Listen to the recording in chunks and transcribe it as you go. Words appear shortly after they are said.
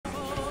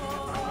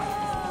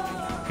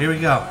here we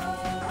go.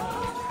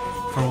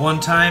 For one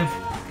time,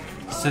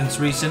 since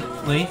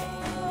recently,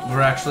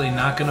 we're actually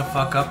not gonna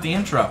fuck up the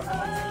intro.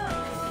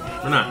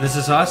 We're not. This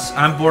is us.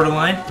 I'm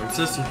Borderline. I'm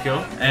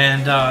Systemkill.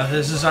 And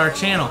this is our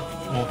channel.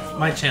 Well,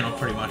 my channel,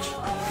 pretty much.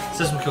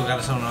 Systemkill got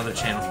his own other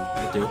channel.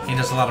 I do. He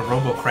does a lot of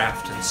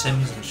RoboCraft and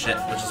Sims and shit,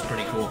 which is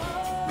pretty cool.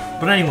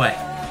 But anyway,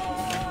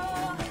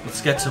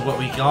 let's get to what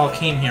we all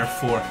came here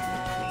for.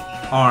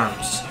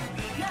 ARMS.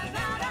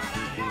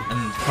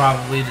 And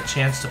probably the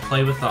chance to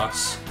play with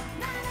us.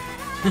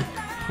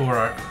 who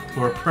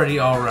are pretty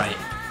alright.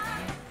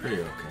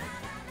 Pretty okay.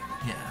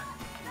 Yeah.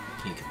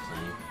 Can't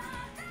complain.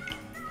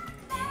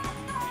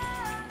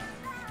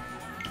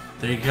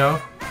 There you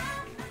go.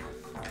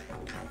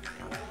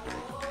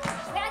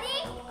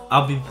 Ready?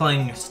 I'll be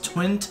playing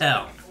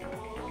Twintel,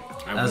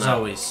 as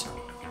always.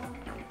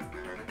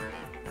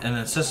 And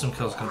then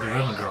Systemkill's gonna be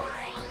Ribbon Girl.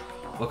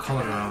 What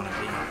color do I want to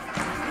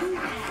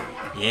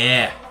be?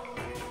 Yeah,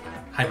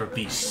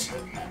 HYPERBEAST.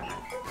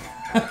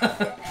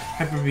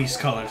 HYPERBEAST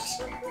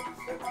colors.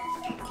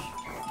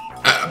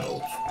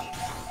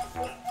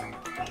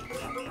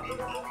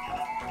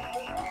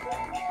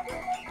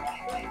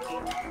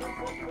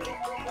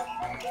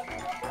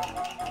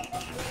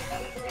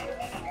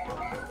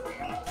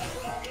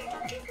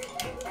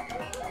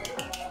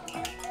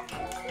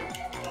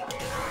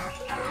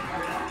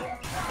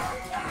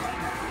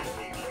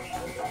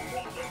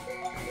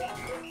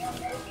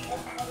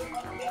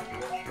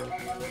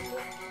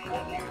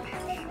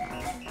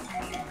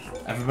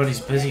 Everybody's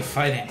busy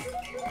fighting.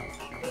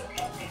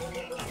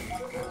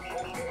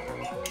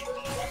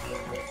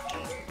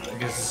 I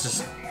guess it's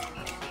just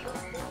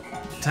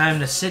time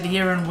to sit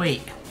here and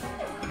wait.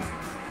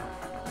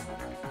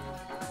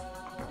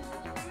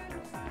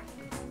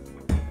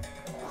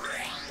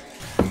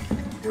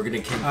 We're gonna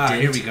kick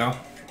Dent. Here we go.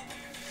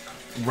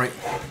 Right.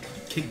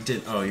 Kick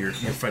Dent. Oh, you're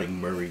fighting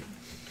Murray.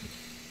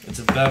 It's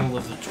a battle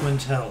of the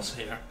Twintels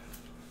here.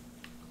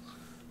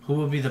 Who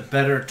will be the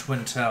better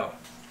Twintel?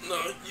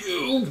 Not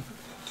you.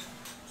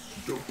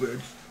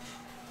 Stupid.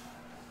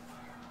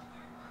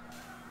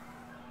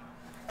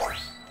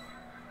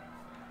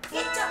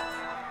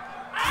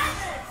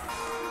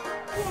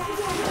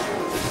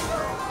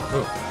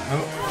 Oh.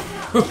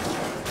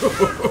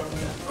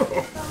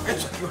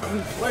 Guess you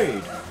haven't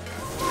played.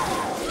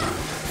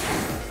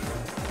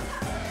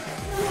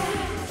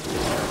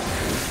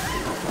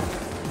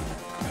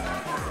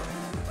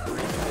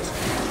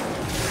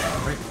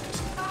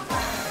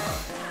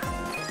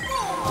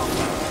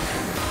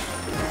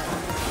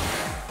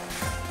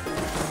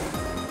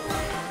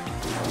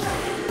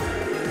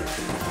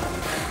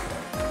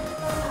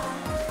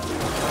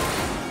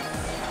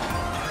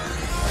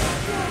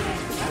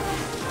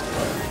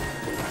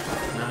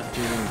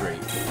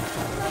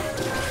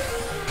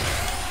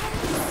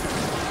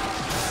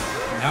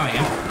 Now I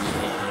am.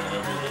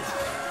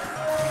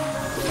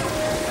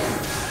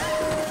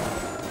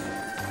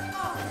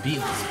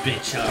 Beat this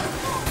bitch up.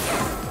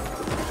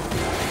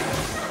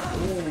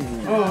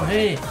 Ooh. Oh,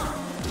 hey.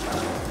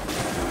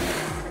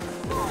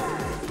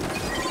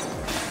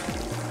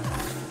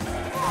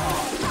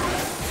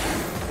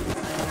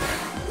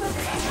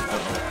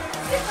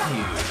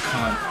 You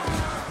cunt.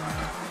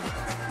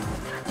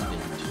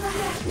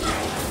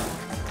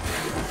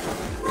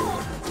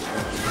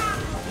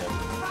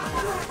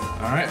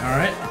 Alright,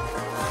 alright.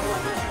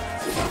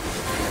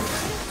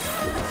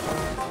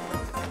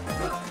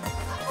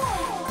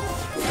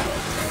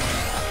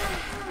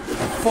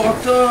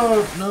 Fucked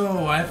up!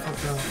 No, I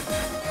fucked up.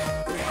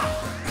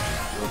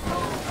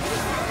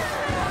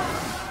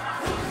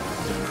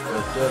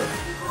 Fucked up.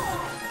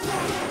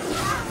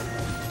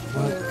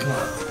 What? Come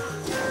on.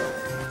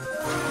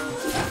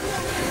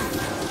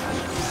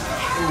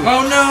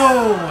 Oh no!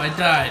 I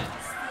died.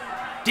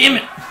 Damn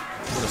it!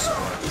 What a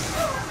spot.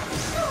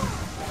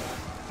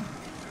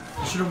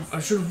 I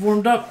should have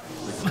warmed up.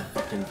 Like a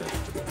fucking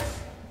vegetable.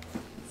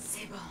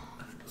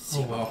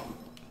 Oh well.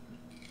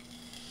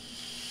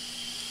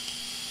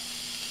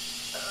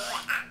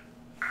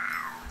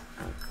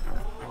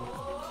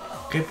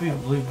 Can't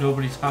believe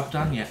nobody's hopped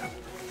on yet.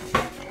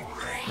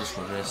 That's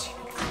what it is.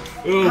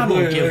 Oh, I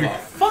don't give a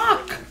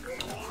fuck.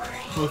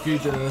 Fuck you,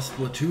 just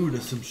Splatoon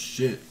or some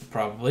shit.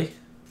 Probably.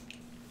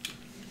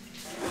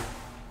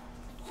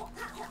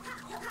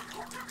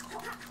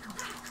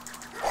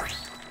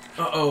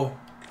 Uh-oh.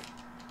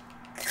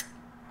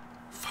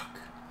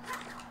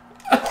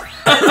 Are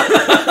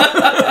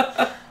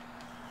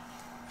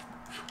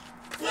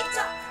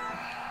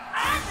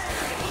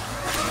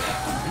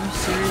you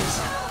serious?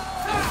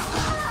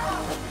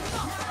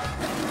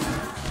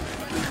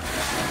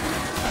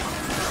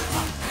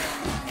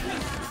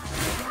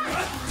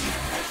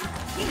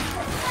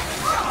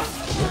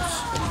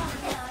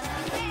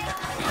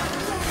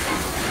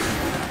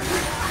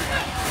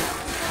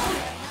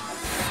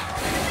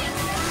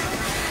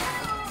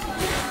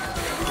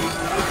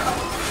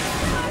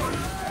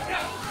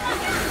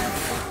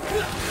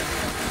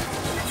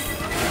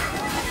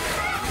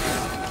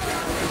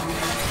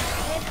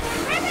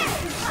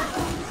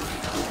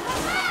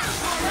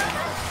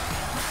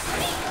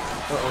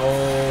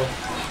 Uh-oh.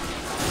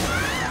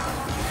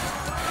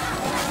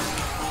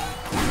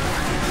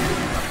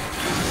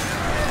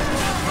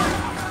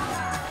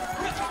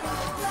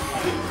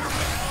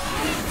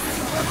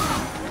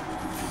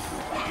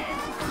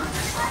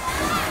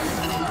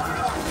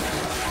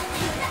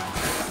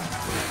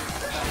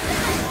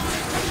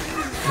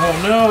 Oh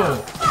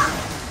no!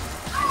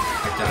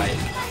 I died.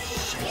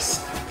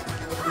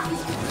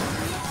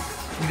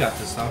 You got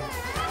this, though.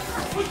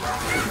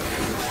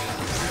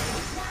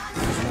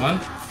 There's one.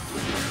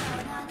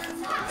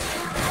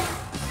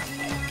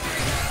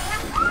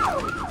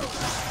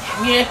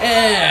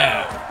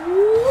 Yeah!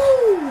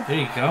 Woo! There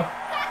you go.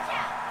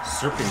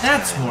 Serpentine.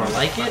 That's more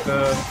like it.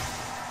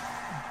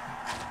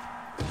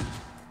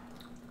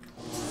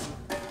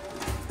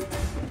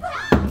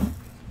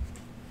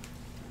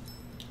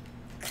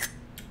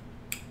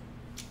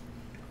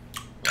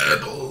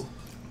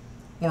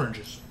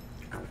 Oranges.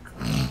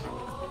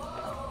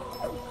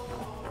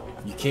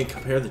 You can't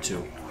compare the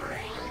two.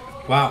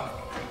 Wow.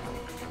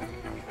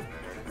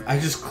 I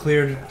just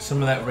cleared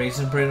some of that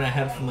raisin bran I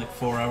had from like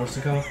 4 hours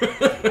ago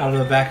out of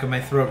the back of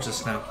my throat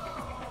just now.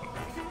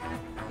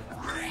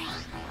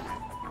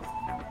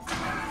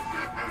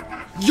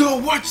 Yo,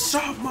 what's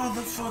up,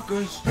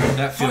 motherfuckers?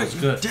 That feels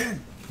good. Dead.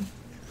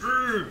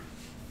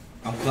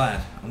 I'm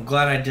glad. I'm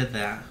glad I did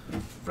that.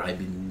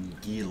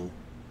 Vardar.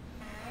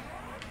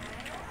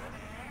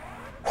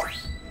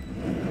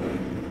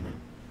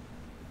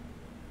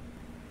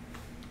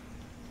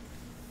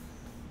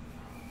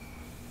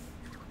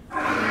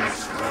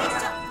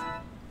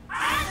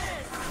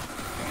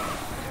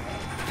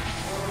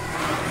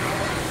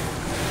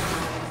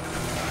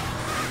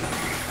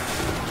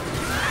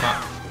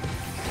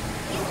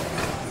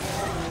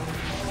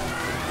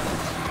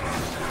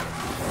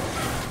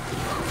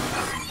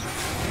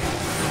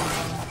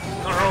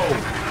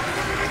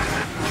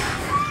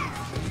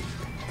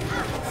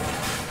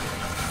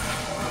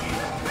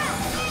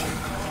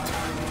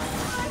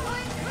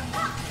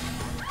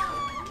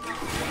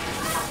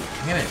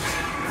 Damn it.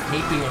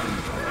 Taping on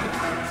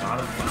not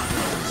a fun.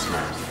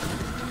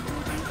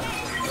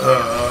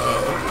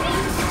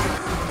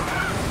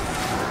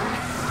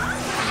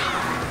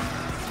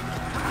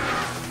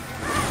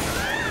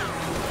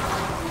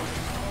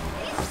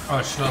 Oh,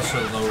 I should also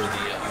lower the,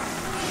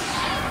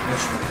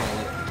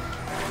 whatchamacallit.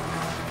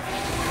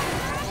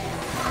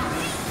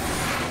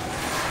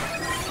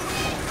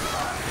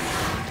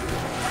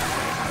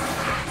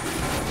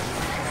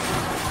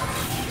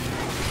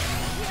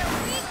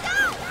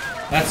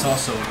 That's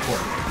also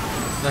important.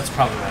 That's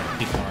probably why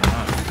people are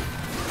not.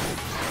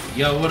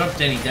 Yo, what up,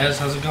 Denny Dez?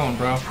 How's it going,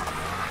 bro?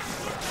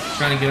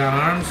 Trying to get on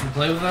ARMS and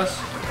play with us?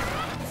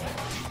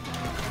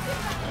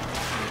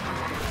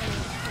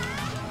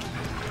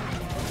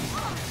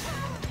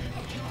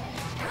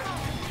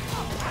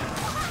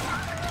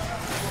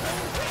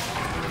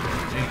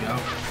 There you go.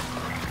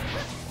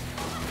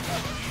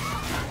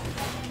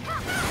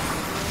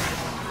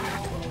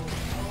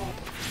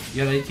 You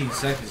got 18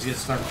 seconds. You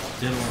gotta start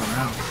diddling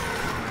around.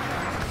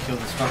 Kill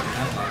this fucking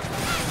headlock.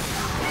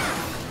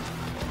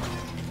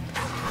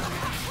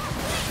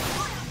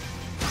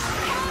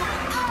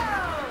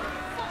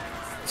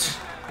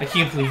 I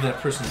can't believe that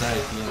person died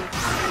at the end.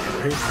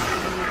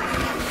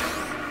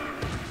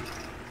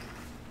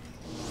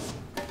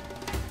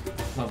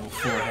 Level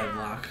 4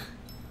 headlock.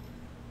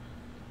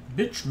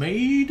 Bitch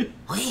made.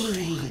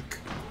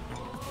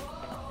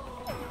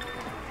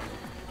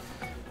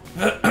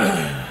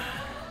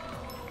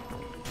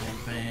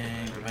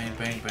 Bang, bang,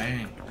 bang,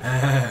 bang. A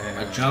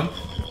jump,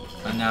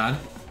 a nod,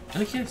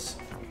 and a kiss.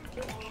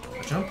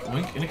 A jump, a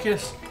wink, and a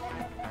kiss.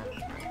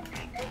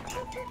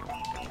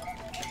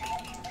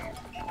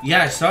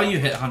 Yeah, I saw you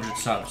hit 100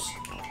 subs.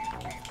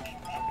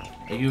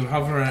 You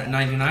hover at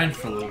 99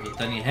 for a little bit,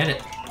 then you hit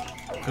it.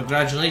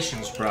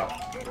 Congratulations, bro.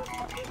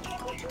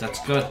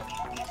 That's good.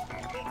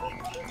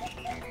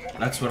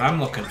 That's what I'm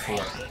looking for.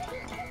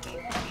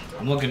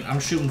 I'm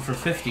shooting for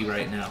 50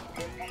 right now.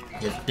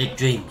 You have big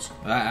dreams.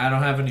 I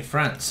don't have any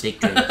friends. Big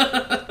dreams.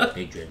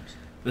 Big dreams.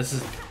 This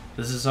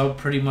is all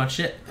pretty much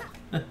it.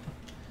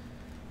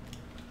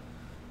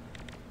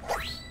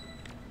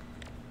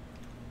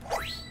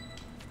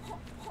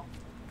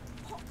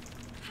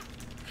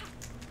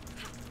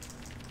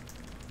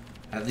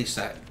 At least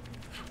I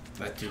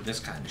do this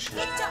kind of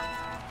shit.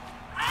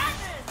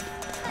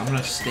 I'm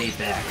gonna stay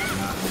back and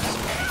not this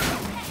way.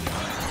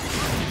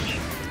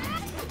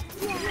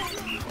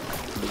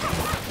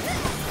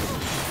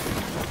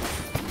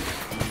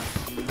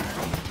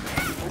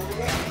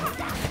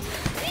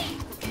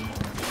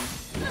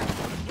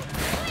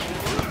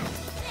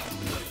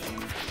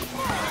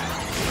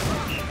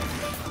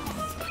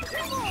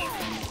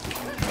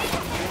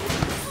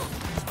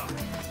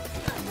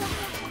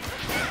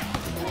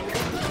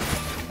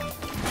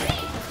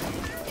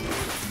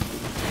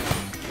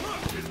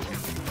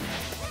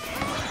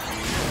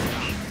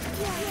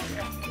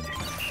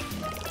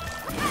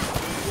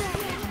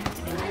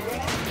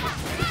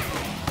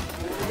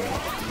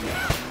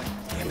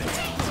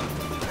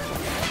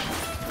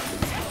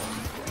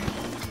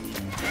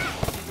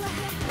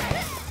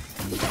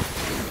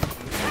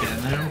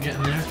 I'm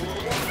getting there.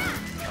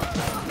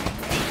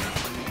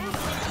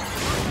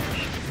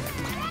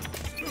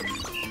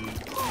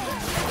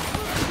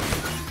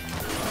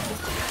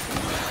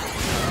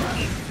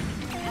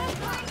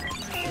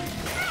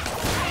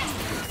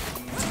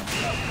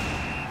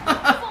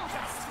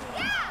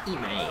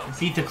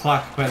 beat the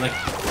clock by like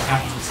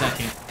half of a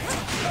second.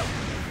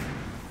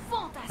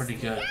 Pretty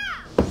good.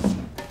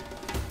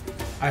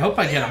 I hope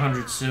I get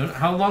 100 soon.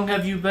 How long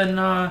have you been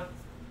on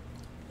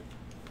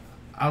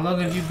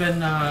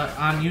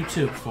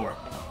YouTube for?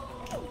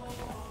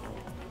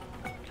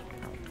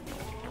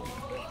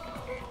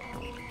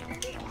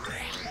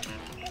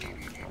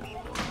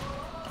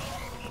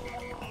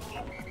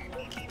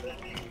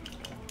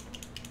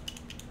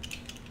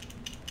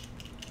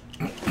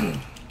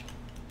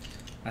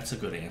 That's a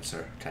good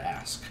answer to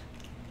ask.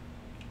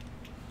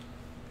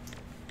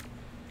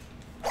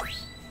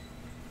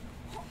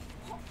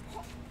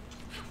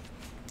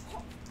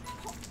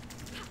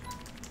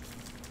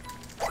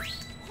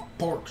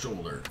 Pork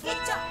shoulder.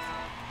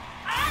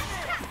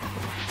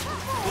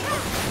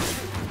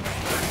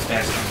 Fast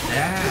as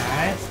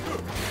that.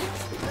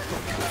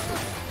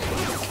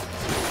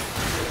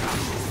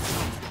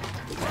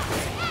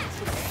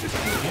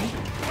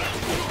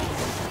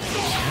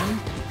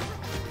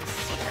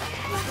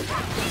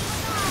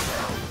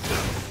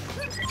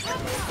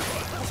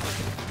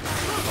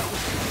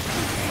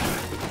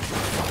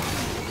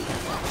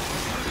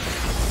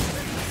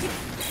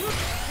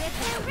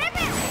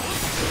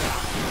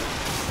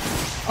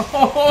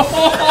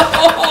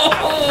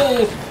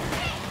 Oh,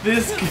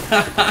 this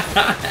guy!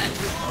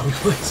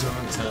 Always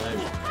on time.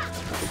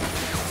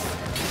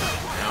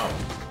 Ow.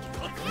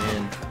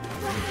 Man.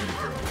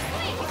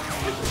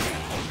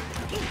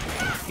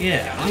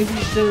 Yeah, I think we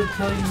should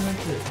tell you not to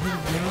hit a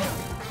girl.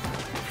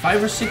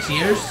 5 or 6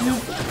 years,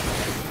 dude?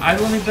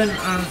 I've only been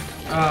on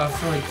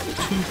for like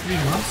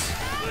 2-3 months.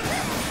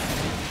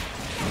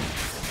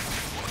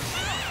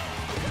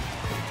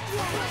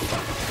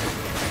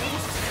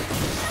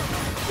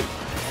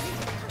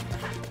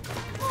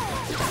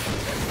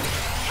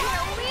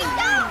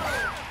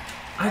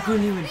 I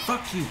couldn't even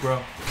fuck you, bro.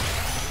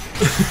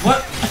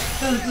 What?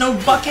 No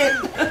bucket?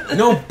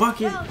 No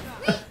bucket.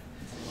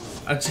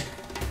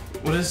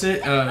 What is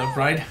it?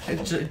 Ride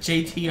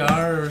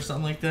JTR or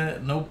something like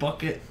that? No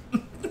bucket.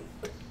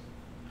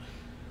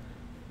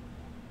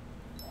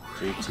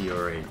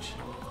 JTRH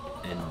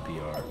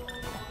NBR.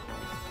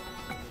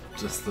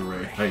 Just the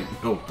right height,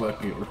 no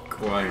bucket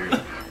required.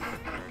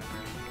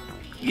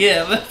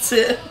 Yeah, that's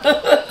it.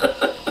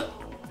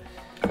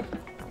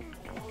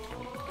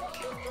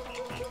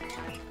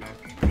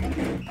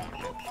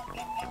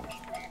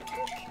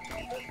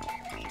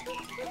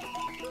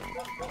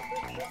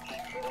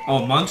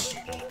 Oh, months?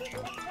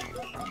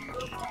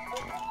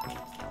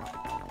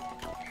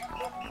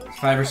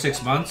 5 or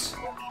 6 months?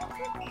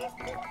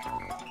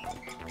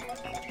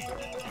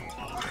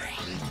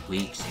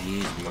 Weeks,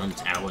 years,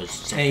 months, hours,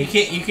 seconds.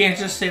 Hey, you can't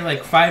just say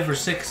like 5 or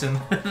 6 and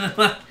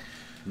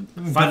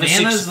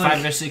Bananas, like,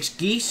 5 or 6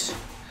 geese.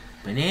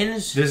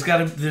 Bananas. There's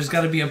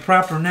gotta be a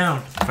proper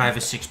noun. 5 or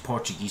 6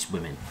 Portuguese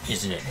women,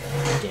 isn't it?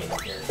 Damn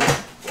it.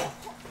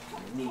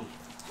 Me.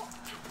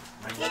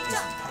 My name is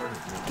part of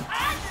me.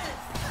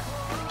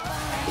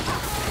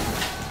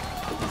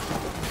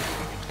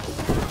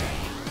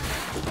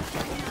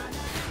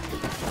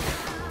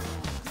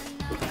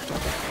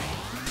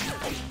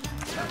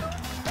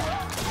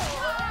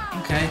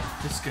 Okay,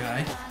 this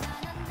guy.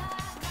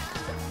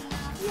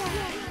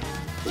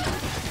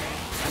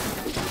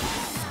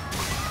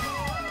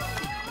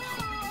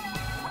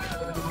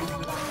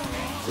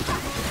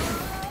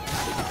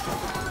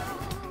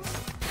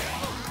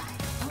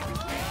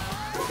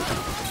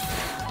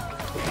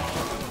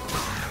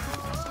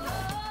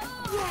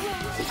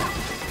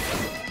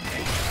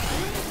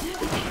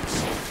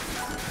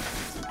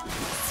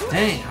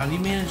 Dang, how do you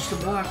manage to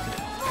block that?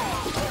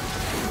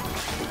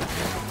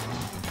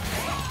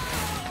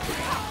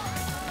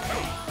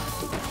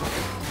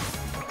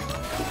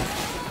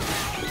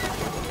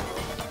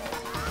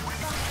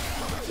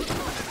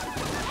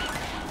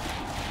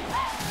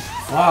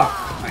 Fuck,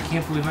 I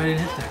can't believe I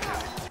didn't hit that guy.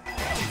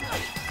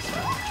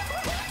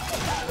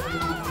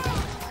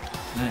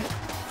 Nice.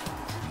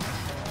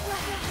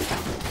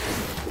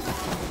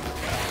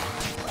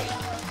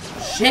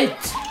 Shit!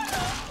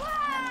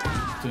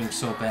 Doing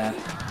so bad.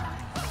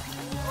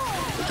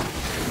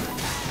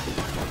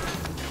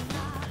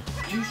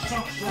 You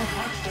suck so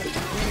much that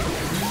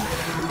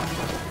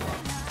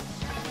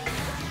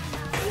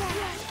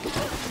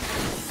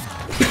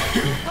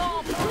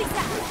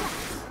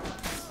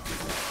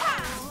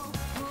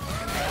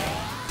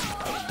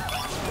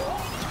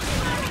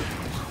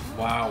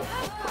Wow.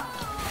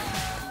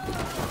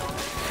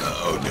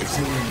 Uh-oh, next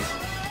one.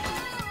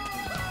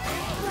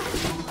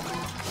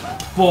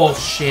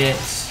 Bullshit.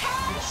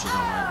 Shit on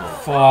my ball.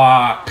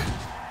 Fuck.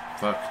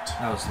 Fucked.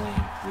 That was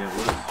lame. Yeah, it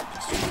was.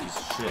 It's a piece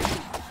of shit.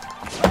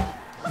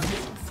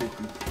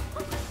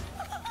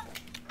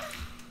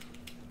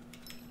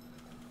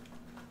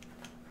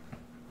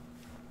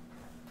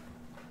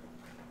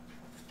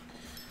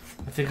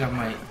 I think I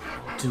might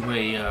do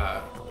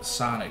a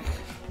Sonic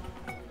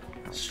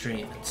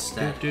stream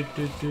instead.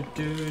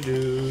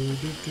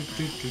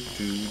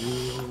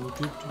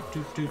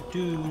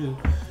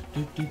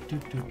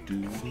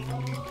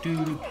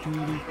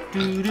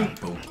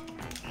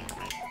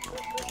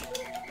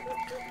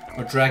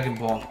 Or Dragon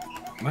Ball.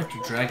 I might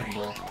do Dragon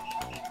Ball.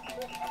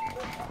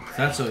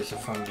 That's always a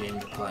fun game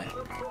to play.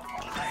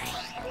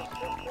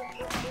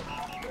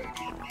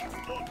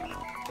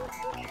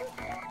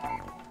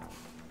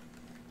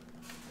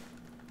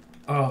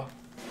 Oh.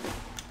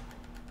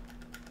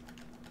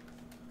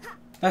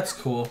 That's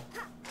cool.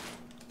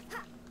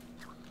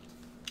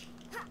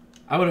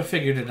 I would have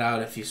figured it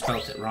out if you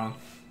spelt it wrong.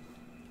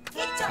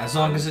 As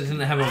long as it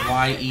didn't have a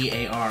Y, E,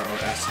 A, R, or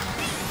S in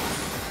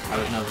it, I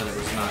would know that it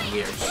was not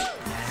years.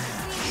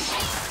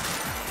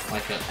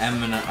 Like an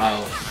M and an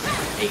O and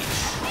an H.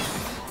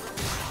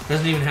 It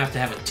doesn't even have to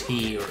have a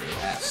T or an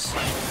S.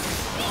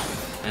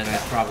 And I'd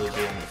probably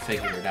be able to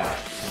figure it out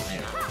from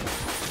there.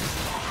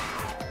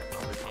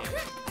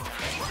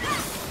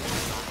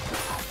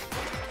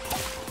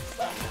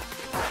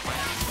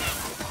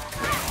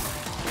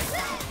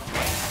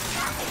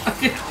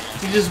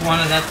 You just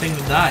wanted that thing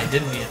to die,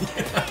 didn't you?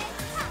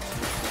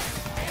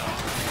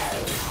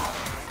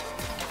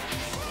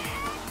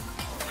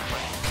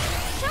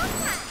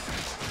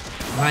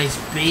 Nice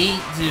bait,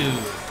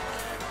 dude.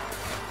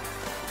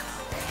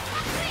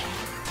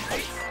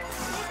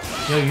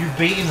 Yo, you're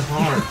baiting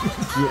hard.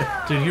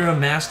 Yeah. Dude, you're a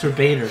master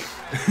baiter.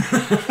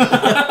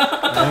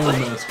 I'm a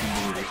master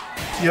baiter.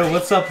 Yo,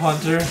 what's up,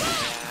 Hunter?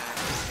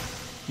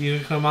 You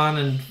gonna come on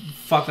and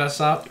fuck us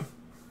up?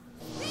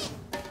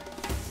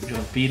 You're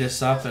gonna beat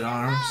us up at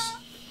arms?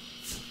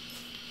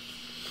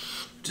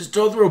 Just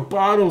don't throw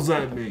bottles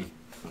at me.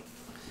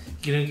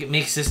 You gonna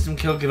make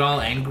Systemkill get all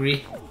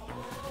angry?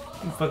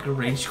 You fucking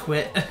rage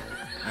quit?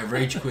 I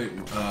rage quit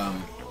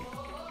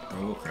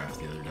Robocraft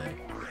the other day.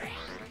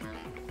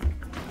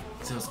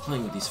 So I was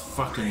playing with these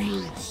fucking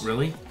noobs.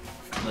 Really?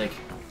 Like,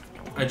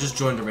 I just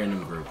joined a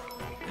random group,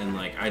 and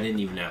like I didn't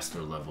even ask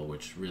their level,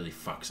 which really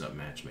fucks up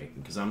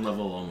matchmaking because I'm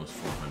level almost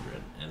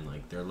 400, and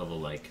like they're level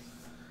like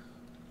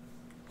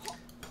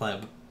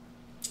Pleb.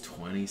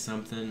 20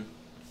 something.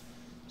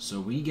 So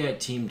we get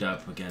teamed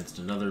up against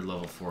another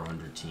level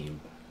 400 team,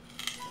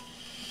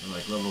 or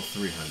like level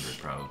 300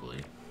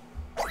 probably,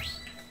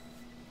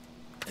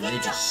 and they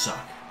just suck.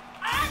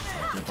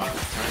 Like, they're about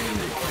to tiny,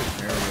 they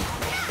barely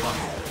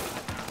fucking.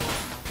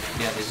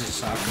 Yeah, they just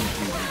suck.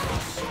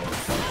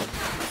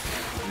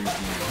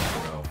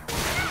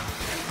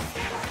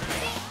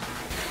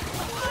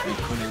 They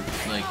couldn't,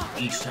 like,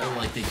 each time,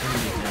 like, they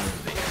couldn't get down to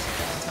the base.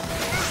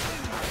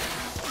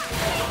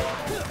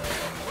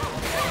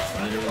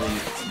 Literally,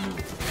 it's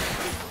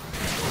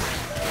moved.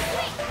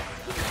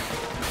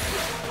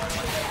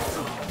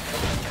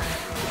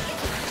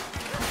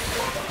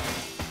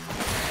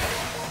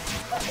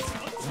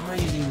 Why am I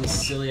using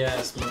this silly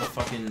ass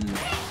motherfucking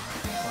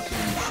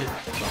shit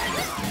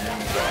bucket,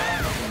 man?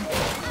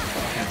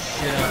 Fucking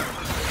shit up.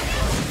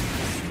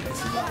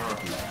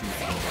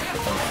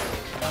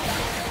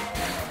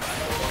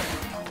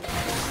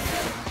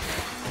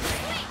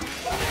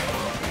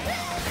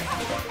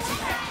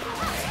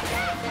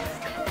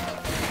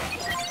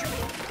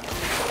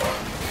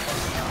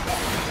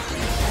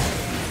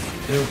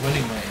 They're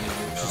winning right now,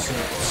 which is a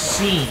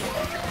scene.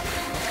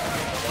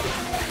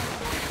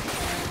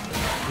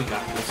 We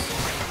got this.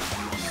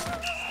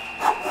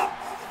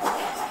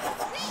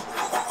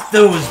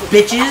 Those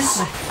bitches!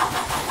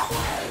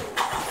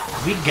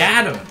 We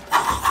got them!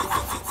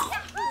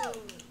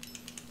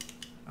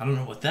 I don't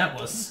know what that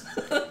was.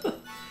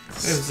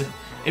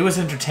 It was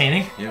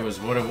entertaining. It was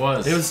what it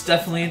was. It was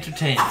definitely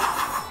entertaining.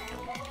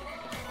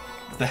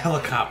 The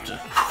helicopter.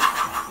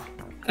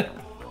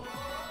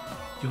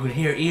 You could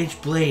hear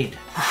each blade.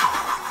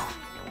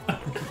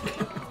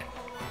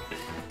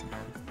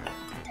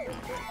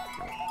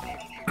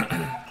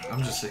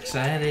 I'm just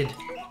excited.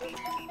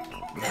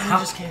 I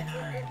just can't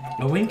hide.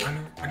 A wink I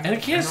know, and a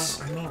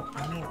kiss. I know.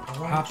 I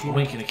want Hop, to. a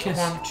wink, and a kiss.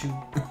 I want to.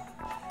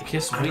 A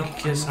kiss, a wink, a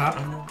kiss, hop.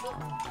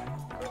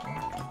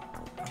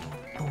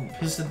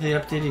 This is the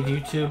updated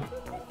YouTube,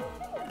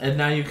 and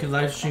now you can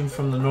live stream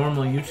from the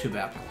normal YouTube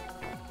app.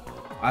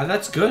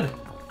 That's good.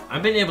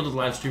 I've been able to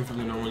live stream from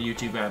the normal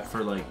YouTube app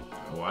for like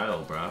a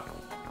while, bro.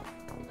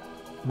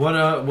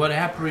 What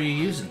app are you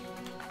using?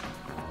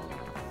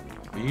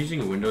 Are you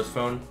using a Windows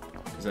phone?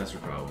 Because that's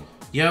your problem.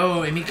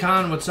 Yo, Amy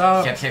Khan, what's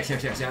up?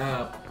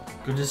 Yep.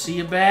 Good to see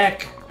you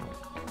back.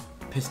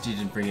 Pissed you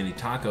didn't bring any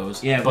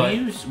tacos. Yeah, but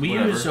we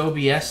use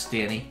OBS,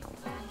 Danny.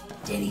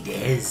 Danny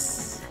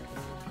does.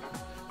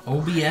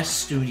 OBS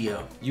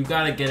Studio. You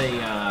gotta get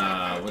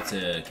a what's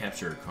a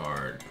capture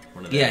card?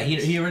 One of Yeah,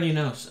 those. he already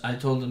knows. I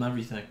told him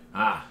everything.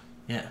 Ah,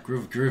 Yeah.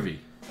 groovy.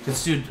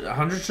 Cause dude,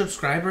 100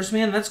 subscribers,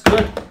 man, that's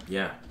good.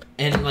 Yeah.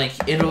 And like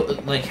it'll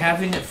like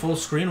having it full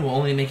screen will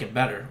only make it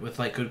better with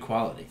like good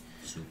quality.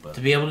 Super.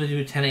 To be able to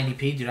do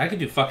 1080p, dude, I could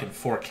do fucking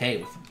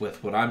 4K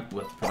with what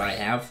I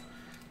have.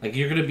 Like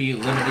you're gonna be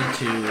limited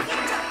to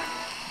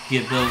the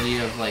ability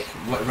of like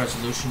what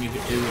resolution you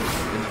could do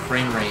in the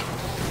frame rate,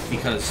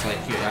 because like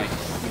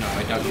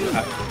I doubt you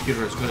have a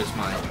computer as good as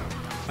mine.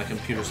 My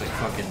computer's like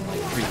fucking like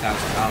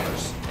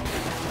 $3,000.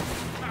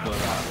 But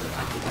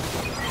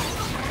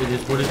It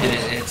is what it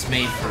is. it's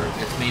made for doing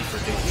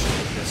shit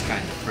like this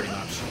kind of pretty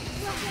much.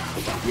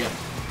 Yeah.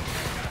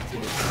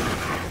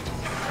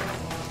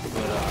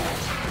 But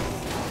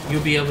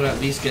you'll be able to at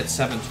least get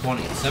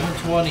 720.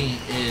 720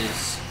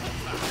 is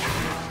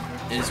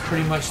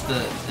pretty much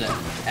the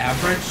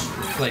average.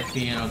 It's like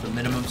the the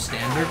minimum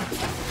standard,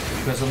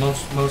 because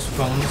most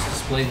phones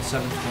display the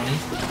 720,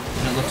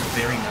 and it looks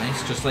very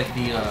nice, just like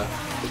the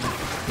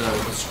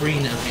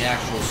screen of the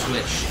actual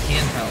Switch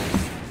handheld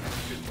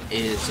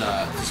is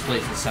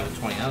displayed for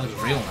 720. That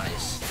looks real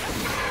nice.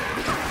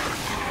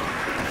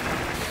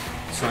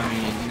 So I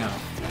mean,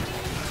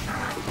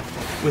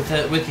 with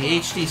the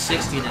HD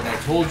 60 that I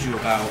told you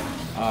about,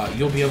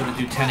 you'll be able to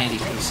do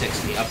 1080p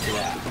 60 up to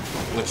that,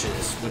 which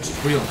is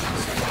real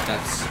nice.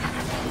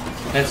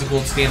 Like, that's a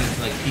gold standard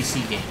for like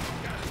PC game.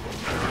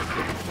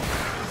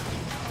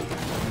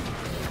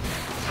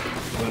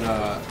 But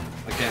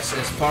I guess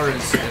as far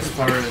as like,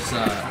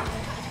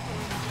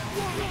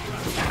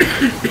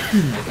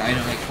 I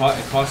know it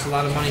costs a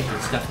lot of money, but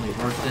it's definitely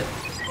worth it.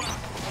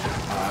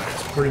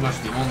 It's pretty much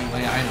the only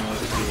way I know of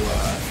to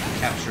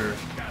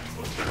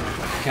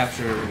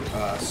capture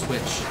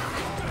Switch.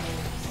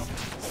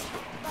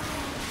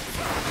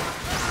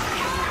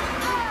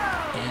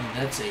 And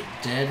that's a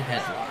dead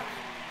headlock.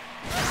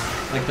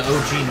 Like the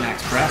OG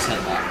Max Brass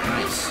headlock.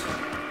 Nice.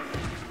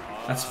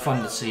 That's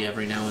fun to see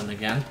every now and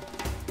again.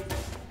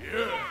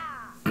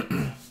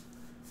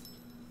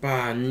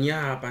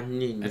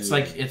 It's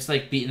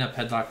like beating up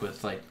headlock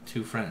with like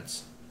 2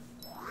 friends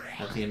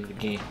at the end of the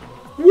game.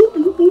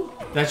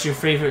 That's your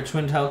favorite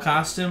Twin-Tail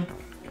costume?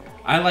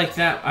 I like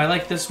that. I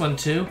like this one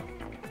too,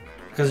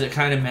 because it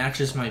kind of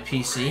matches my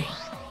PC.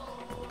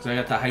 Because I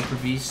got the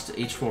HYPERBEAST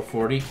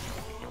H440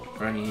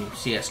 for any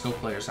CSGO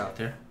players out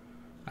there.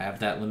 I have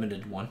that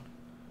limited one.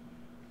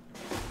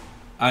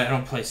 I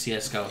don't play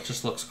CSGO. It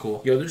just looks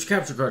cool. Yo, there's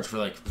capture cards for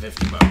like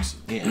 $50.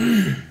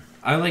 Yeah.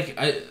 I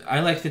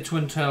like the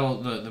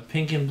Twin-Tail, the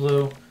pink and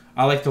blue.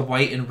 I like the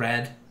white and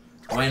red.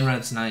 White and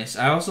red's nice.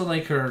 I also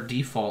like her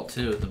default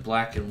too, the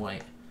black and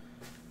white.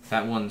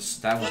 That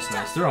one's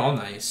nice. They're all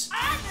nice.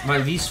 My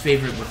least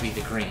favorite would be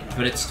the green,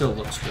 but it still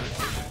looks good.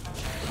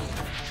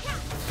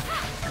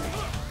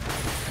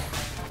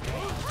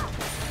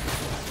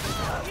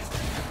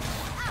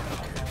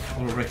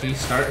 Little Ricky,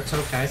 start. It's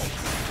okay.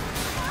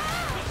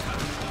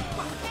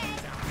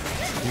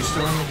 You're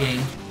still in the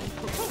game.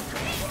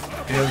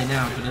 Barely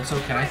now, but it's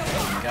okay.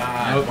 Oh my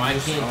god, nope, why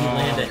can't he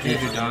land a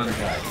hit? You're done.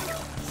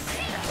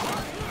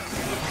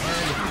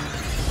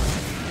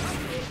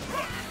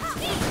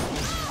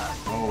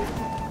 Oh,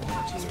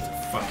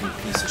 fucking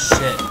piece of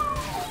shit.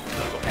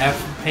 F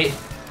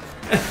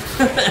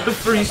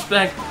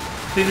respect.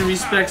 Pay the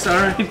respects,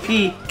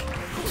 R.I.P.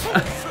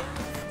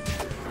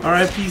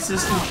 R.I.P.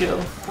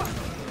 Systemkill.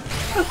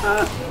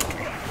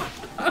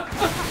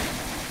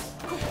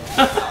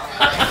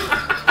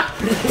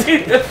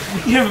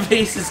 Your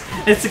face is,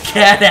 it's a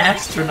cat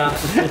astronaut.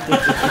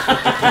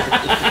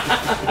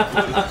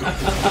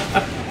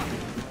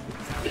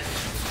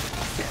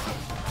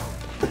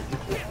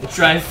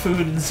 Dry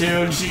food and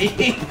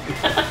 0G.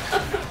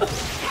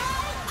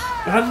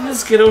 How did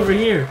this get over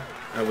here?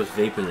 I was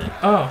vaping it.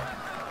 Oh.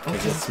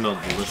 Because it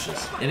smelled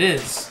delicious. It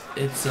is.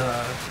 It's,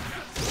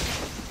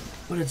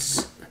 but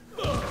it's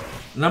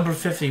number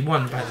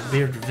 51 by the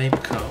Beard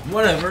Vape Co.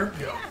 Whatever.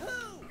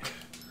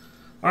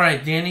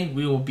 Alright, Danny,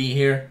 we will be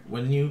here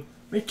when you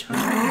return.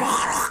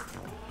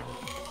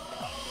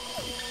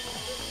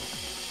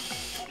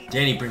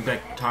 Danny, bring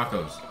back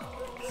tacos.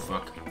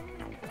 Fuck.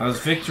 That was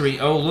victory.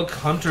 Oh, look,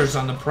 Hunter's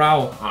on the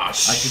prowl. Oh, I could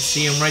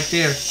see him right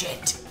there.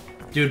 Shit.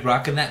 Dude,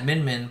 rocking that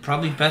Min-Min.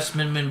 Probably best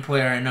Min-Min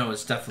player I know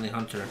is definitely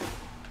Hunter.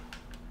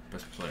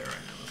 Best player I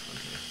know is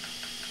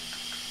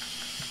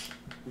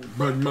Hunter.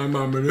 But my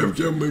mama never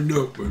tell me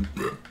nothing.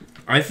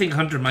 I think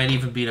Hunter might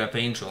even beat up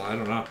Angel. I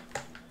don't know.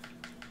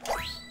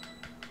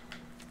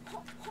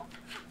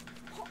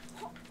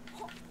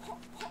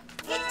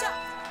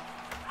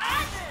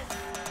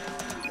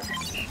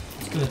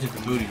 He's gonna do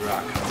the booty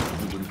rock.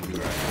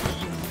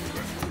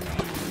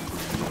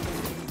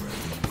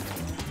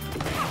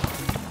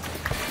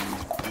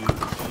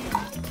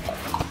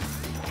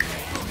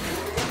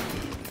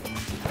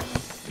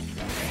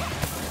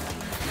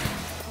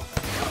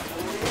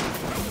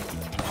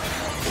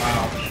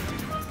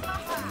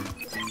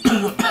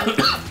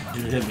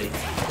 Dude hit me.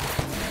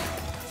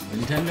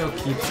 Nintendo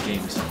keeps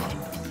games fun.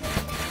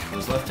 It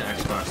was left to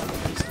Xbox and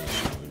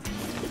PlayStation.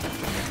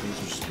 These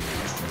are stupid.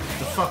 What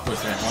the fuck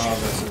was that? Oh,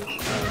 that's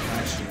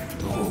action.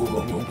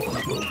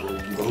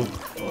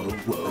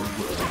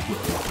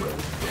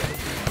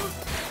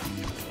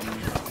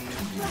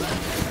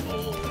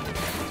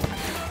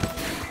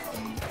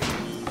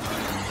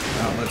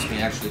 Now it lets me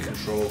actually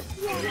control the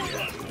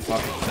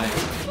fucking thing.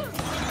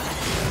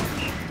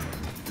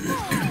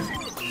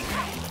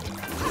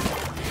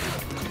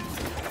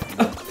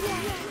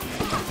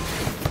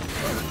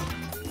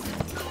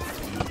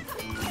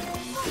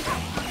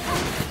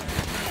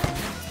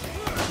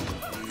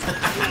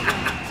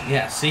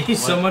 Yeah, see,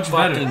 he's so much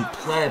better.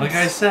 Plebs. Like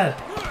I said.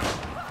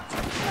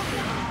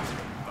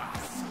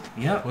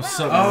 Yep. What's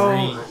up,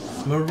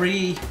 oh,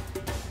 Marie?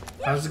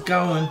 How's it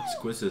going?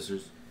 Squid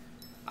Sisters.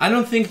 I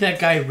don't think that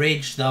guy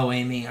raged though,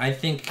 Amy. I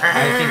think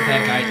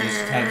that guy just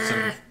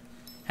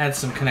had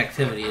some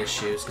connectivity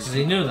issues because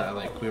he knew that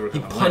like we were. He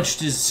gonna punched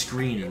his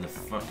screen in the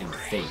fucking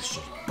face.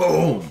 Just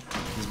boom.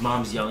 His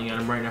mom's yelling at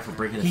him right now for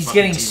breaking the He's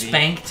fucking getting TV.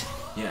 spanked.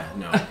 Yeah,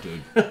 no,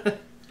 dude.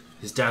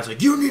 His dad's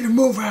like, you need to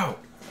move out.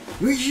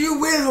 You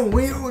will.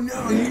 We don't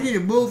know. You need to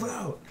move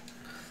out.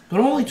 But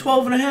only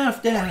 12 and a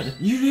half, Dad.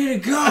 You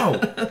need to go.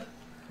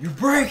 You're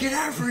breaking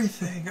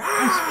everything.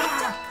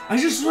 Ah! I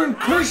just learned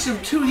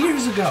cursive 2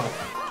 years ago.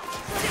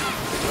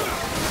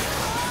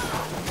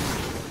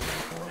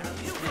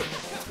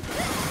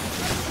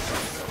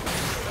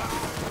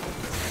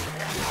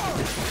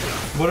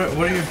 What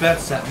are your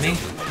bets that make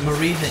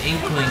Marie the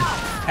Inkling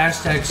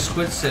hashtag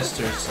Squid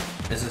Sisters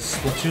as a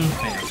Splatoon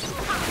fan?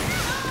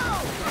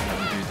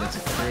 Dude, that's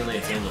clearly a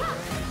Halo.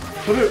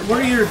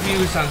 What are your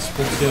views on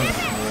Splatoon,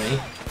 Marie?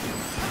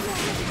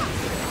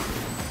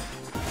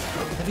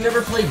 Have you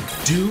ever played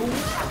Doom?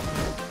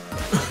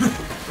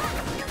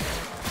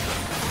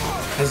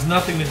 Has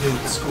nothing to do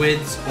with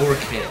squids or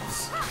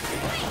kids.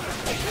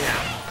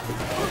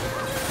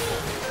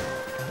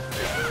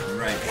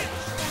 Right.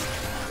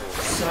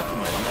 Suck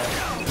my nut.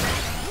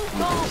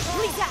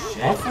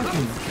 I'll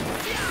fucking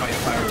fight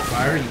fire with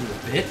fire, you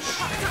bitch.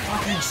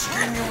 Fucking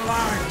skin you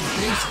alive, you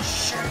piece of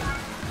shit.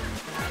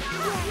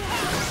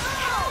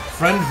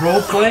 Friend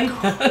roleplay?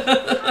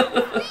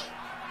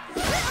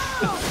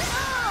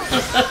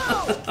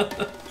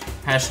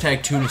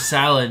 Hashtag tuna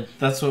salad.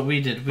 That's what we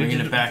did. Bringing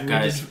it back,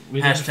 guys.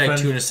 Hashtag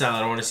tuna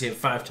salad. I want to see it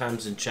 5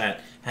 times in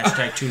chat.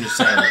 Hashtag tuna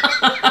salad.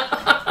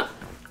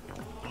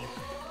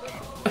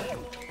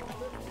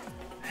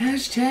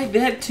 Hashtag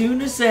that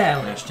tuna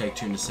salad. Hashtag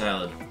tuna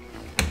salad.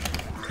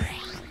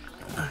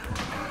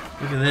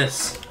 Look at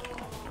this.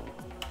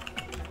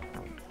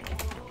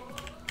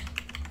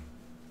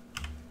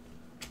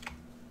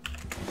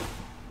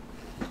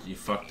 You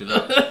fucked it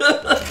up.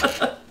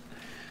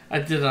 I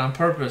did it on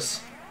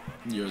purpose.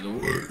 You're the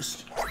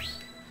worst.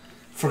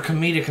 For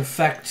comedic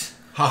effect.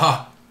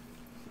 Haha.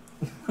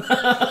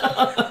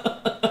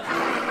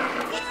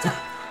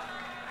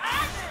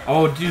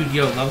 Oh, dude,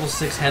 yo, level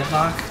 6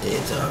 headlock?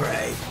 It's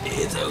alright.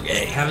 It's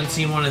okay. Haven't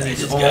seen one of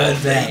these all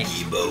day.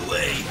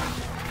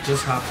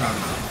 Just hopped on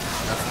though.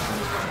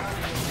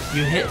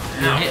 You hit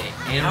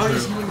Andrew.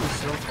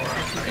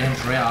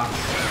 Andrea.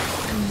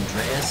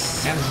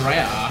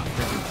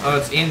 Oh,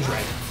 it's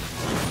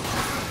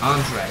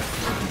Andre.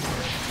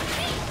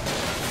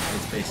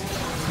 It's basically.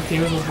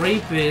 There was a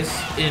rapist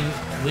in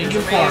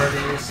Lincoln Park.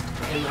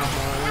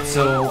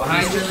 So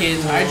hide your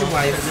kids, hide your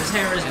wife,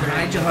 and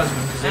hide your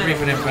husband because they're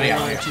raping everybody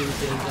out here.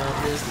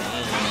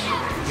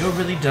 You're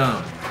really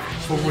dumb.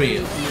 For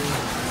real.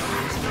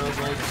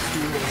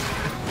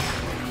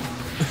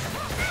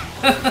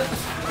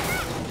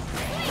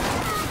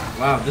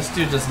 Wow, this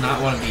dude does not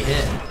want to be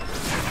hit.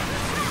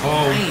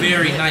 Oh,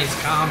 very nice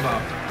combo.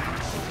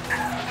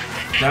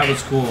 That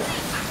was cool.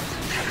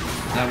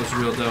 That was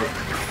real dope.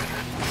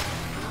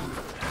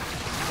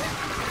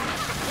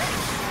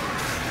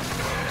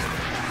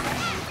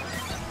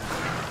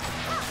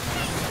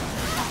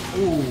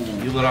 Ooh,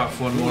 you let off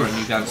one more and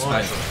you got a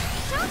special.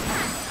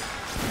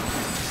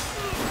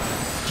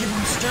 Give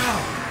him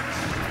style.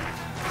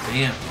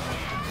 Damn.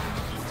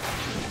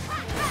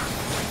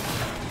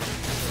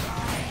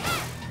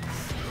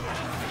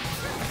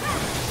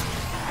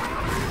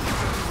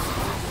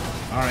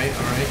 Alright.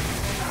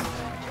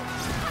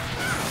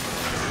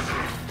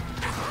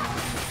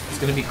 It's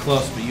gonna be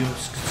close, but you can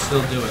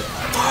still do it.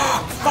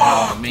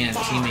 Oh man,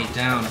 teammate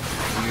down.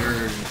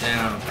 You're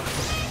down.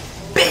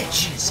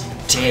 Bitches and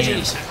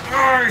titties.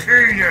 I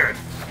hate it.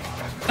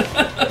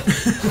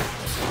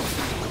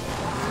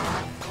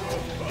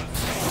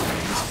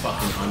 This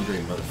fucking Andre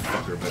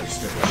motherfucker better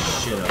step the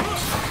shit out of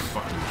this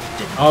fucking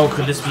dick. Oh,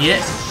 could this be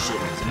it?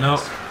 Shit in his No,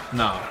 ass.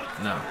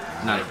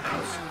 not even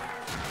close.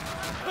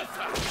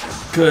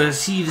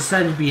 Cause he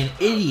decided to be an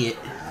idiot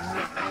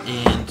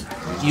and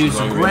use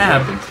a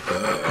grab.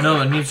 No,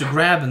 and use a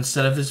grab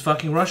instead of his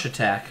fucking rush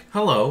attack.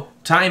 Hello.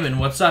 Timon,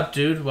 what's up,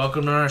 dude?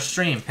 Welcome to our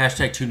stream.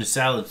 Hashtag tuna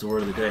salad's the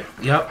word of the day.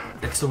 Yep,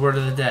 it's the word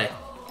of the day.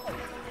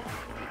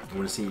 I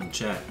want to see it in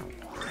chat.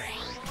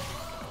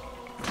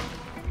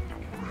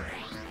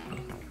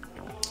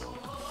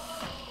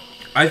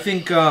 I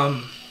think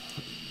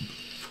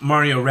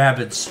Mario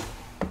Rabbids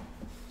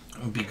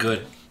would be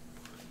good.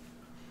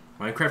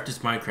 Minecraft is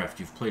Minecraft.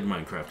 You've played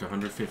Minecraft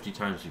 150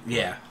 times before.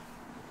 Yeah.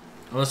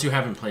 Unless you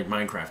haven't played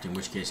Minecraft, in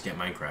which case get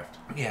Minecraft.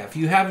 Yeah, if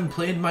you haven't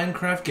played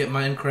Minecraft, get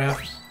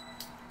Minecraft.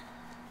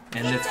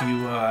 And if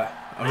you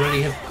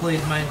already have played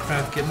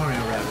Minecraft, get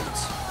Mario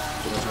Rabbids.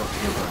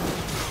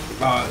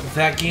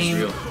 That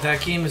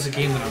game is a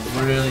game that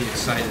I'm really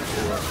excited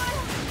for.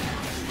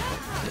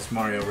 It's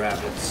Mario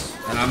Rabbids.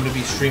 And I'm going to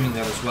be streaming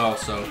that as well,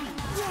 so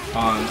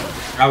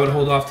I would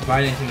hold off to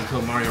buy anything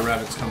until Mario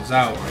Rabbids comes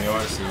out. Mario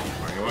Odyssey.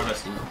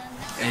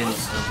 And,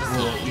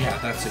 well, yeah,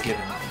 that's a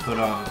given. But,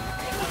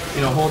 you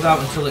know, hold out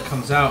until it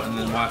comes out and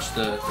then watch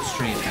the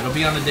stream. It'll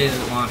be on the day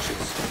that it launches.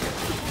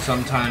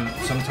 Sometime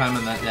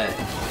on that day.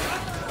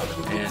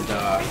 And,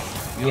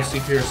 You'll see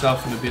for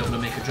yourself and you'll be able to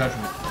make a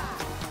judgment.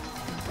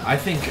 I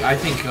think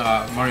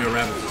Mario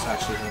Rabbids is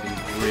actually going to be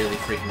really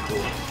freaking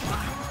cool.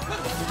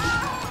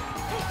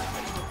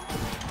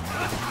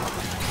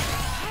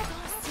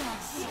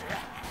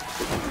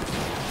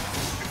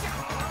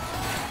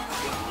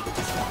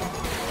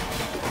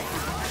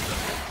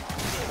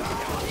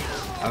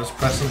 I was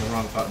pressing the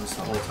wrong buttons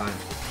the whole time.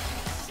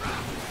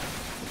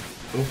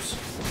 Oops.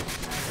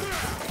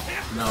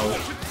 No.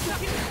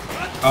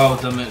 Oh,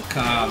 the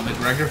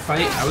McGregor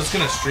fight? I was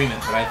gonna stream it,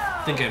 but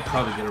I think I'd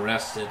probably get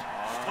arrested.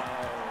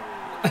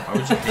 Why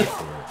would you pay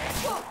for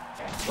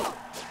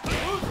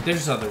it?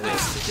 There's other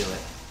ways to do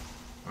it.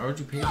 Why would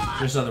you pay for it?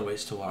 There's other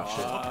ways to watch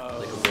it,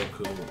 like a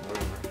Roku or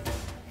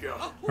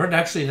whatever. Heard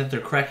actually that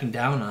they're cracking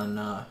down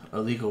on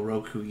illegal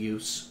Roku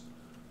use.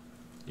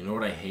 You know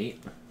what I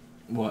hate?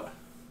 What?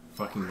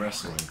 Fucking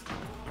wrestling.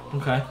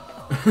 Okay.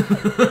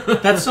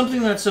 That's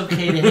something that's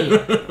okay to hate.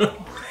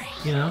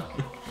 You know?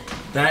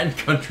 That and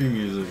country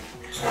music.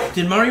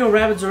 Did Mario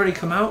Rabbids already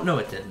come out? No,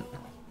 it didn't.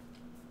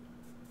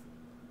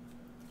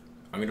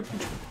 I'm gonna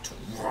punch you.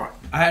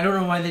 I don't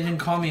know why they didn't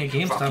call me a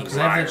GameStop, because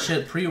I have that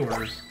shit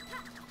pre-ordered.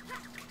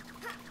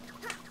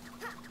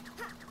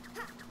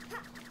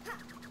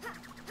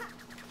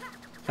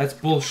 That's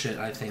bullshit,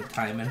 I think,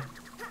 Timon.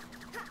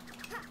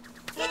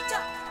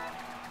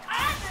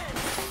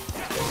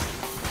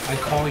 I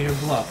call your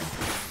bluff.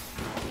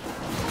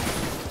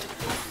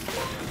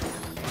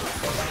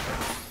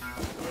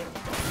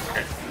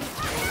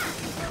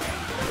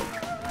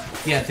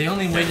 Yeah, they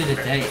only waited a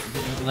day.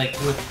 Like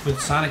with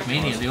Sonic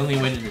Mania, they only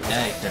waited a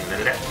day. And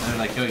they're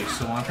like, yo, you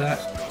still want that?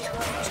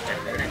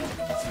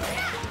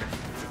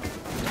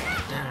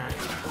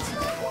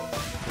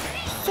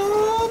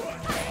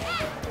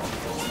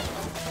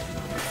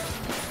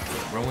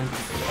 Throwing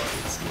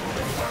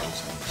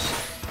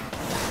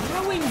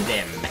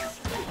them.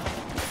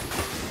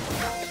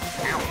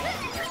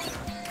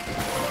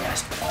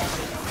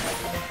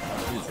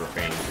 These were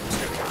banged.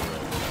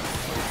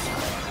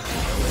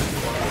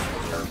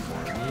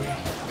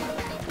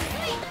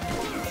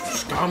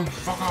 Scum,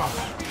 fuck off.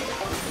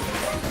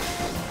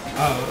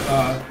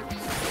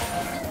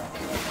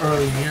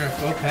 Early in Europe,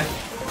 okay.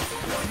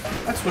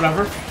 That's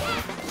whatever.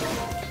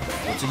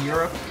 What's in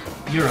Europe?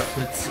 Europe,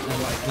 it's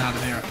like not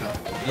America.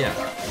 Yeah.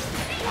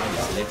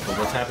 Obviously, but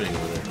what's happening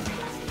with it?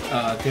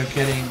 They're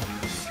getting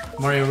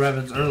Mario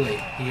Rabbids early.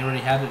 He already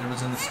had it, it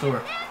was in the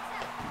store.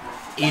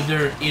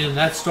 Either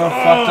that store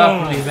fucked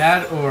up really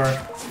bad, or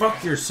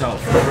Fuck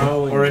yourself,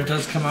 bro. or it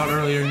does come out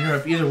earlier in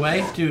Europe. Either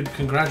way, dude,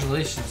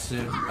 congratulations,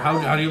 dude.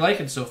 How do you like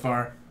it so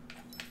far?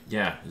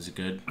 Yeah, is it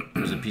good? It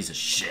was a piece of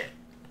shit.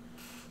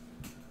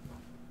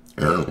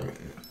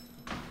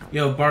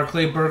 Yo,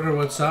 Barclay Burger,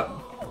 what's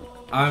up?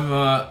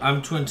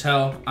 I'm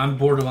Twintel. I'm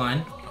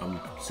Borderline,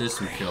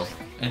 Systemkill.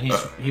 and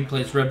he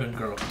plays Ribbon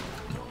Girl.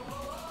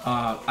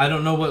 I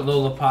don't know what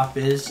Lola Pop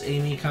is,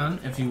 Amy Khan.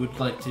 If you would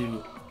like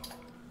to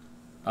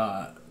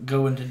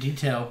go into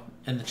detail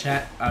in the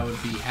chat, I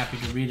would be happy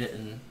to read it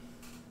and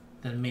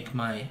then make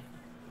my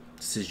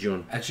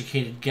Decision.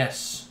 educated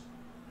guess.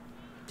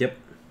 Yep.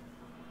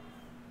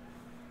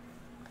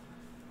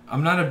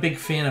 I'm not a big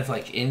fan of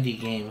like indie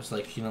games,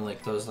 like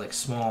like those like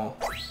small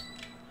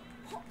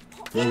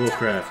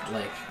Logocraft.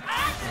 like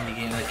indie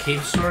game, like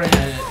Cave Story.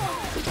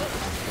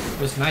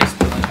 It was nice,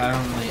 but like I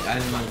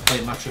didn't really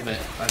play much of it.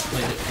 I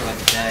played it for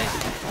like a day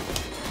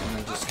and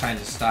then just kind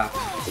of stopped.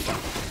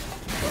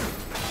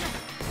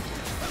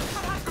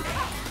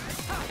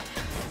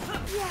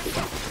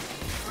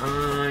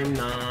 I'm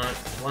not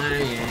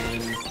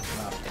playing.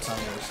 Oh, it's on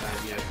the other side.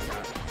 Yeah, I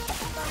forgot.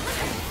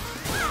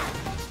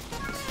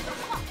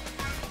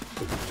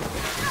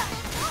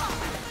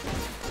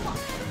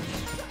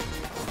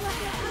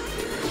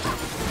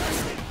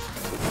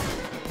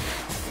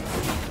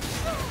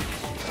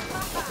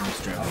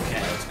 Okay.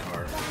 His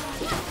car.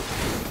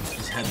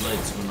 His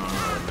headlights went on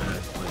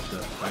automatic, like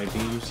the high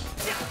beams.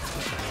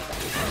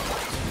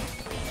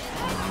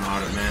 On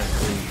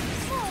automatically.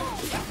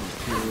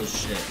 Cool as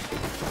shit.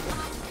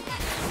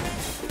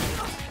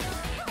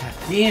 God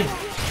damn.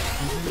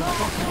 Yeah,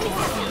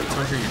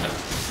 Hunter, you're done.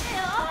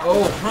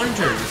 Oh,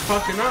 Hunter, you're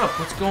fucking up.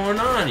 What's going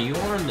on? Are you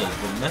on the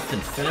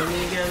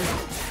methamphetamine again?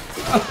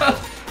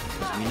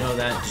 We know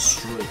that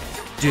destroyed.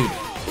 Dude,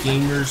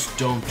 gamers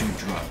don't do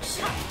drugs.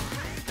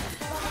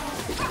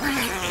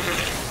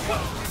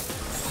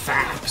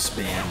 Facts,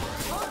 man.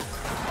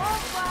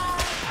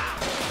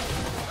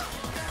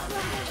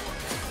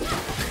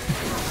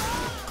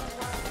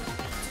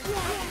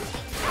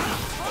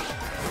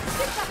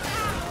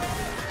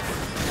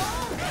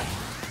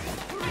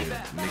 Dude,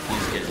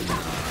 Mickey's getting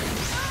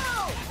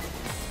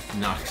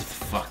knocked the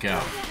fuck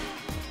out.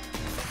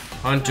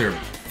 Hunter,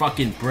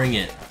 fucking bring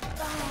it.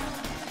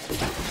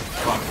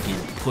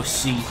 Fucking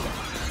pussy.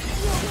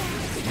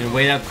 You gonna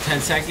wait up 10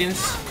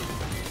 seconds?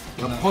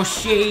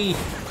 Pussy!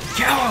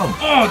 Kill him!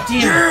 Oh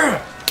damn!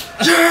 Yeah!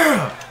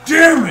 Yeah!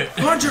 Damn it!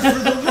 Hunter for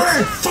the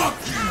win! Fuck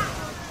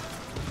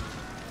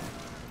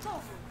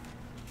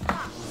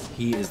you!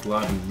 He is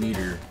lobby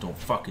leader. Don't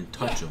fucking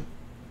touch him.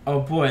 Oh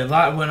boy, a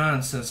lot went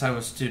on since I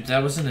was... Dude,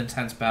 that was an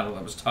intense battle.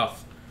 That was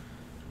tough.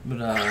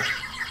 But,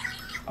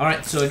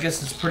 alright, so I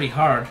guess it's pretty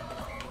hard.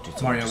 Dude,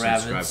 Mario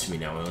subscribe Rabbids. to me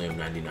now. I only have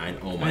 99.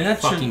 Oh I my mean,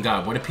 that fucking should-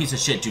 god. What a piece of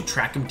shit. Dude,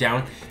 track him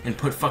down and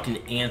put fucking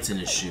ants in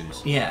his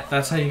shoes. Yeah,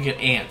 that's how you get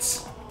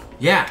ants.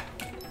 Yeah.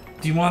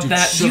 Do you want Dude,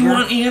 that? sugar, Do you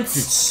want ants?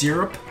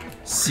 Dude,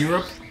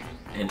 syrup,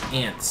 and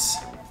ants.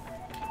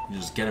 You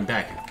just get him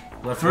back.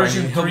 Left,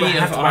 Version right, he'll 3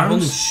 have of to buy whole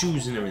new ARMS?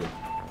 shoes and everything.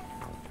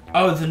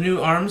 Oh, the new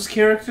ARMS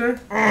character?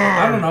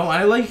 I don't know.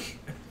 I like...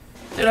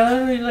 Dude, I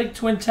really like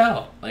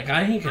Twintel. Like,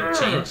 I ain't gonna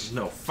change.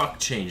 No, fuck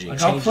changing. Like,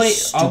 Change I'll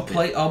is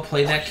stupid. I'll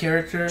play that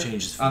character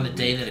Changes for on the the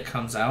day week. that it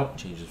comes out.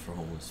 Changes for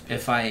homeless people.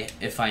 If I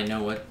find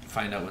out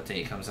what day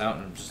it comes out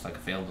and I'm just like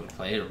available to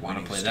play it or want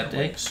to play that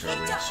day.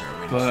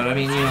 But I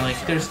mean, you know,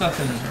 like there's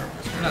nothing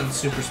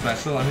super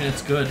special. I mean,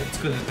 it's good. It's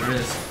good that there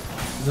is.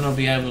 'Cause then I'll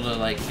be able to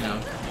like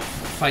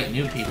fight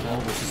new people,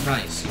 which is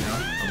nice. You know.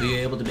 I'll be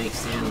able to make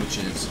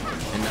sandwiches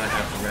and not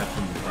have to wrap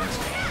them in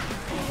plastic.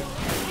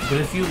 But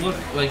if you look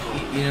like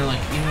even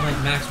like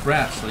Max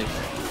Brass, like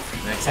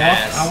Max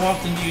ass. how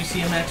often do you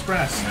see a Max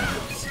Brass?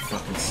 It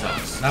fucking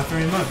sucks. Not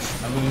very much.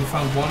 I mean, we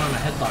found one on a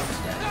headlock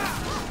today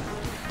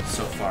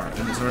so far,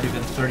 and it's already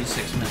been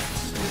 36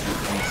 minutes.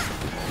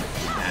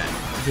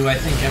 Do I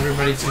think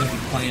everybody's gonna be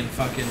playing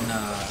fucking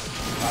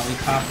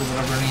Lollipop or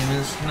whatever her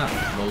name is? No.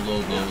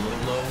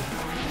 Low.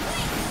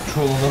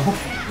 Trollolo.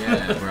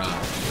 Yeah, bro.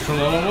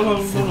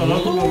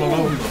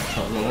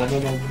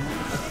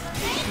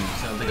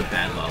 Sounds like a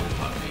bad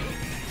lollipop, maybe.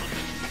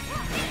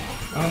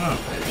 I don't know.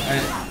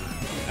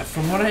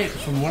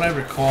 From what I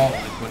recall,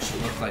 like what she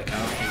looked like, I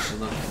don't think she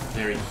looked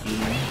very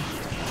human.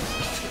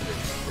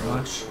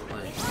 Much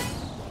like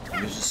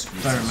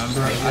if I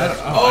remember.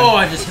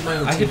 I just hit my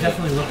own. I could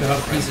definitely look it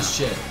up. Piece of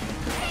shit.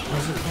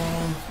 What's it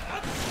called?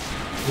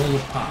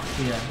 Lollipop.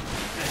 Yeah.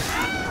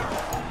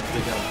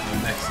 Like a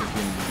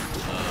Mexican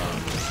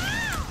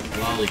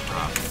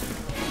lollipop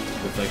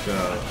with like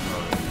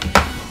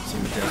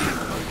some desert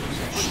parkers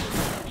and shit.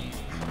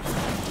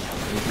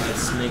 That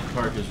snake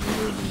park is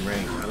ruler than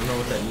rank. I don't know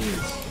what that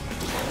means.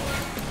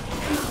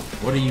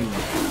 What do you mean?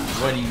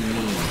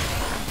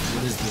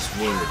 What is this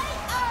word?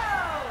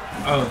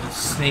 Oh, the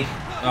snake.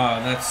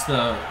 That's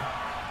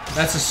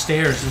the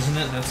stairs, isn't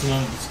it? That's the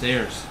one with the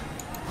stairs.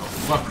 Oh,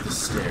 fuck the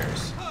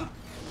stairs.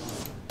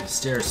 The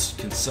stairs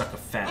can suck a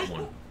fat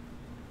one.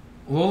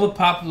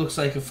 Lollipop looks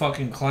like a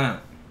fucking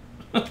clown.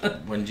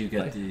 When do you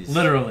get these?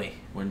 Literally.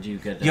 When do you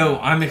get that? Yo,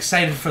 I'm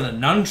excited for the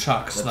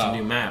nunchucks, That's though. a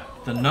new map.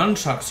 The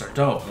nunchucks are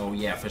dope. Oh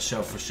yeah, for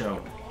sure.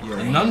 The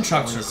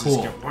nunchucks are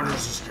cool. When does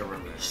this get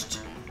released?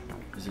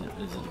 Is it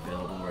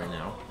available right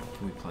now?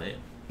 Can we play it?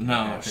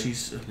 No,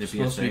 she's Can it be a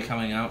supposed to be thing?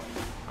 coming out.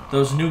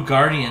 Those new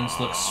Guardians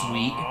look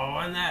sweet. Oh,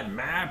 and that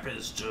map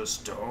is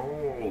just dope.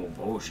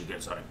 Oh, she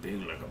gets like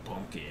big like a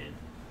pumpkin.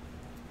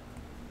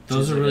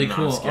 Those She's are like a really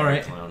cool. non-scary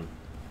Alright. clown.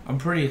 I'm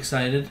pretty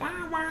excited.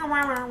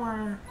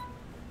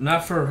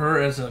 Not for her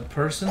as a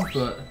person,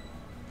 but...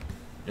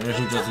 You know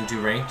who doesn't do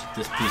ranked?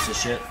 This piece of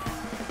shit.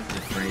 He's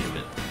afraid of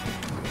it.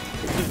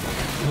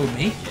 Who,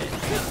 me?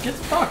 Get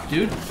the fuck,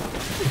 dude.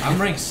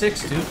 I'm ranked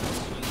 6, dude.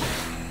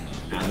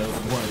 Out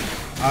of what?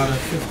 Out of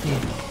 15.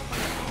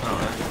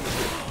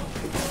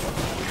 Alright.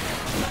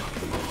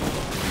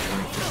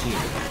 Rank 15.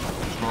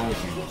 What's wrong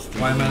with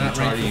you? Why am I not Retarded?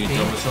 ranked You 15?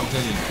 dumb or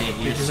something? You can't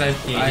hear, Because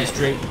can't hear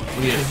straight? What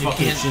are you, because you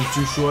fucking can't- chin's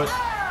too short?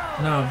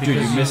 No, because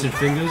Dude, you're missing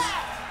fingers?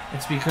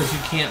 It's because you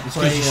can't It's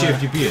play... because you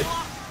shaved your beard.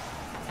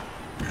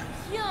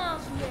 Yeah.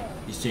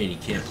 You're saying you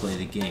can't play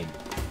the game.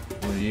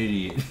 What an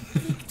idiot.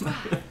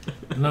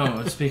 No,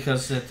 it's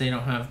because that they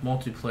don't have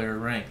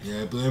multiplayer ranked.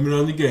 Yeah, blame it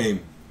on the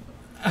game.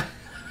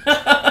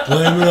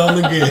 Blame it on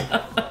the game.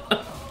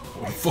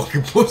 What a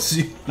fucking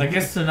pussy. I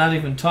guess they're not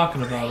even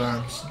talking about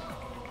ARMS.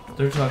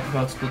 They're talking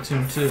about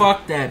Splatoon 2.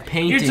 Fuck that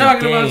painting You're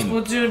talking game.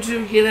 about Splatoon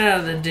 2? Get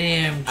out of the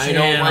damn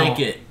channel. I don't like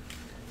it.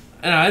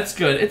 No, it's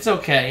good. It's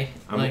okay.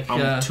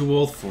 I'm too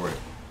old for it.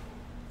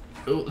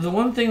 The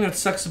one thing that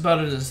sucks about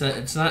it is that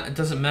it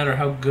doesn't matter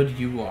how good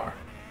you are.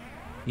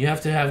 You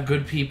have to have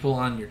good people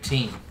on your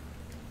team.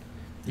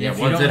 Yeah, If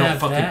you ones that don't have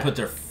fucking that- put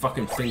their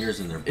fucking fingers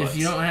in their butts. If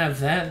you don't have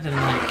that, then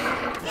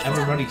like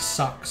everybody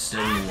sucks. Dead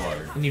in the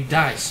water. And you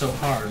die so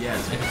hard. Yeah,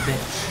 like a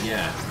bitch.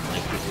 Yeah,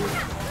 like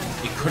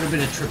it could have been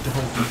a trip to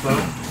Home Depot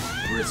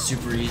where it's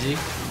super easy.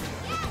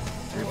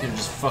 Or you could have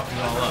just fucked it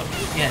all up.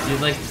 Yeah,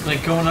 dude, like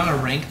going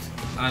on ranked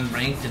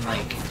and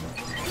like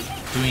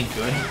doing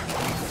good.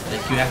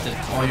 Like you have to,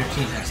 all your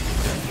team has to be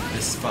good.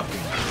 This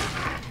fucking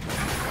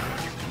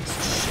piece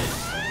of shit.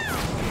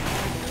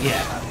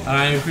 Yeah,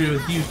 I agree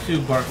with you too,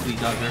 Barkley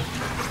Duggar.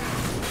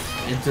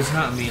 It does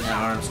not mean that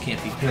ARMS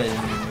can't be played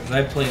anymore. 'Cause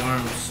I play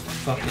ARMS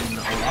fucking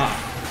a lot.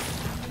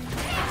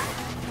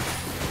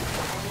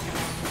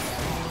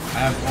 I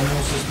have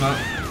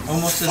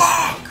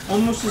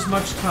almost as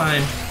much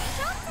time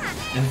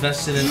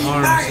invested in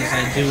ARMS as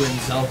I do in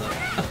Zelda.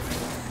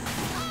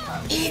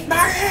 Eat my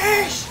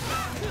ass!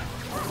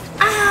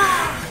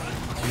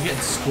 You're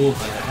getting schooled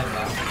by that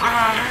headlock. I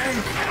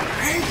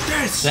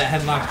hate this! That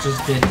headlock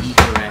just did eat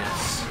your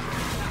ass.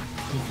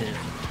 He did.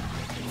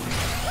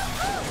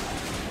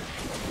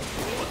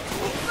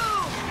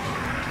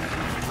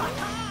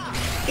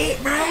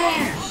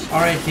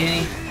 Alright,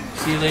 Danny.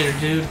 See you later,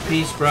 dude.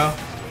 Peace, bro.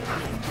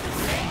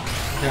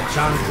 Got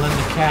John Glenn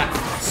the Cat.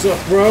 What's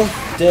up, bro?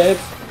 Deb.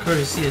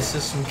 Courtesy of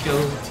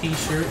Systemkill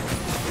t-shirt.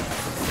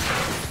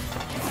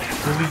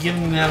 We'll be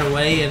giving that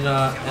away in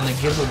a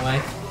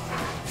giveaway.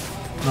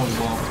 No, we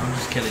won't. I'm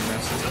just kidding.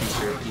 That's his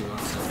t-shirt. He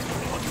wants it.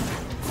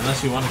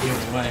 Unless you want to give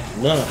it away.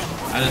 No.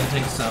 I didn't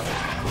think so.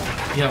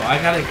 Yo,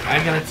 I got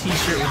a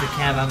t-shirt with a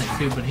cat on it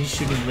too, but he's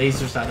shooting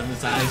lasers out of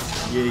his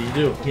eyes. Yeah, you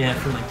do. Yeah,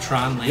 from like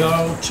Tron lasers.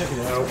 Yo, check it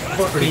out.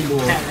 That's pretty cool.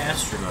 Cat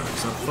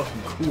astronauts. I'm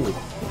fucking cool.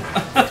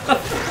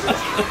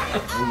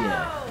 Oh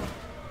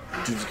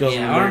yeah. Dude's got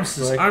Yeah, arms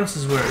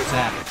is where it's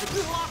at.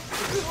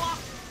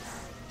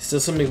 He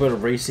says something about a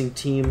racing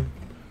team.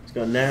 He's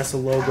got a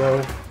NASA logo.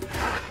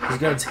 He's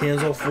got his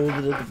hands all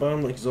folded at the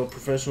bottom like he's all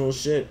professional as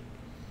shit.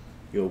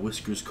 Yo,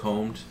 whiskers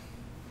combed.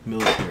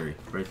 Military,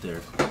 right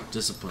there.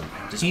 Discipline.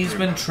 He's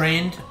been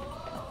trained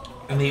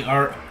in the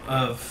art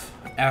of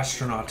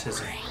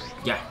astronautism.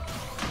 Yeah.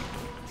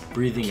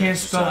 Breathing. Can't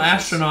spell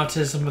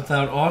astronautism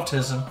without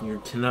autism.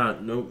 You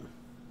cannot. Nope.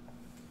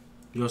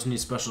 You also need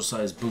special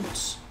sized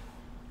boots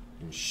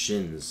and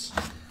shins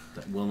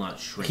that will not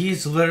shrink.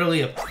 He's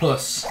literally a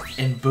puss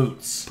in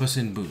boots. Puss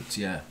in boots,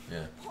 yeah.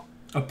 Yeah.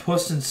 A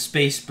puss in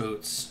space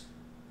boots.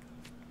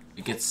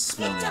 It gets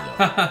smelly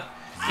though.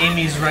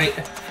 Amy's right.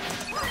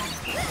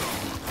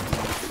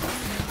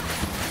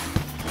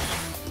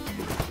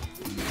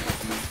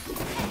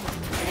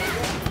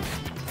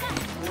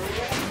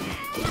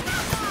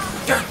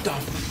 Get the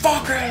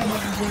fuck out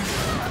of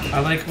here! I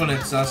like when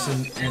it's us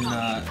and you and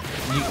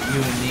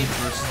me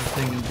versus the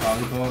thing in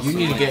volleyball. You so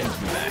need to like, get into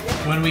the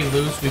back. when we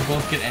lose, we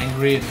both get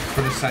angry and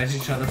criticize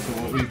each other for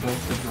what we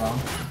both did wrong.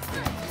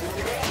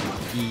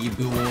 Yeah,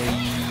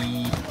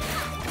 boy.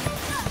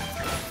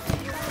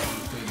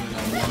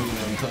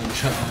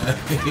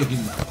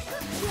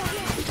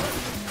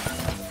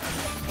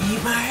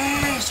 Eat my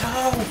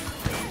asshole!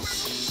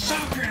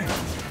 Sucker!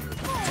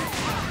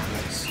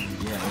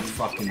 Yeah, that's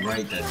fucking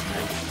right. That's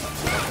right.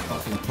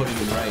 Fucking pudding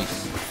and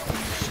rice.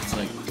 It's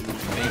like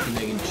bacon,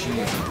 egg, and cheese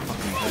and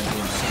fucking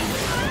goddamn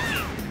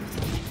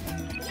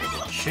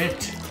Sunday. Shit.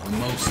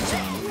 Mimosas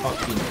on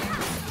fucking.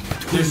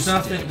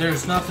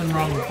 There's nothing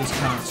wrong with this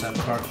concept,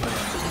 Parkway.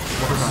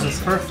 This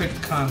is a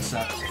perfect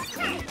concept.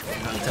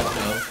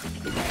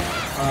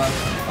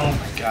 Oh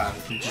my god,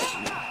 you just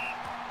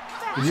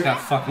got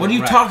fucking What are you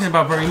wrecked. talking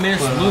about, bro? You made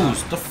us But,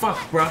 lose. The fuck,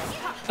 bro?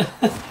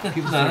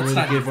 People No, don't that's really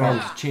not your give fault.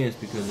 arms a chance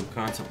because of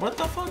concept. What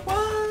the fuck?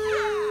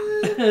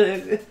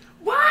 What?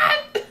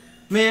 What?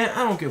 Man,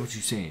 I don't get what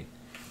you're saying.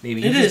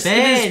 Maybe It he's is.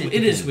 bad.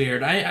 It is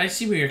weird. I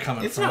see where you're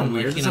coming It's from. not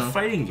weird. Like, It's you a know,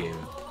 fighting game.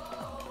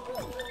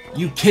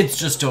 You kids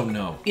just don't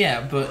know.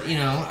 Yeah, but you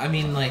know, I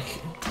mean,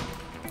 like,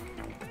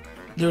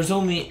 there's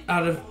only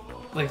out of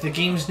like the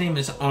game's name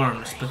is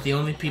ARMS, but the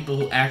only people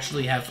who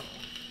actually have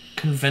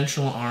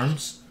conventional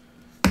arms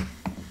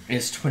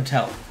is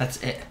Twintel. That's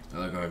it.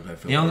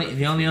 The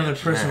only other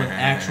person with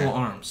actual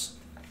arms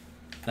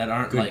that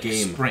aren't Good like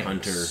game, springs.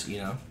 Hunter. You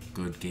know.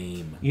 Good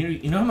game.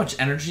 You know how much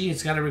energy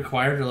it's got to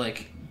require to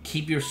like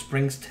keep your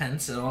springs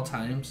tense at all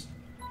times.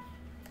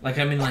 Like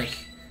I mean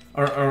like,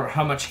 or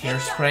how much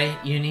hairspray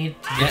you need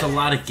to It's get a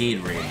lot of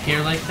Gatorade.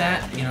 hair like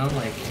that. You know,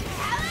 like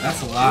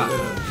that's a lot.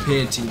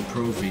 Pantene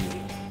Pro-V.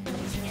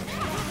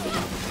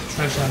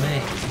 Tres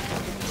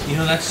MA. You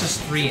know that's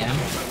just 3M.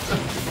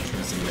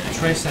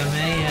 Tres MA,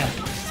 yeah.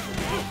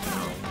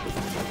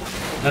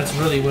 That's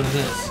really what it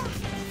is.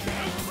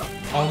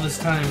 All this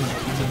time,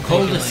 like, you've been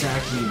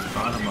Cul-de-sac means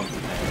bottom of the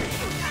bag.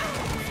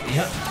 thinking, like,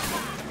 yep.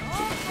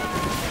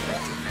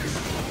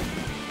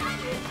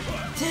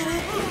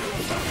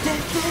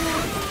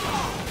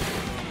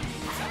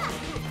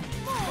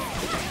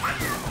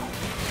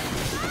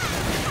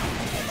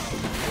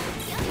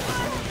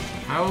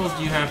 How old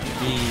do you have to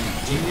be?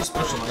 Do you need a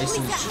special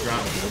license to drive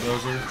a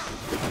bulldozer?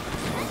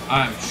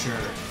 I'm sure,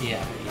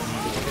 yeah.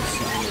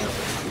 You need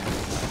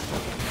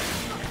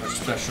a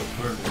special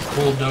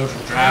bulldozer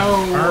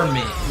driver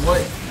permit.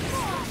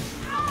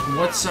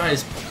 What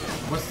size?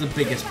 What's the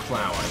biggest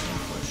plow I can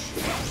push?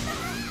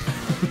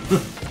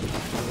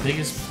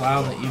 Biggest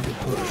plow that you could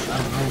push. I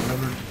don't know,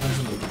 whatever depends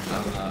on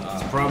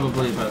the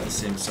Probably about the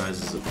same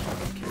size as a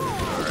fucking carrot.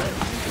 Alright.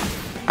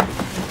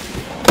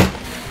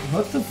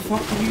 What the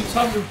fuck are you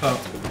talking about?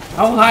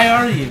 How high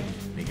are you?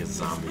 Make a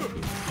zombie.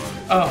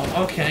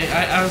 Oh, okay.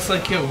 I was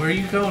like, yo, where are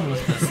you going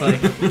with this? Like,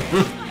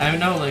 I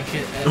know, like,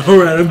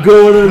 Alright, I'm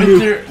going on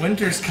you.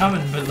 winter's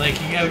coming, but like,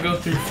 you gotta go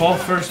through fall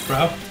first,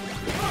 bro.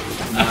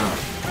 No.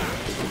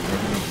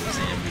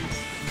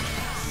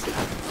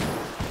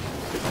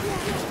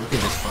 Look at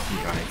this fucking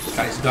guy.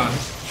 Guy's done.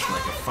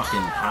 Like a fucking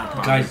hot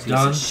dog. Guy's piece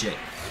done. Of shit.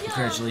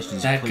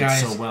 Congratulations, That you played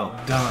guy's so well.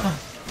 done.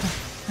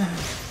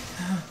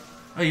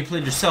 Oh, you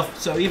played yourself,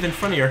 so even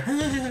funnier.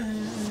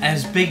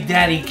 As Big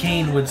Daddy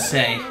Kane would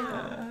say,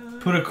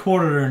 put a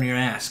quarter in your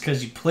ass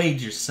because you played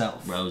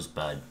yourself.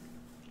 Rosebud.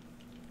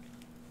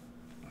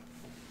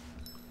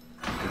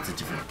 It's a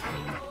different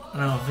Kane.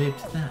 And I'll vape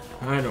to that.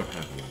 I don't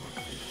have any more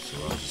vape, so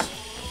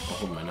I'll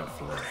hold mine up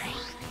for that.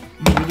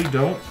 You really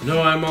don't?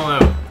 No, I'm all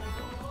out.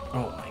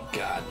 Oh my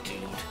god, dude.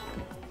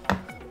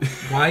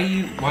 Why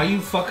you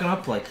fucking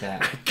up like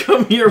that?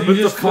 Come here You with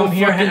just the full come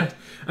here fucking...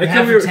 and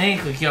have a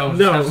tank like, yo,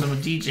 No. have some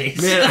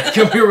DJs. Man, I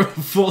come here with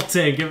a full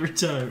tank every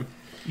time.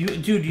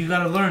 Dude, you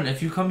gotta learn.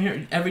 If you come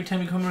here, every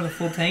time you come here with a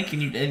full tank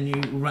and you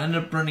end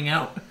up running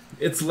out,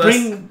 It's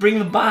less... bring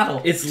the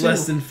bottle. It's too.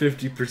 less than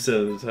 50%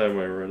 of the time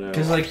I run out.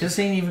 Because like this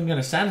ain't even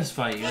gonna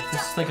satisfy you.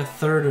 This is like a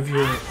third of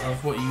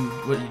what you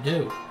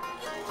do.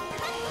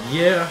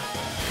 Yeah.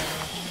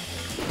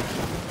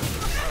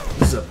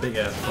 This is a big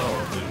ass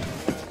bottle, dude.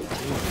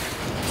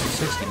 It's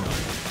 60 mil.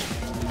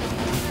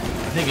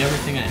 I think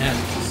everything I had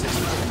was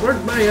 60 mil.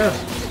 Where'd my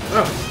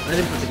Oh, I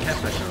didn't put the cap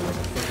back on like a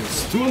fucking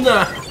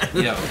stuna.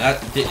 Yeah,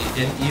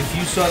 if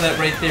you saw that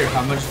right there,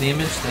 how much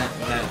damage that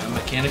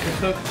Mechanica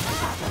took,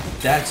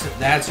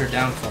 that's her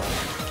downfall.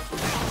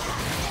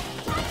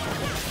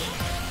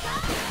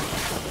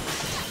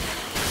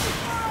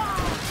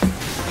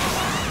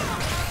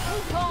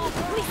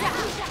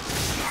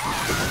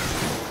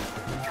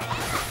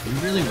 You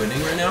really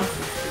winning right now?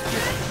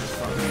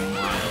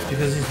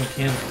 Because these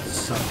mechanicals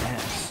suck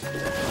ass. The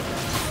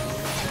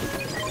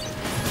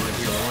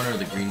yellow one or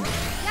the green one?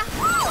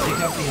 Take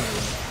out the other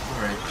one.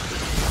 Alright.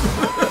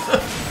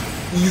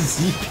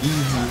 Easy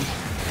peasy.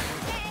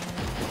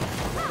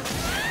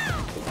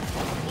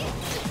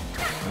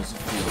 How's it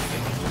feel?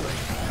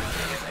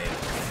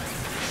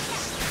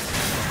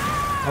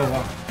 Oh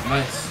wow,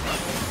 nice.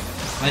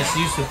 Nice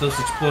use of those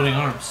exploding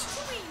arms.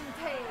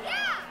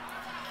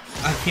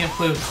 I can't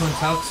play with Twin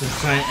Towers because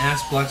a giant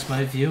ass blocks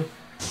my view.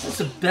 That's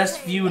the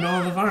best view in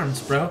all of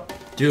ARMS, bro.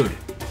 Dude.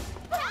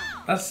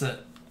 That's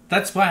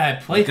why I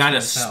play You gotta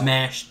Twin Towers.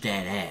 smash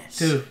that ass.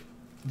 Dude,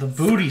 the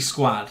booty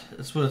squad.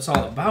 That's what it's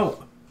all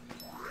about.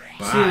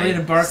 Bye. See you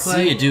later, Barclay.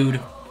 See ya, dude.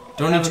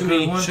 Don't Have eat a too good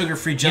many one.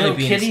 sugar-free jelly Yo,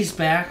 beans. Kitty's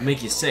back.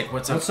 Make you sick.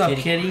 What's up, What's up,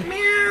 kitty? Kitty?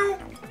 Meow.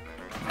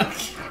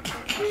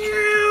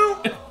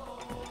 Meow.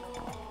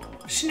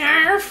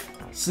 Snarf.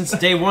 Since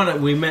day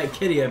one we met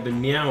Kitty, I've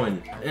been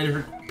meowing. And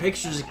her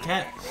picture's a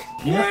cat.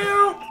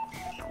 Meow.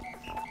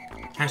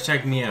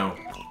 Hashtag meow.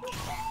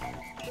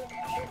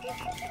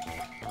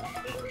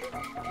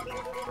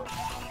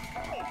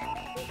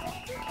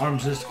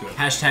 ARMS is good.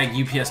 Hashtag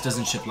UPS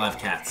doesn't ship live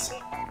cats.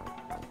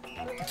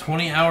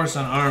 20 hours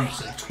on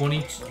ARMS,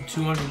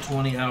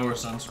 220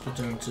 hours on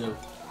Splatoon 2.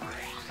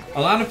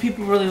 A lot of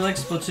people really like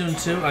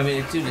Splatoon 2. I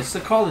mean, dude, it's the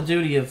Call of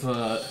Duty of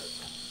the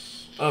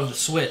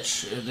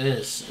Switch. It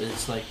is.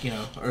 It's like, you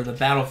know, or the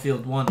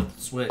Battlefield 1 of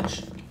the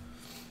Switch.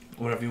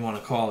 Whatever you want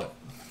to call it.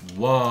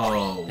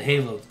 Whoa.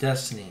 Halo,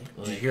 Destiny.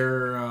 Did you Like,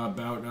 hear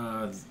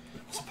about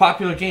it's a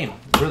popular game.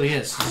 It really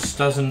is. It just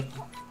doesn't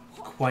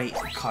quite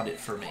cut it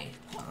for me.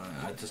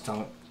 I just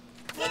don't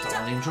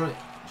really enjoy it.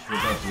 hear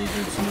about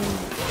Blizzard's new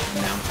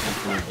announcement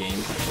for a game?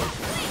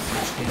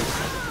 Which game?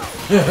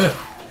 It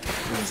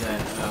was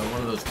at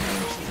one of those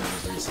conventions that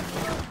was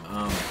recently.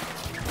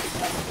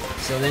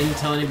 So they didn't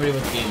tell anybody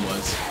what the game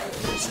was.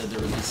 They said they're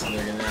gonna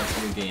announce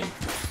a new game.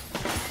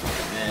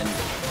 And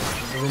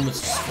the room was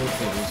just full of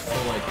people. It was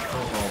full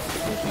hall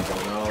full of people.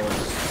 They're all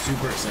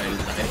super excited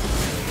about it.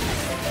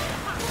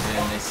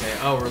 And they say,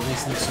 oh, we're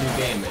releasing this new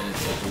game, and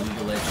it's like a League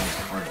of Legends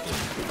card game.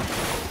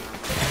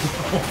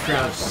 The whole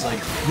crowd's just like,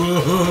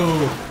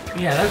 whoa!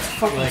 Yeah, that's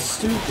fucking Like,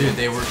 stupid. dude,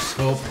 they were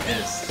so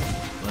pissed.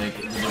 Like,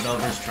 the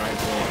developers tried to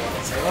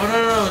say, oh,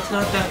 no, it's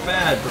not that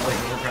bad. But, like,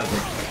 the whole crowd's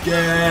like,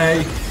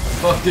 gay!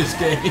 Fuck this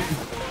game!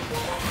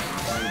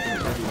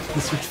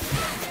 This was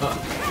fuck.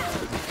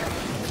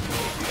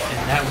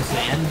 And that was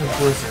the end of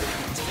Blizzard.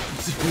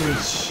 Holy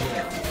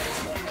shit.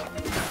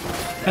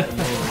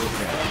 Holy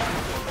crap.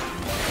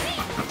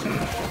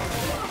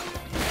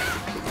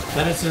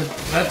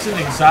 That's an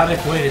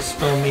exotic way to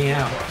spell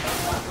meow.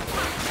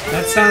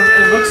 That sounds.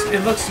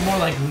 It looks more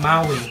like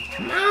Maui.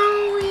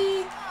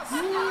 Maui.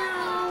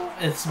 Meow.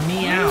 It's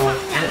meow.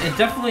 It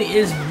definitely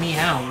is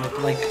meow.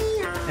 Like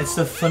it's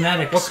the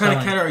phonetic. What kind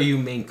of spelling. cat are you?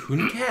 Maine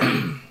Coon cat?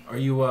 Are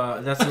you,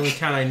 that's the only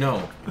cat I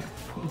know.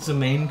 It's a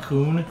Maine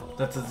Coon.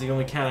 That's the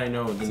only cat I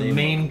know. It's a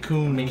Maine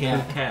Coon Maine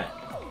cat. Coon cat.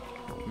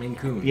 Maine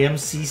Coon. The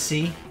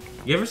MCC.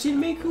 You ever seen a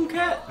Maine Coon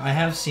cat? I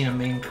have seen a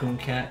Maine Coon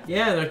cat.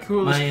 Yeah, they're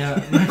cool.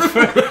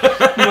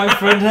 My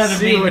friend had a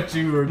See Maine. what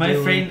you were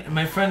doing.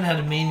 My friend had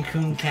a Maine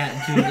Coon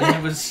cat, dude, and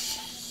it was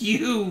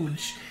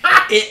huge.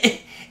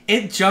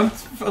 It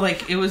jumped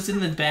like it was in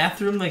the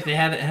bathroom, like they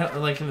had it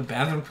like in the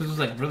bathroom because it was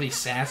like really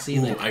sassy,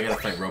 Ooh, like I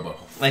gotta fight Robo.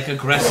 like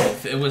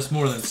aggressive. It was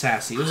more than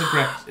sassy. It was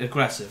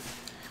aggressive.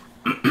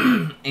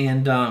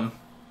 And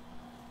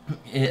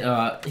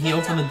he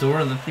opened the door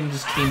and the thing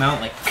just came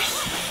out like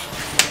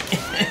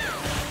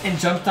and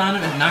jumped on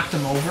him and knocked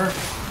him over.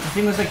 The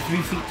thing was like 3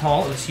 feet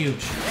tall. It was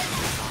huge.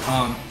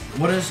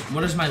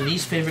 What is my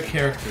least favorite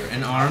character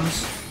in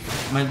ARMS?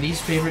 My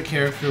least favorite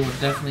character would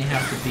definitely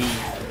have to be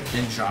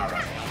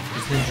Ninjara.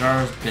 Because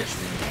Ninjara's bitch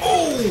me.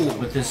 Oh!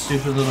 With this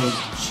stupid little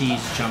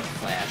cheese jump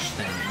flash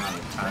thing all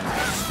the time.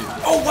 It's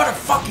stupid. Oh, what a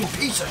fucking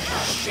piece of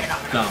shit on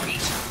him. Dumb.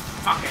 Piece of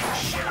fucking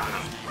shit on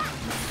him.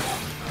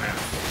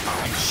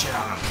 Fucking shit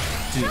on him.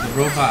 Dude, the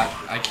robot,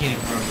 I can't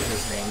even remember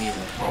his name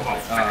either.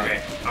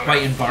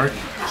 Bite and Bark.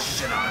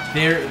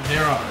 They're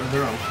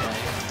okay.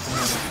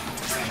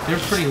 They're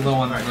pretty low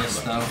on the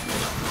list though.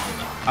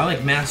 I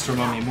like Master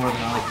Mummy more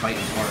than I like Bite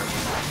and Bark.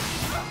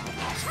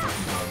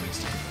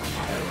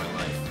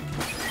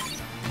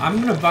 I'm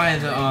gonna buy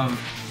the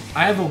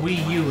I have a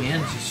Wii U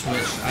and a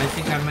Switch. I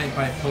think I might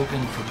buy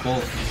Pokken for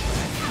both.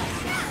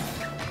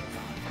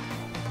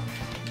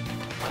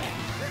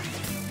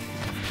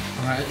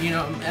 Alright, you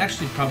know,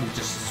 actually probably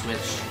just a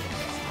Switch.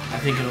 I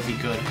think it'll be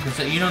good. Because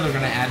you know they're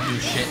gonna add new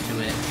shit to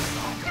it.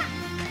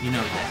 You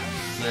know that.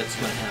 That's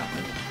gonna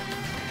happen.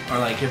 Or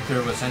like if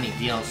there was any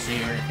DLC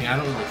or anything. I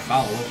don't really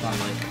follow up on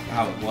like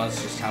how it was,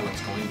 just how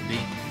it's going to be.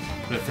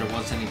 But if there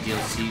was any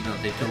DLC, you know,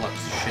 they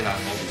deluxe the shit out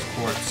of all these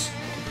ports.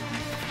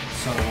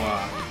 So,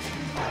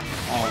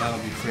 oh, that'll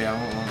be free. I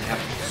won't only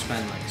have to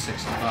spend like $60.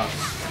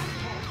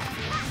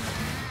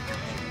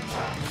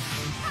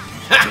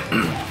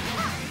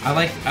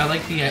 I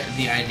like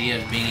the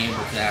idea of being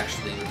able to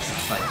actually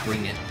just like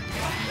bring it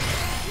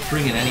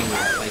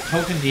anywhere. Like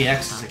Pokken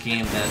DX is a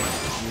game that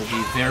will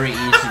be very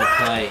easy to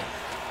play.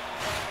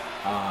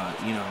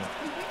 You know,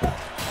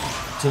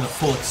 to the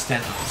full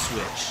extent of the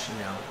Switch.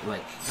 You know,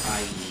 like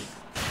i.e.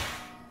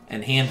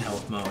 and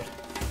handheld mode.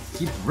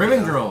 Keep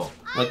ribbon girl.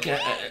 Like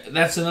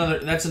that's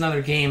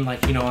another game,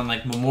 like, you know, on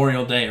like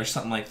Memorial Day or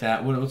something like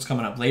that. What's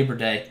coming up? Labor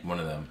Day. One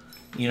of them.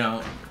 You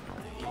know,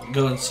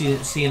 go and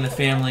seeing the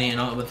family and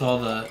all, with all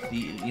the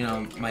you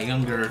know, my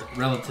younger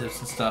relatives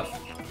and stuff.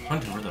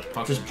 Hunter, where the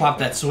fuck? Just plop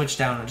that Switch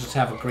down and just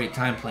have a great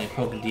time playing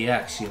Pokken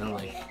DX. You know,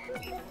 like.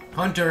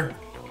 Hunter,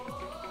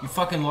 you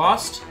fucking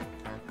lost?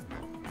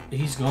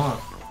 He's gone.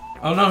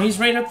 Oh no, he's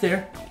right up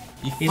there.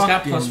 He's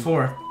got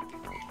 +4.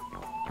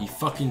 He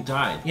fucking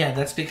died. Yeah,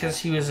 that's because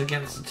he was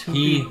against two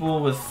people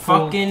with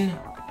fucking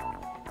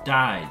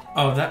died.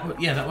 Oh,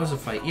 that was a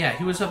fight. Yeah,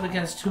 he was up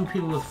against two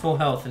people with full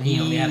health, and he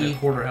only had a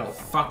quarter health.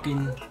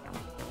 Fucking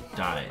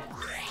died.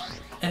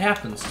 It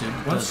happens, dude.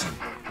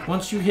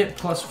 Once you hit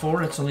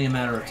 +4, it's only a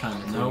matter of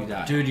time until you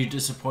die. Dude, you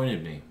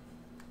disappointed me.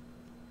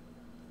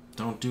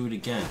 Don't do it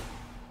again.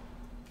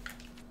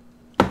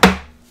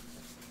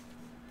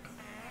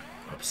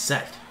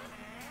 Upset.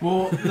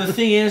 Well, the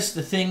thing is,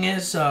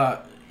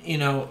 you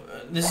know,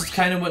 this is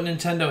kind of what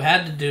Nintendo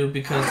had to do,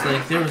 because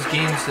like there was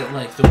games that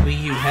like the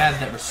Wii U had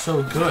that were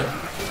so good,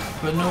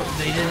 but no,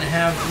 they didn't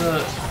have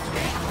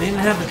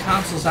the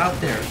consoles out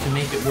there to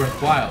make it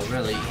worthwhile.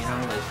 Really, you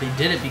know, like they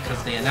did it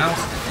because they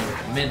announced it, they were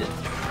committed.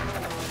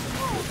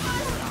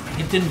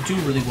 It didn't do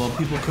really well.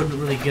 People couldn't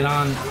really get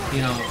on,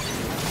 you know,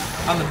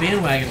 on the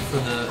bandwagon for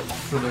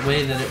the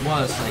way that it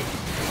was. Like,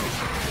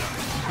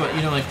 but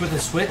you know, like with the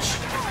Switch,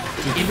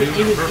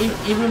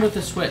 even with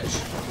the Switch.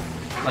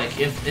 Like,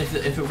 if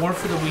it weren't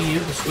for the Wii U,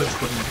 the Switch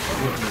wouldn't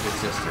have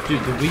existed.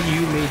 Dude, the Wii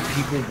U made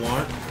people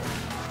want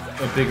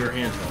a bigger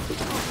handheld.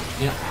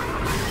 Yeah.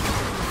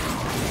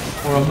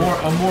 Or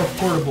a more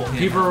portable handheld.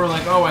 People were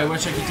like, oh, I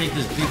wish I could take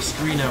this big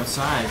screen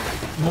outside.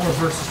 More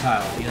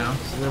versatile, you know?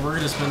 So then we're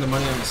going to spend the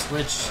money on the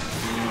Switch,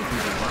 you know,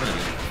 people wanted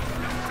it.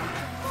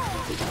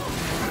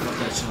 Got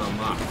that shit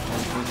unlocked. You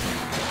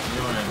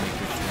know what I make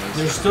good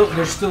choice.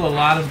 There's still a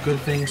lot of good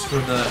things for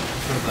the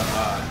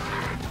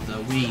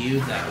Wii U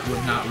that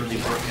would not really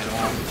work at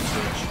all with the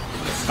Switch.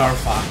 Star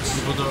Fox.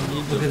 People don't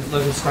need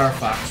look at Star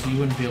Fox. You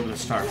wouldn't be able to do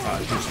Star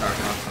Fox on the Switch.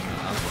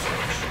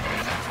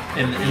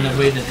 In the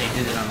way that they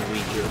did it on the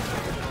Wii U.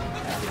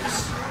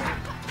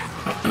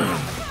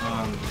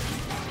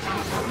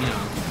 You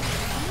know.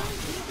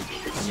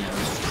 Yeah.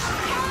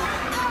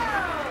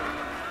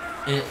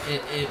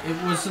 It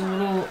was a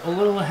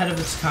little ahead of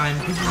its time.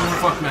 People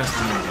weren't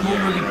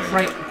really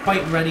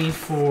quite ready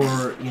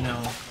for, you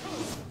know,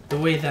 the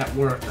way that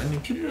worked. I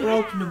mean, people were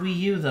open to Wii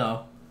U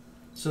though,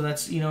 so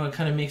that's, you know, it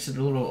kind of makes it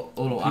a little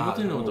odd. People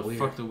didn't know what the weird.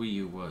 fuck the Wii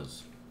U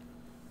was.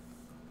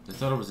 They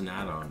thought it was an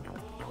add-on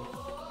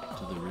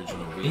to the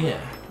original Wii.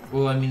 Yeah.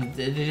 Well, I mean,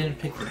 they didn't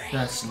pick the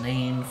best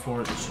name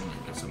for it. They should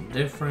make it something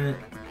different.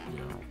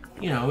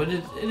 You know,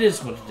 it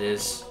is what it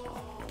is.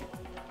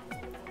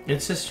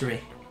 It's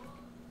history.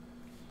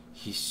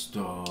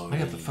 History. I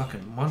got the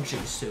fucking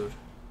munchies, dude.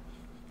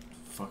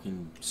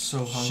 Fucking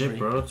so hungry. Shit,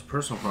 bro. It's a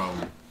personal problem.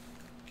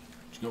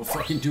 What you gonna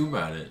fucking do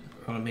about it?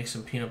 I'm gonna make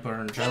some peanut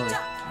butter and jelly.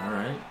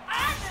 Alright.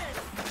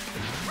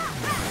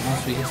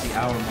 Once we hit the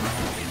hour mark.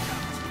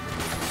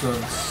 So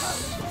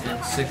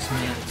in 6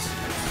 minutes.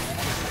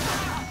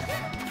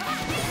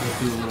 We'll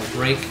do a little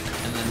break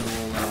and then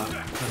we'll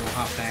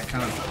hop back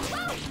on.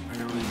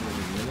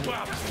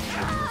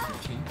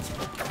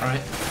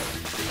 Alright.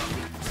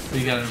 So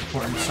you got an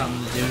important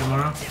something to do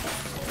tomorrow?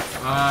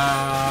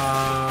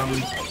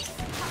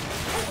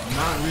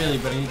 Not really,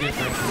 but I need to get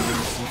back to the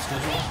sleep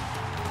schedule.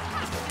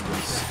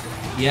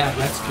 Yeah,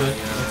 that's good.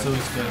 Yeah, that's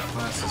always good.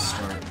 Classes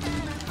start.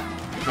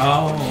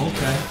 Oh,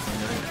 okay.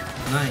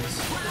 Nice.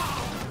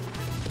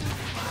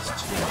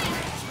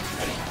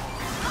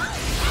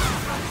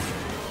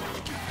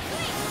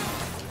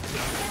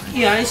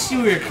 Yeah, I see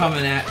where you're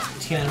coming at,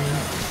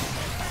 Tiananmen.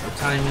 Or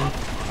Timon.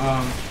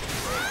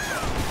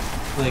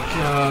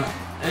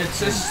 It's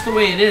just the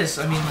way it is.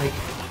 I mean, like...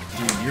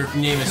 Dude, your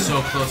name is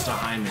so close to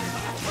Hyman.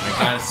 I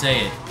gotta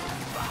say it.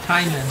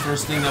 Hyman.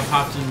 First thing that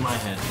popped into my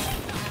head.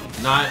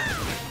 Not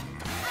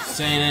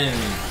saying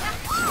anything.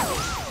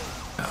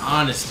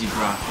 Honesty,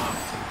 bro.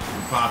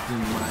 Popped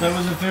into my head. That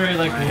was a very,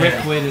 like,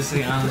 Rick way to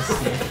say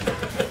honesty.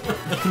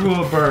 Through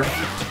a bird.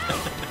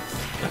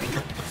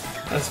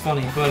 That's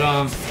funny, but,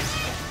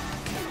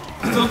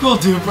 Still cool,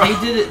 dude, bro. They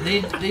did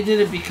it. They did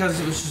it because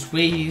it was just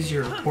way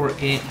easier to port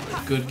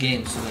good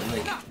games, so that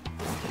like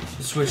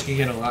the Switch could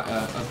get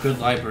a good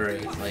library.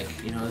 Like,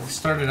 you know, it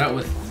started out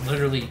with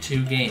literally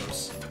 2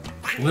 games,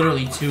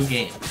 literally 2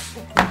 games.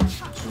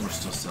 So we're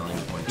still selling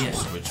a bunch of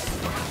Switch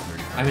for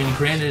fucking $30. I mean,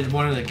 granted,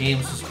 one of the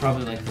games was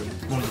probably like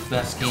one of the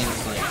best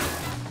games like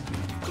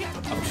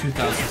of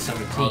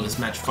 2017. Oh, this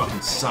match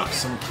fucking sucks.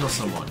 Someone kill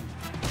someone.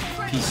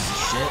 Pieces of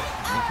shit.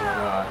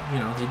 But you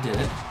know, they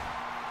did it.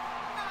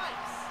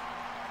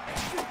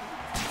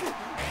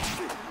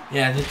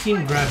 Yeah, the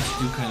team grabs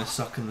do kind of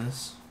suck in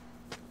this,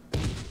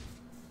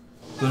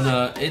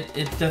 but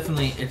it's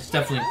definitely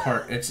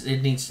part.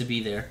 It needs to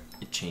be there.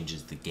 It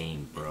changes the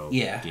game, bro.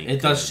 Yeah,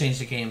 it does change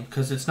the game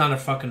because it's not a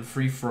fucking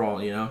free for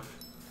all, you know.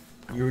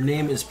 Your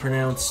name is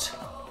pronounced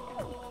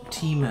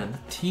T-Men.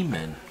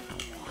 T-Men.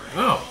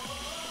 Oh,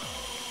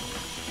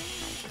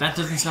 that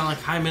doesn't sound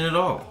like Hyman at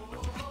all.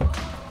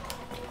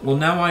 Well,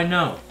 now I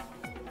know.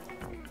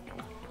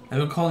 I've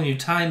been calling you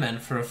Tie-Men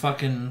for a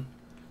fucking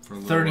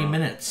 30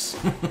 minutes.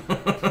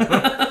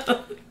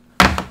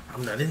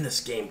 I'm not in this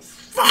game.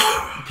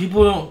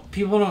 People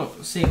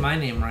don't say my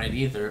name right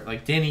either.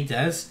 Like Danny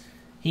Dez,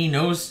 he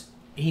knows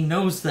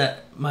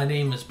that my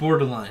name is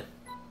Borderline.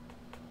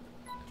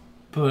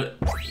 But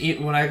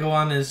when I go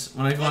on the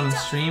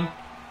stream,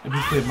 and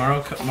we played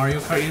Mario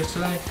Kart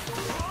yesterday,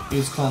 he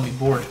was calling me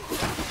Board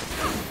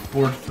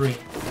 3.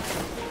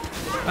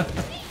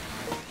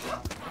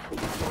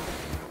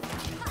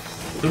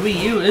 The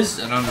Wii U is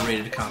an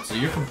underrated console.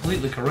 You're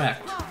completely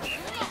correct.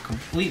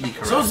 Completely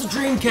correct. So is the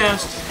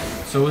Dreamcast.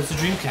 So is the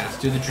Dreamcast.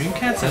 Dude, the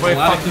Dreamcast has a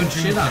lot of good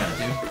shit on it,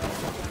 dude.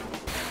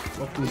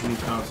 Fuck these new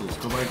consoles.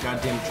 Go buy a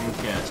goddamn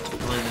Dreamcast.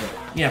 Play that.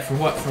 Yeah, for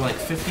what? For like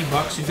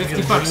 $50 you can get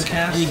a $50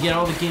 Dreamcast? and you get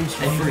all the games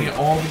for and free. you can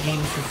get all the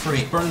games for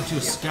free. Burn it to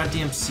a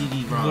goddamn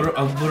CD-ROM.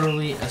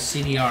 Literally a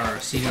CDR or a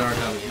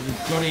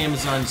CDRW. Go to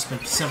Amazon, you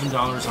spend $7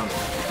 on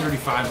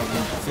 35 of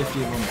them,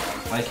 50 of them.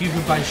 Like you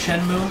could buy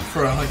Shenmue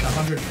for like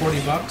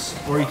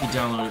 $140, or you can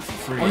download it for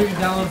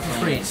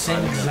free.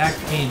 Same exact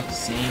game.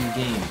 Same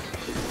game.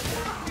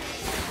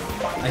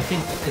 I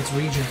think it's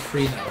region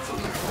free though.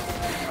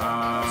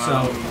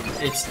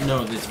 It's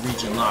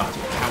region locked.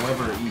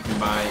 However, you can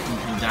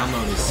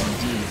download a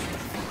CD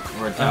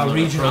or a download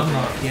region program,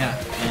 unlocked, yeah.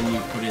 and you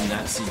put in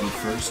that CD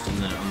first, and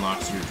then it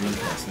unlocks your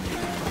Dreamcast, and then you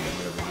can do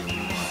whatever game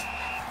you want.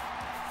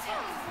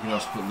 You can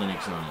also put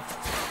Linux on it.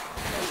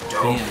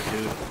 Damn,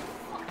 dude.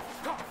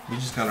 We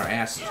just got our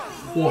ass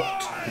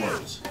whooped.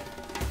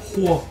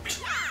 Whooped.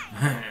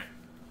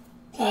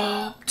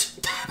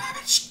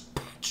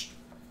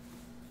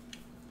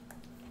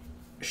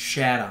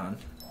 Shat on.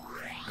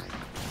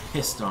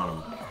 Pissed on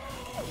him.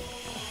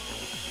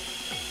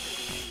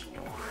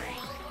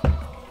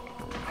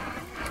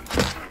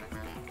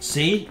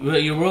 See,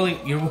 you're willing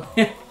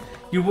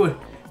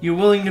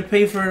to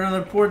pay for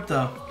another port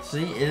though.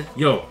 See,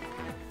 Yo,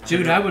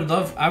 dude, I would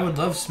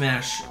love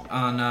Smash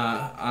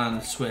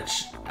on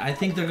Switch. I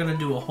think they're gonna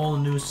do a whole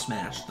new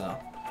Smash though.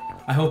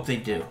 I hope they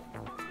do.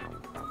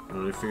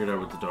 Well, they figured out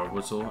with the dog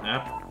whistle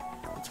app.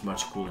 It's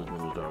much cooler than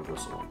the dog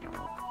whistle.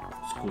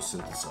 It's a cool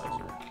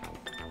synthesizer.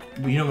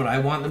 You know what I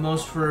want the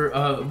most for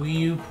Wii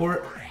U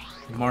port?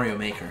 Mario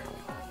Maker.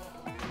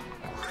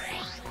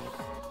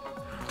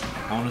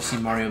 I want to see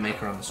Mario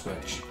Maker on the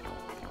Switch.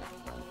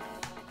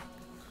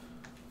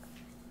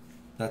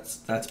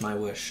 That's my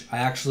wish. I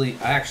actually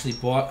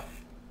bought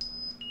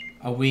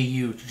a Wii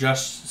U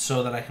just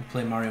so that I can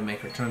play Mario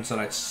Maker. Turns out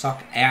I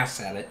suck ass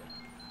at it,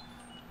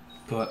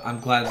 but I'm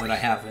glad that I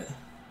have it.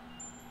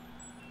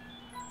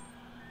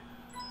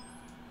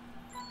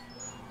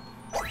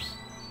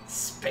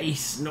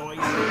 Space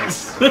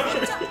noises.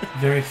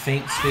 Very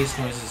faint space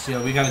noises.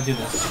 Yo, we gotta do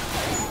this.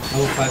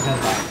 Oh, 5 head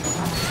back.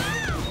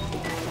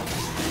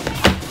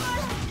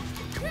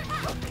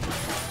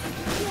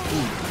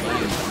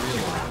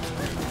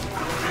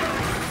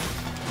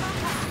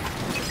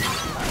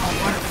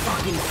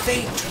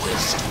 Fate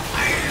twist.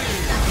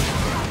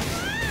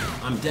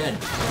 I'm dead,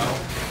 bro.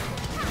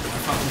 My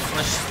fucking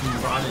flesh has been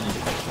rotted.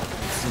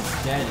 It's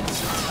dead.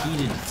 It's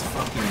heated. It's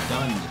fucking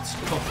done. It's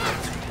cooked.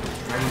 It's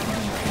ready to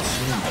be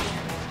consumed.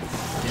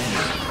 Dead.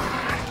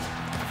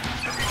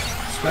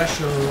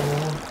 Special.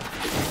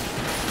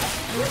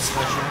 What's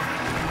special?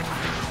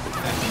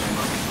 Back in my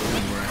mother's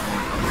room where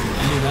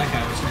I knew that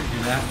guy was gonna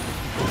do that.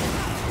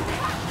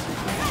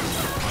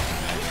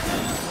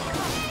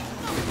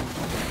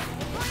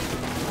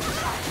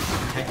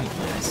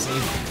 technically I saved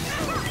it.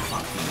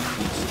 Fucking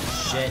piece of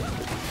shit.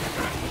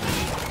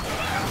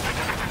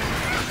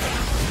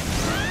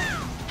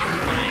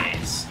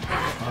 Nice.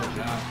 Oh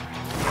god.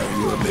 Are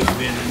you a big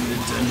fan of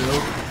Nintendo?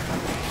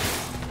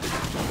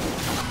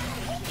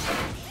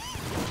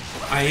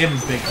 I am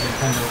a big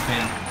Nintendo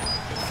fan.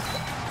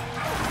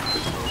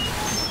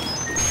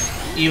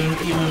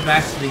 Even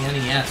back to the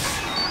NES.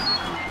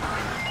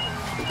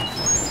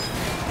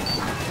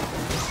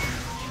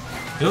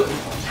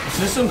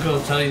 Systemkill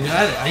will tell you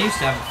that I used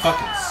to have a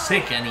fucking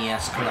sick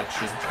NES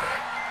collection.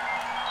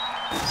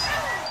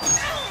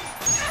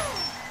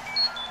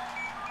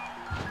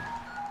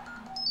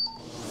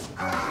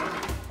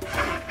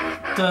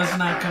 Does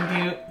not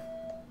compute.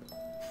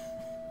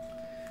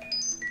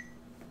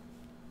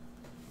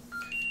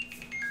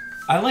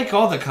 I like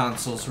all the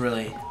consoles,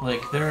 really.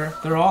 Like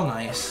they're all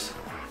nice.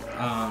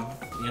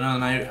 You know,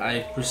 and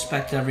I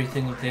respect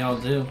everything that they all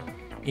do.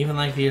 Even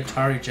like the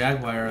Atari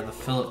Jaguar or the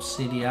Philips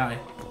CDI,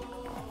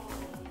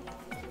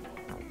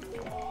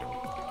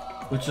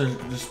 which are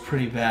just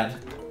pretty bad.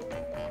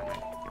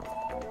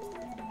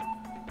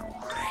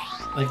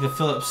 Like the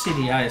Philips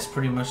CDI is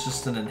pretty much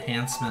just an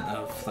enhancement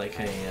of like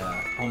a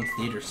home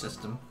theater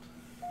system.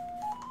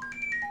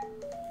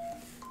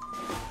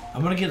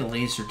 I'm gonna get a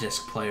laser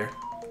disc player.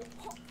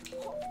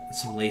 And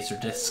some laser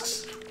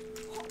discs.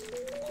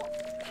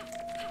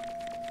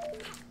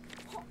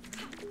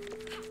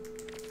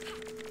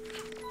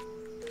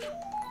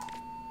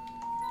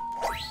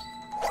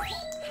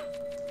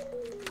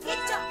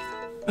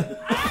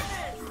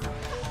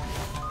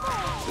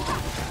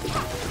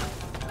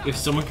 If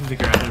someone can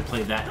figure out how to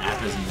play that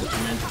app as an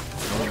instrument,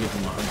 I will give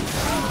them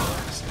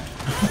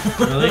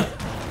 $100,000. Really?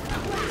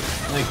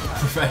 Like,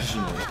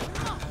 professionally.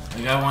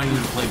 Like, I want you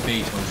to play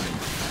Beethoven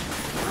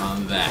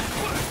on that.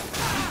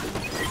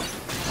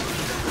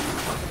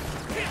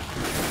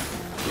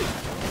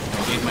 I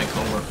gave my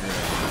coworker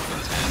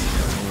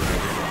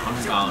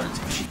 $100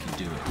 if she could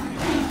do it.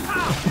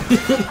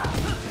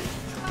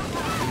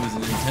 It was a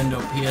Nintendo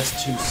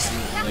PS2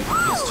 Slim, like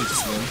PS2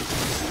 Slim,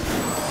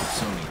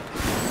 Sony.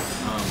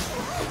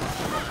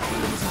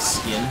 It was a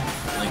skin,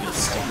 like a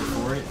sticker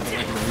for it,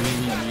 like a really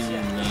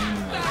lame,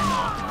 like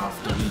knockoff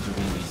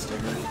WWE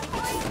sticker,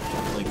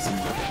 like some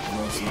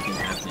gross looking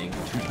happening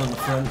on the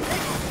front.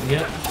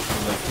 Yep. So,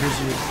 like, here's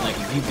your, like,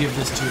 if you give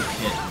this to a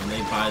kid and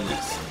they buy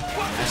this,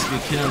 it has to be a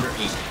kid under 8.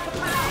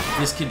 If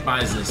this kid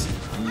buys this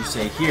and you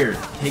say, here,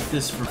 take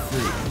this for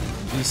free,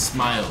 and he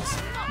smiles,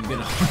 you get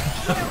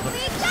 $100.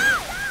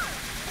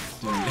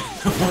 Dude,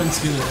 no one's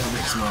gonna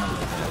ever smile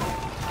like that.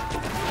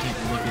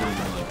 People look at it and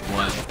they're like,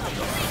 what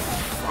the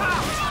fuck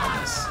is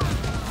this?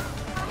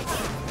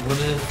 What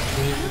is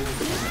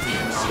The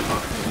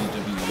knockoff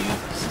WWE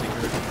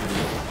sticker for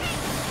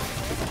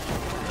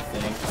the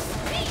thing.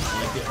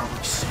 Like, the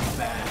artwork's so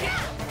bad.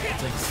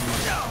 It's like some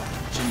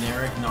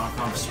generic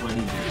knockoff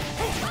sweaty dude.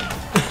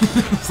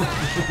 It's like,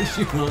 why would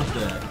you want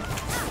that?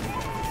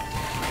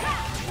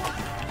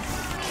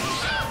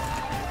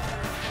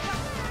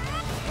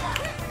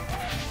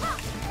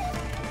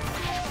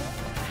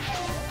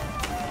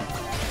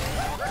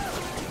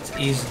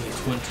 easily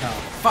twin tower?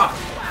 Fuck!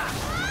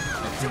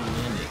 I couldn't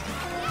land it.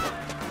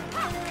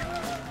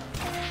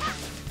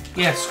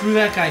 Yeah, screw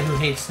that guy who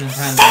hates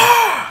Nintendo.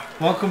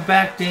 Welcome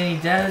back, Danny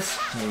Des.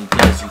 Danny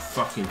Des, you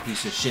fucking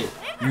piece of shit.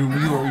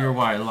 You're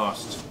why I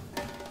lost.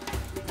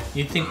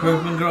 You think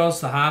Ruben Girl's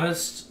the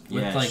hottest?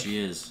 With, Yeah, like, she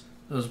is.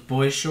 those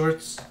boy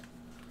shorts?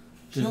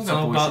 Dude, She it's don't all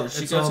got boy about, shorts.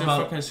 She it's got all some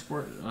about, fucking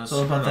squirt. it's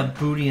all about that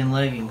booty and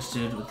leggings,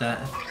 dude, with that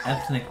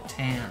ethnic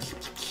tan.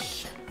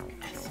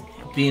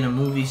 Being a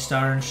movie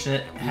star and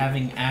shit,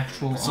 having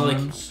actual So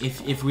arms. like,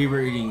 if we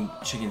were eating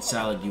chicken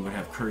salad, you would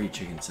have curry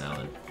chicken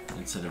salad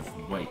instead of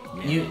white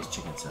mayonnaise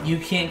chicken salad. You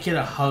can't get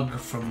a hug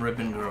from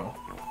Ribbon Girl.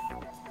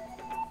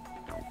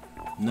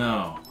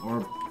 No,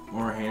 or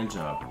a hand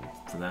job,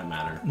 for that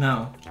matter.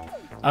 No.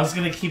 I was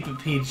gonna keep it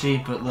PG,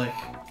 but like,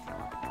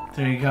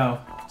 there you go.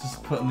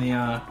 Just putting the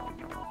R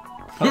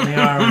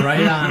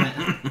right on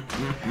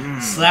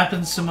it.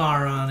 Slapping some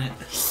R on it.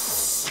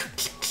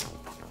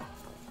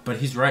 But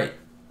he's right.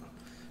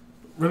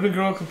 Ribbon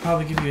Girl could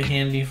probably give you a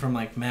handy from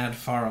like mad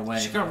far away.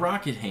 She got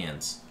rocket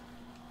hands.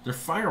 They're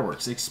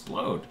fireworks. They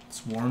explode.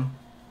 It's warm.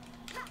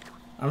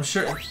 I'm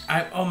sure.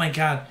 Oh my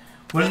god,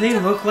 what do they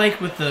look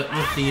like with the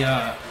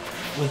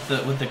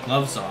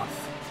gloves off?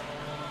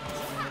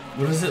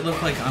 What does it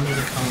look like under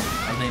the cone?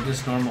 Are they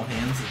just normal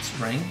hands that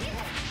spring?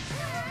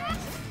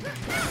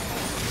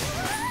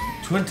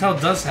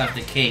 Twintel does have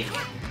the cake.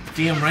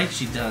 Damn right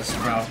she does,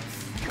 bro.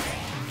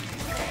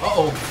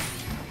 Uh-oh.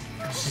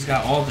 She's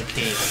got all the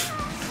cake.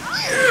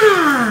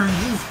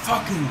 You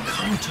fucking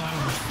cunt, I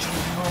was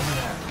jumping over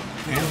that.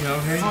 Here you go,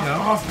 here you Fuck go.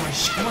 off my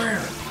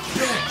square,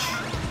 bitch.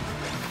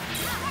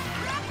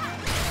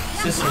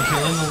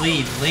 Systemkill in the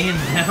lead, laying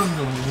down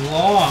the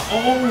law.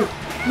 Oh,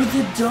 with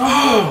the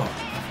double.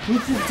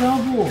 With the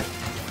double.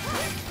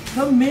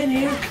 The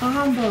mid-air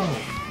combo.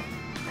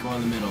 Go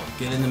in the middle.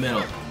 Get in the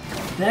middle.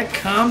 That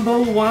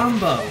combo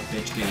wombo.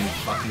 Bitch, get in the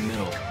fucking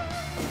middle.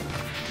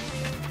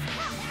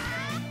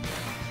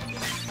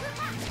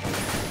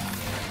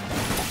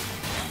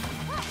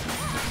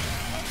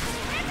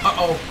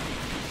 Uh-oh.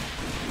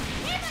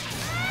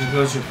 Here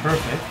goes your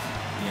perfect.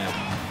 Yeah.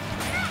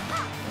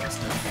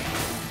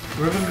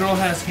 Ribbon Girl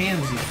has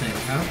hands, you think,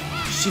 huh?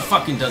 She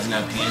fucking doesn't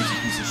have hands, you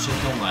piece of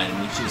shit. Don't lie to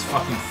me. She has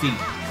fucking feet.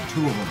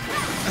 2 of them.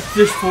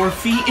 There's 4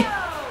 feet?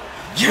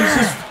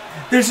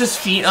 Yeah! There's just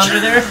feet under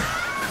there?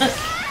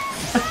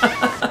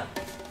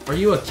 Are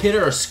you a kid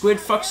or a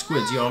squid? Fuck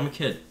squids, yo, I'm a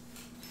kid.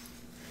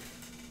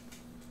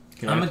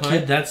 I'm a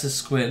kid, that's a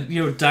squid.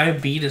 Yo,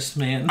 diabetes,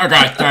 man. I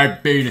got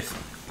diabetes.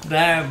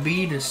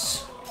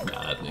 Diabetes.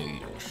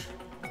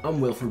 I'm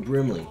Wilford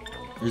Brimley.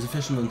 There's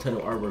official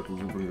Nintendo artwork of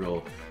Ruben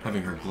Girl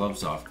having her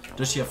gloves off.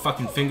 Does she have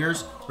fucking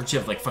fingers? Or does she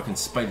have like fucking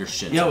spider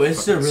shit? Yo,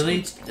 is there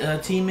really,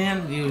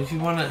 T-Man? If you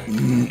wanna...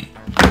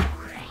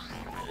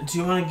 Do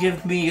you wanna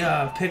give me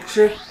a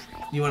picture?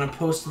 You wanna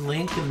post the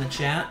link in the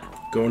chat?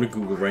 Go into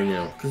Google right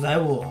now. Cause I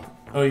will...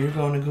 Oh, you're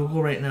going to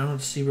Google right now to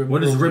see Ribbon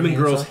What does Ribbon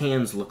Girl's up?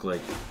 hands look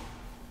like?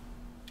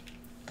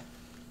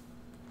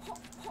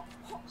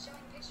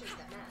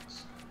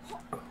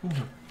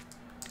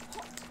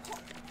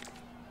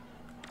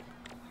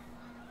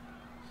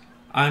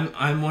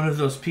 I'm one of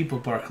those people,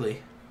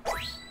 Barkley.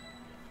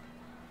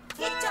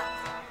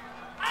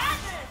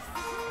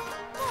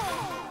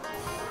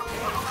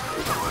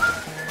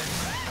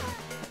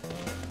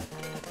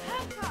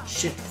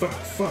 Shit,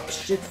 fuck,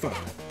 shit, fuck.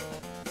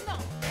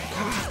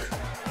 Cock.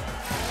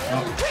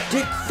 Oh,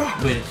 Dick,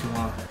 fuck. waited too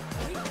long.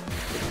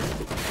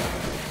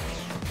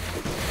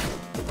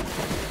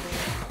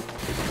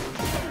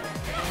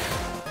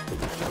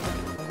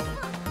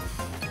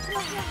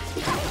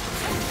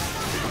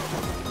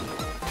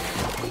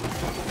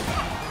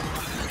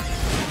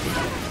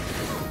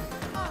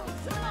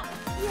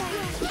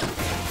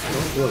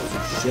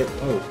 Shit,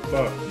 oh,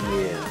 fuck,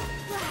 yeah.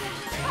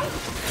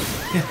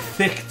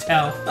 Thick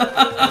towel.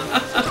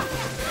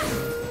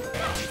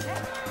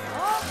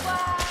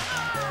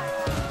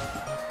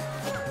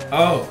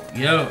 Oh,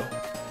 yo.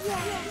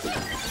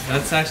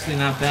 That's actually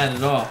not bad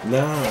at all.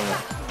 Nah.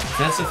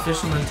 That's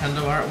official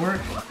Nintendo artwork?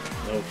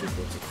 I don't think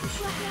that's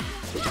official.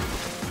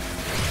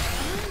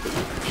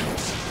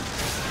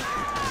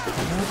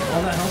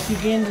 All that health you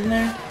gained in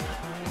there?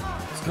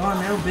 It's gone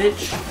now,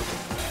 bitch.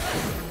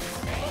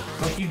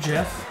 Fuck you,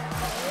 Jeff.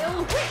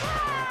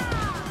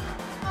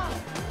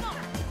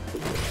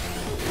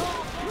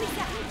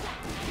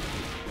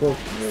 No.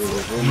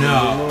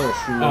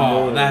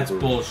 Oh, that's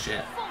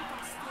bullshit.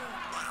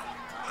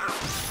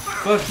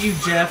 Fuck you,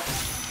 Jeff.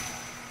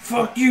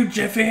 Fuck you,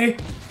 Jeffy.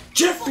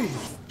 Jeffy!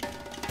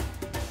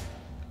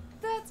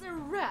 That's a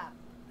wrap.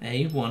 Hey,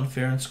 you won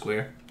fair and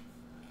square.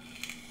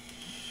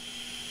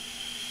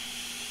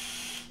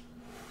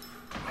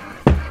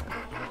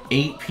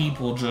 Eight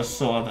people just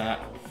saw that.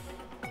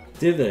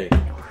 Did they?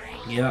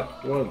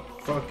 Yep.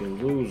 What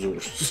fucking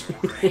losers.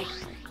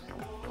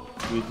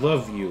 We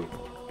love you.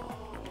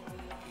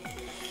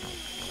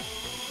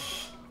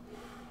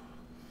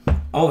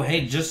 Oh,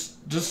 hey,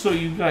 just so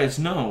you guys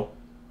know,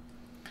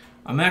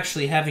 I'm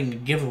actually having a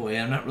giveaway.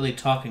 I'm not really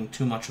talking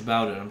too much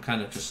about it. I'm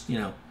kind of just, you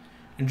know,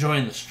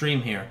 enjoying the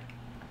stream here.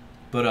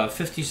 But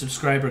 50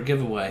 subscriber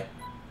giveaway.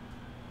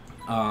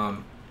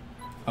 Oh,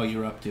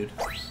 you're up, dude.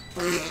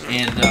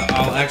 And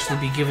I'll actually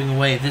be giving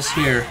away this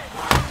here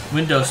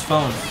Windows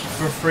Phone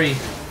for free.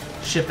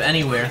 Ship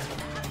anywhere,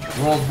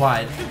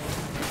 worldwide.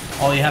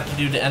 All you have to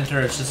do to enter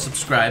is just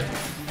subscribe.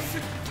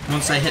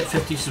 Once I hit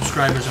 50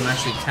 subscribers, I'm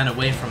actually 10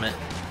 away from it.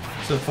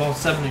 So if all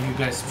 7 of you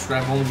guys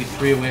subscribe, I'll only be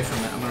 3 away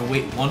from it. I'm going to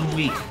wait 1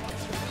 week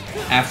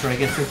after I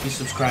get 50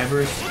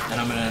 subscribers, and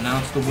I'm going to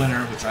announce the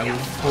winner, which I will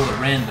pull at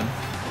random.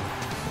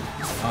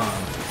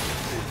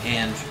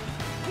 And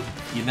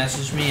you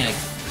message me,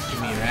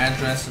 give me your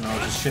address, and I'll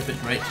just ship it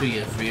right to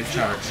you free of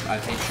charge. I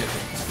pay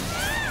shipping.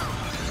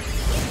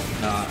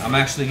 I'm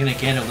actually going to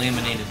get a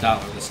laminated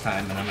dollar this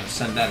time, and I'm going to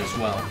send that as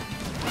well.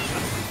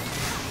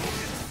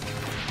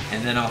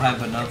 And then I'll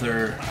have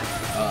another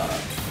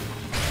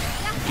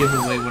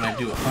giveaway when I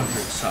do 100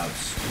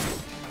 subs.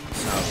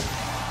 So,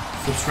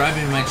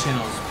 subscribing to my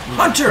channel is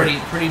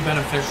pretty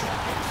beneficial.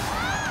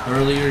 The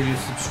earlier you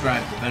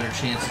subscribe, the better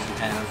chances you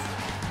have.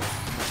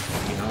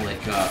 You know,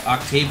 like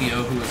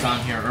Octavio, who was on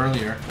here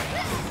earlier,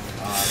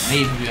 may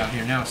even be on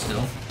here now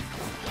still.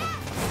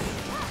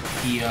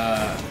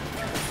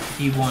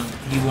 He won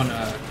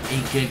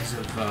 8 gigs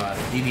of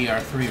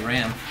DDR3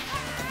 RAM.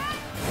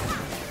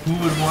 Who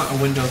would want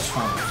a Windows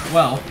Phone?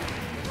 Well,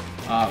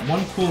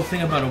 one cool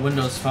thing about a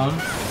Windows Phone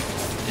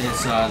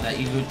is that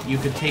you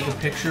could take a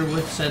picture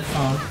with said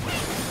phone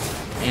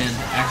and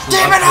actually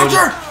Damn it, upload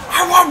Hunter!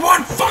 I want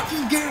one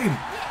fucking game!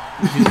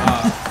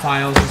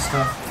 files and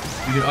stuff.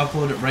 You can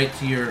upload it right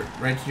to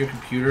your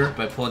computer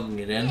by plugging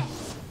it in.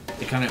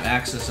 It kind of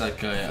acts as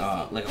like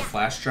a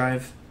flash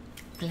drive.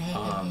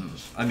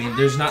 I mean,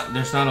 there's not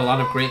a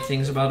lot of great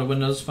things about a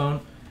Windows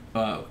Phone.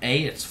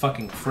 It's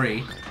fucking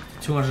free.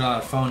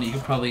 $200 phone, you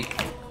could probably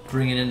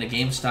bring it into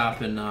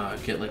GameStop and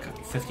get like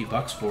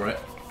 $50 for it.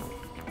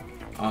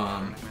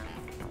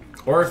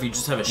 Or if you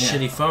just have a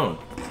shitty phone.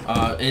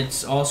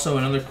 It's also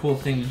another cool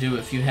thing to do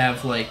if you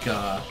have like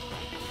a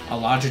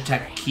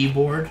Logitech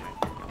keyboard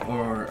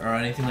or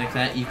anything like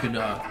that. You could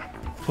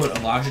put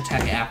a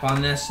Logitech app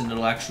on this, and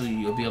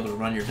you'll be able to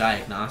run your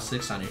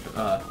diagnostics on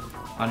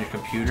your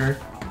computer.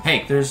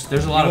 Hey, there's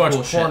a lot of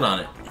cool shit porn on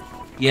it.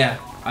 Yeah,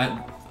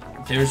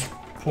 there's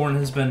porn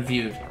has been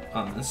viewed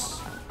on this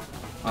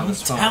phone.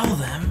 Tell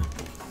them.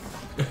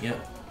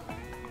 Yep.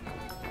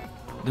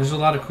 There's a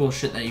lot of cool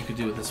shit that you could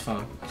do with this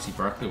phone. See,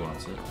 Barkley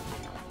wants it.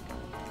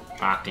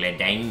 Barkley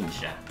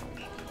danger.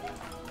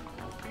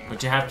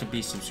 But you have to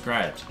be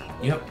subscribed.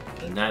 Yep.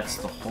 And that's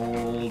the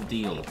whole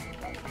deal.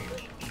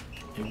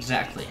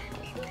 Exactly.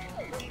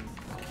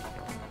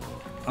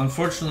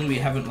 Unfortunately, we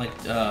haven't like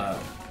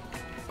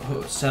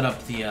set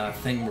up the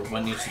thing where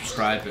when you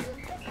subscribe, it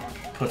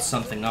puts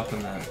something up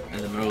in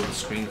the middle of the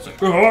screen. It's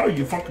like, oh,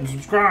 you fucking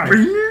subscribe.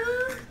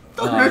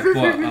 But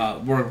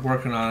we're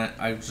working on it.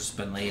 I've just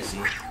been lazy.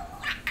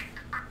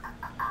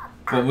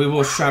 But we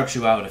will shout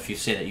you out if you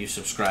say that you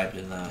subscribed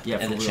in the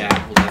chat.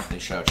 We'll definitely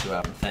shout you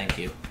out and thank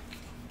you.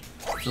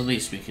 It's the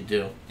least we could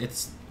do.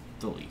 It's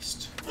the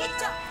least.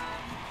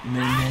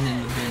 Min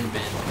in the bin.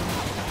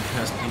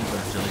 Because peanut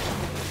butter jelly.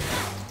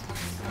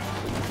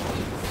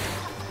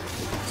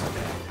 It's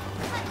okay.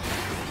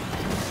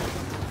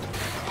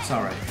 It's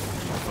alright.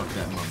 Fuck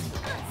that mummy.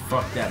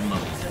 Fuck that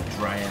mummy. That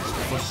dry ass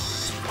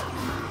puss.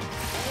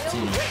 It's in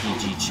the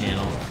PG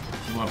channel.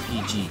 If you want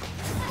PG.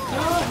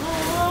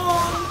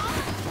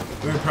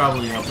 We're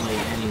probably up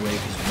late anyway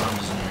because Mom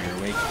doesn't know you're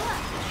awake.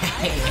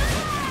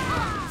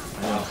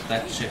 Well,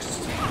 that chick's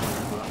 200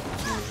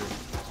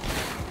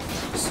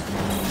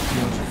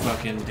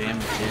 fucking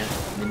damage, yeah.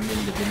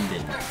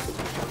 Bin.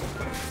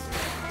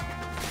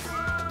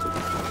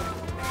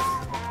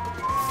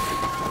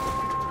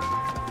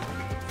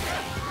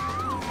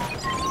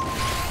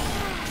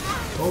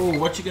 Oh,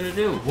 what you gonna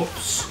do?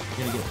 Whoops.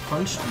 You're gonna get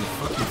punched in the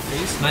fucking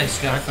face? Nice,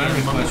 got a friend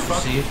request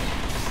received.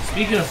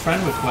 Speaking of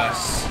friend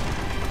requests,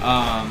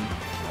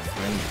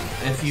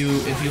 if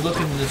you look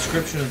in the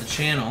description of the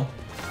channel,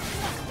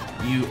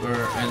 or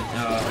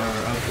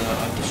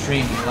of the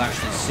stream, you'll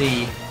actually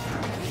see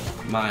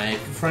my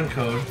friend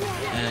code,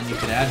 and you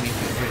can add me.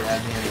 Feel free to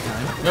add me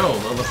anytime. No,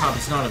 the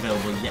hobby's not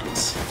available yet.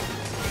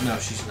 No,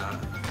 she's not.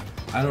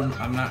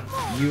 I'm not.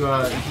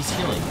 He's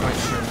healing. Quite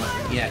sure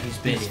what. Yeah, he's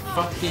baiting. He's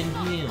fucking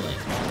healing.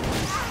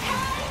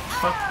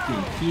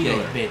 Fucking healing.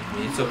 Yeah, he baited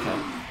me. It's okay.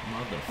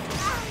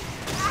 Motherfucker.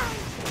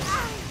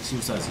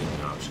 Suicide's the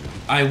only option.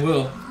 I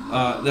will.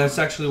 That's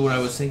actually what I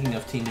was thinking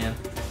of, T-Man.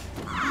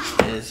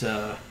 Is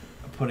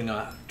putting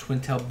a twin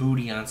tail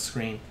booty on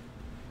screen.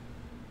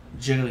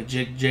 Jiggly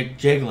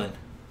jiggling.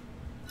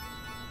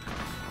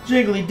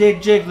 Jiggly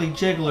dig jiggly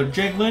jiggler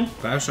jiggling.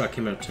 Bioshock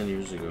came out 10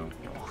 years ago.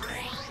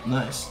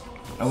 Nice.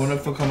 I wonder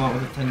if we'll come out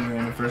with a 10-year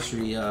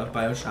anniversary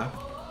Bioshock.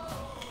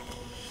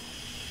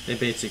 They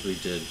basically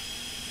did.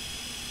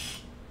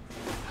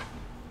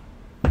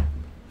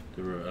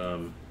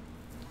 The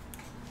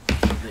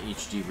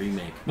HD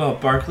remake. Well,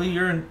 Barkley,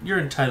 you're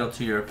entitled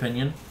to your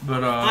opinion,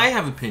 but I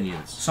have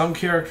opinions. Some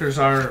characters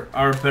are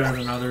better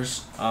than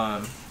others.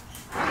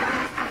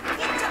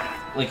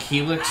 Like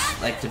Helix,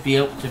 like to be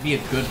a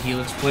good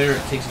Helix player,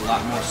 it takes a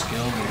lot more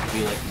skill than to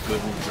be like a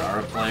good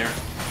Mujara player.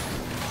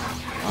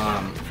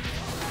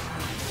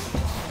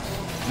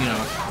 You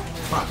know,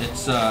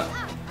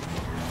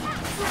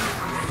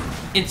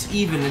 it's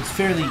even, it's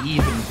fairly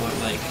even, but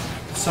like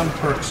some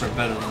perks are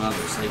better than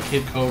others. Like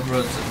Kid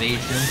Cobra's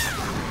evasion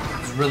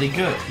is really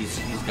good. He's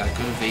got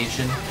good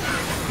evasion.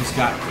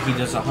 He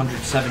does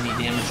 170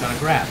 damage on a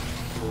grab.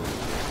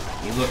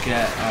 You look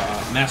at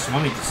Master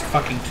Mummy does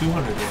fucking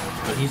 200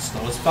 damage, but he's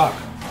slow as fuck.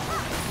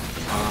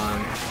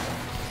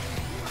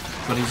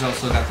 But he's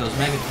also got those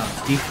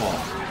megatons default,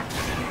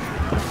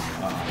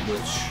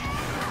 which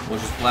will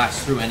just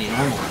blast through any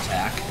normal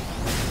attack.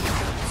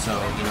 So,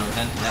 you know,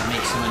 that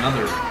makes him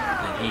another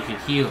that he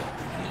could heal.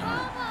 You know,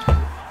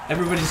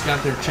 everybody's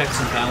got their checks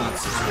and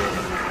balances with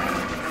it,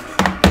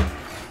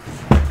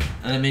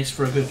 and it makes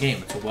for a good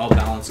game. It's a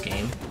well-balanced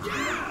game.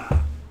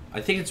 I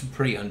think it's a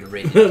pretty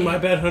underrated game. My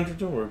bad, Hunter.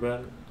 Don't worry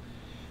about it.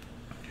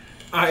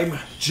 I'm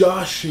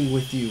joshing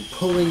with you,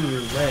 pulling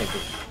your leg.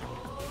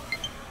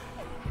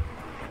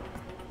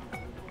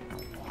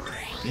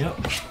 Yep.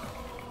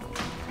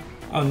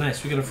 Oh,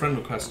 nice. We got a friend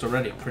request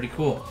already. Pretty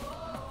cool.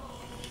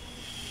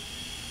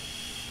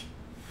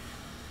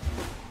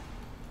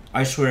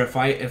 I swear, if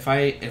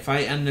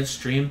I end this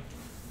stream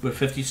with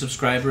 50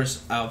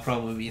 subscribers, I'll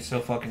probably be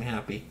so fucking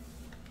happy.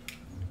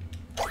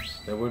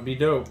 That would be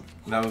dope.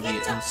 That would be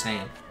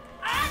insane.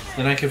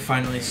 Then I could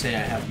finally say I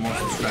have more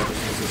subscribers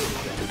than this.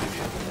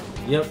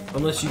 Yep,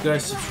 unless you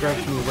guys subscribe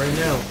to me right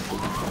now.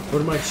 Go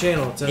to my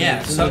channel. It's in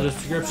the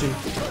description.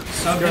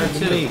 Subscribe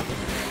to me.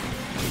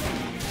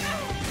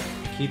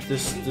 Keep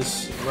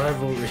this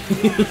rivalry.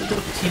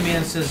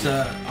 T-Man says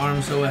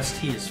ARMS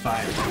OST is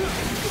fire.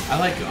 I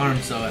like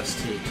ARMS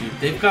OST, dude.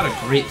 They've got a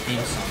great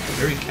theme song.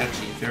 Very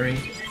catchy. Very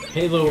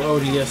Halo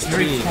ODST.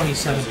 Very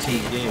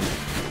 2017 game. You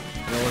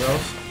know what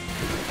else?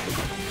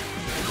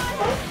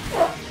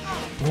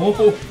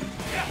 Whoa,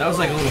 that was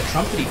like a little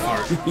trumpety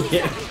fart.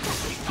 Yeah.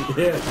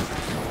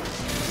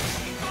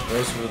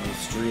 Those for the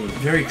stream.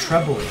 Very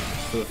trebly.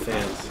 For the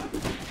fans.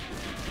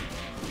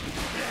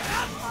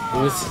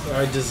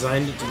 I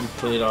designed it to be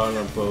played on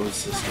a Bose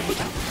system.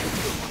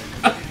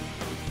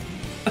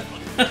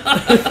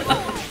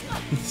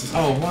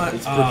 Oh, what?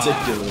 It's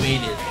particular.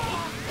 Waited.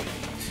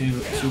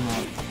 Too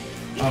long.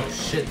 Oh,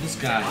 shit, this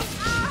guy.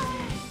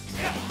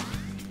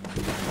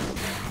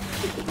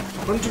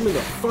 Punch him in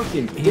the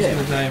fucking He's head.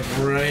 gonna die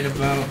right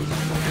about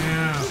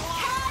now.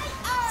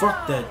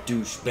 Fuck that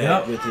douchebag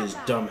Yep. with his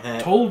dumb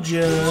hat. Told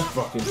ya. His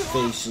fucking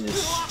face and his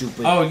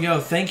stupid... Oh, yo,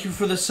 thank you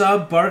for the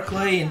sub,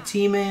 Barclay and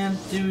T-Man,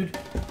 dude.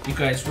 You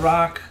guys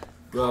rock.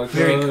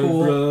 Very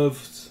cool.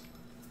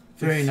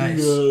 Very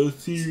nice.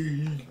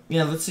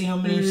 Yeah, let's see how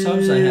many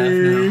subs I have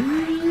now.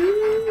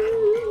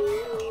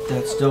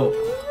 That's dope.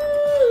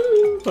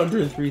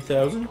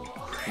 103,000?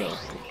 No.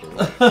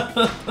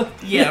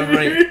 Yeah,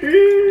 right.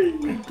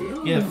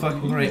 Yeah,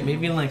 fucking right.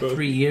 Maybe in like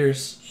 3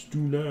 years.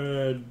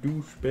 Stupid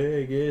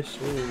douchebag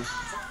asshole.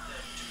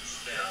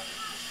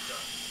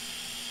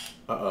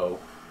 Uh-oh.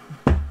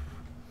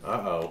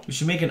 Uh-oh. We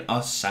should make an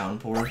us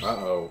soundboard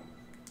Uh-oh.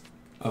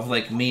 of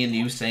like me and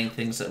you saying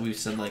things that we've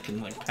said like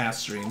in like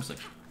past streams, like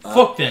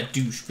fuck that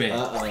douchebag.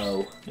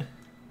 Uh-oh.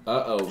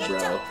 Uh-oh,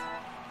 bro.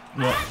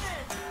 What?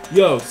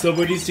 Yo,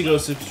 somebody needs to go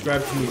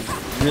subscribe to me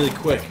really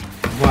quick.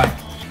 Why?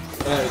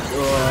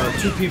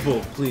 2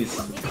 people, please.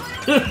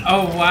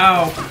 Oh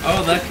wow.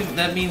 Oh,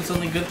 that means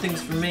only good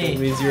things for That me.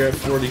 means you're at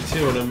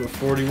 42 and I'm at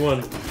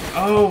 41.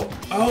 Oh.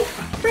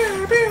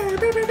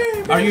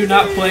 Are you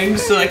not playing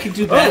so I can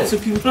do that so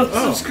people don't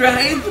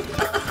subscribe?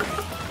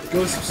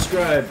 Go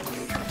subscribe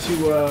to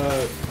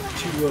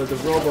the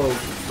Robo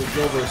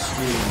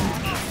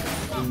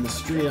stream. In the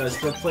stream, I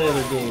still play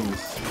other games.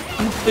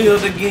 Play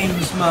other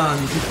games, man.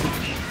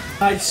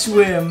 I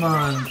swear,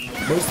 man.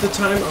 Most of the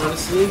time,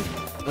 honestly,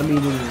 I'm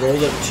eating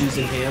rolled up cheese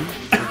and ham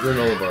or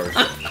granola bars.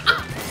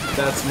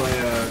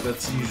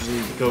 That's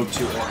usually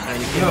go-to or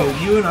Heineken. Yo,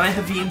 you and I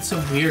have eaten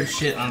some weird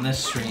shit on this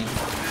stream.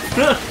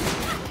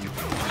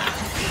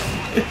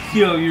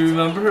 Yo, you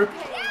remember?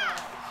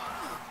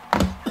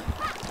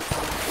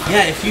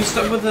 Yeah, if you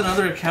start with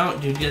another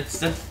account, dude,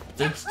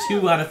 that's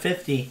 2 out of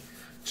 50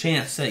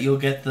 chance that you'll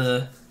get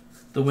the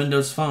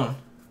Windows Phone.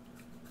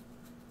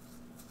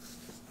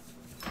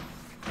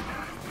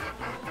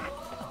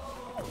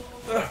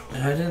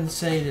 I didn't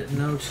say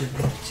no to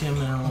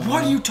TML.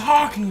 What are you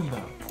talking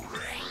about?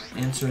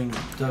 Answering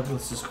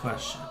Douglas's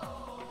question.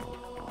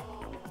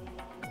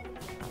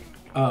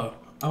 Oh,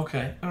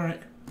 okay,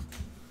 alright.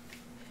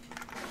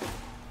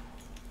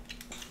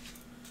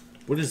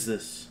 What is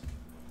this?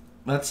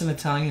 That's an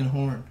Italian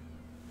horn.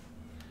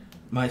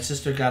 My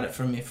sister got it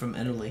from me from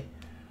Italy.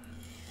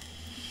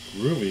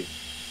 Ruby.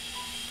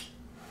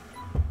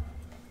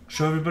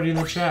 Show everybody in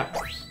the chat.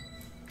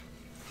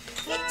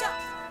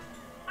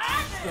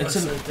 It's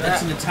an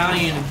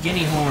Italian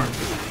guinea horn.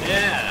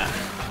 Yeah.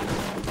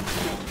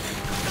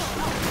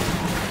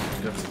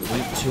 Got some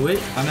weight to it.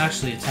 I'm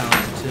actually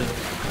Italian too.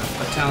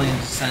 Italian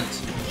descent.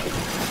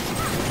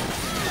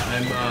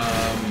 I'm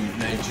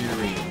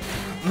Nigerian.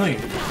 No, you're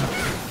not.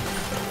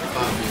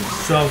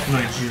 South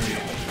Nigeria.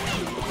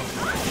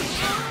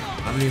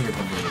 I'm not even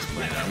from this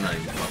planet. I'm not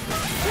even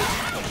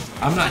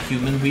fucking. I'm not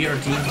human. We are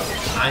demons.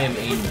 I am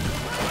angel.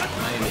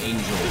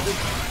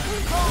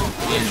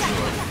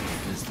 Android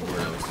is the word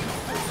I was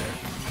looking for there.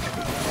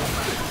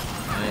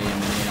 I am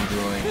an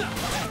android.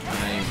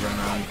 I run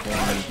on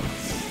porn.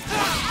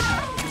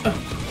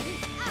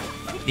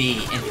 The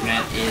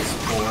internet is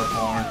for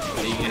porn.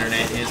 The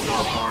internet is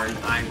for porn.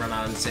 I run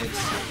on 6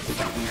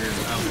 years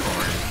of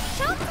porn.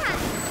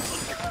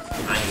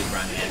 I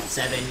run at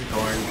 7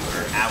 corn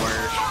per hour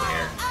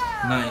square.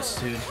 Nice,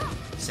 dude.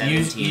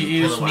 17 You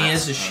use me kilowatts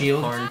as a of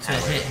shield corn to power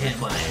hit him.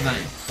 supply.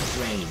 Nice.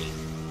 Training.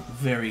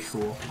 Very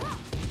cool.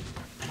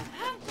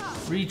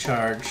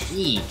 Recharge.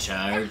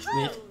 Recharged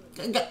with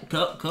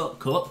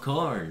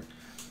corn.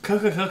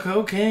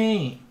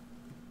 Cocaine.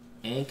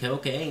 And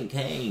cocaine,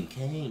 cocaine.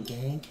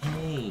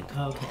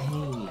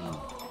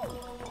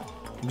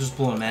 I'm just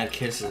blowing mad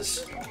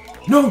kisses.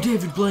 No,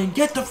 David Blaine,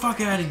 get the fuck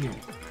out of here.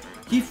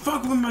 Keep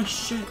fucking with my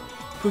shit.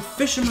 Quit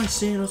fishing my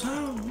sandals.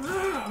 Oh,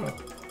 no.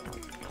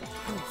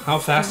 How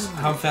fast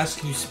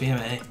can you spam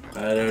A?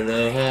 I don't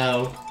know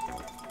how.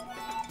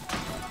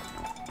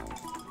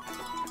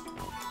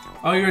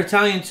 Oh, you're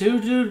Italian too,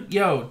 dude?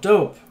 Yo,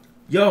 dope.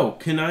 Yo,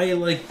 can I,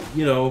 like,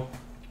 you know,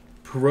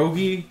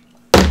 pierogi?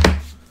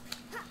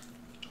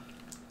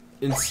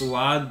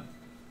 Ensalada?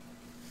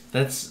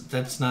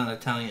 That's not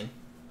Italian.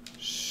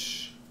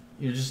 Shh.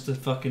 You're just a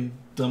fucking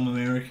dumb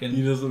American.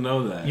 He doesn't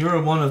know that.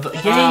 You're one of the.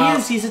 Yeah, he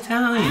is. He's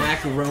Italian.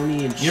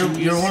 Macaroni and cheese.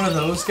 You're one of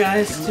those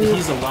guys too.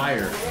 He's a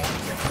liar.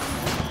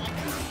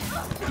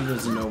 He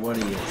doesn't know what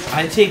he is.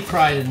 I take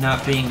pride in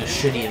not being a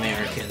shitty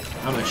American.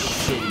 I'm a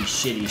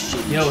shitty.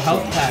 Yo,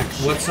 Health Pack,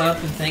 what's up?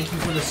 And thank you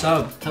for the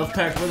sub. Health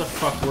Pack, where the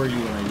fuck were you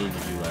when I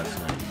needed you last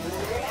night?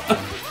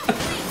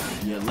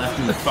 You left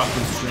me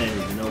fucking stranded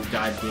with no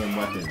goddamn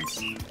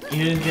weapons.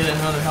 You didn't get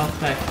another Health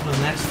Pack to the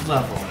next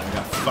level. I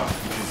got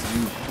fucked because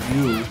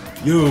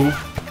you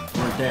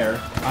weren't there.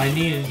 I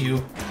needed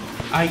you.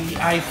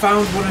 I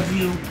found one of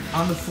you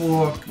on the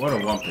floor. What a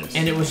wumpus.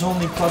 And it was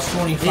only plus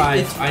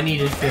 25. I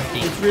needed 50.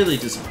 It's really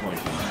disappointing.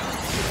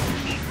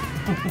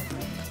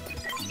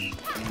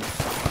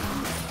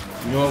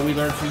 You know what we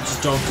learned from you?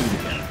 Just don't do it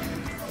again.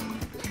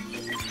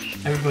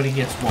 Everybody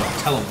gets one.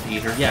 Tell them,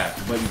 Peter. Yeah,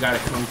 but you gotta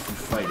kung fu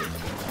fight it.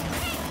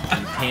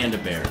 And panda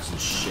bears and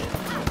shit. You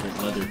know,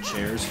 with leather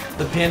chairs.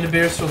 The panda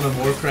bears from the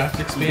Warcraft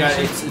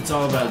expansion? It's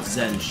all about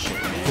Zen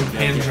shit, man. From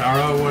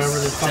Panjaro or whatever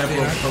the fuck they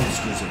several are.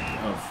 posters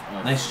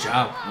of Nice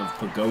job. Of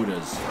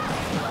pagodas.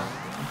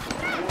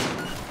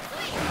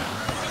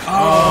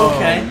 Oh,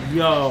 okay.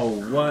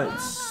 Yo,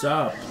 what's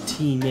up,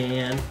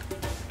 T-Man?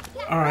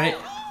 Alright.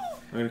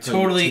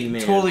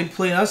 Totally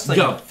play us like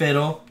a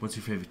fiddle. What's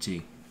your favorite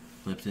tea?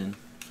 Lipton?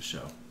 For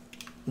show.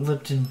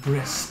 Lipton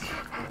Brisk.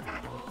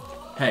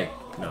 Hey,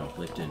 no,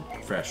 Lipton.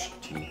 Fresh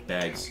tea.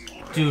 Bags.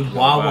 Dude,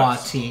 Wawa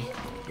tea.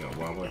 Yo,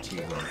 Wawa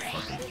tea is on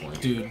fucking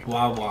point. Dude,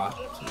 Wawa.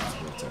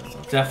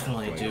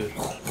 Definitely, dude.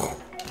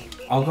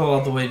 I'll go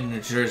all the way to New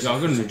Jersey. Yeah,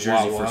 I'll go to New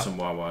Jersey for some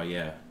Wawa,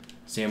 yeah.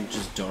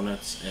 Sandwiches,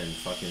 donuts, and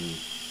fucking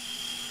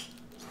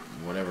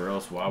whatever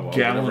else. Wawa.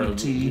 Gallon of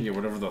tea. Yeah,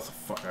 whatever the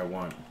fuck I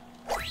want.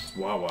 It's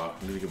Wawa.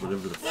 I'm gonna get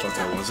whatever the fuck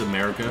I want. It's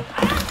America.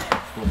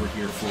 That's what we're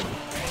here for.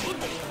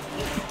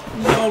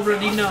 You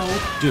already know.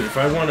 Dude, if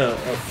I want a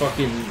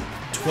fucking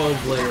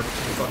 12-layer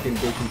fucking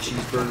bacon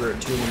cheeseburger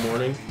at 2 in the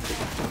morning,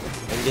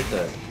 I can get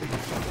that.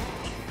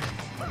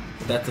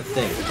 That's a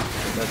thing.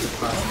 That's a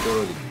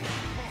possibility.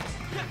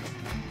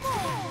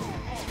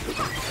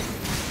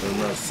 I'm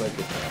not a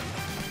psychopath.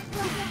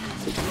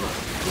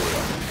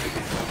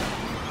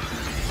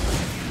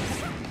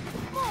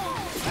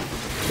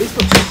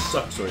 Facebook just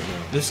sucks right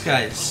now. This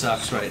guy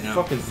sucks right now.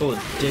 Fucking full of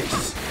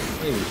dicks.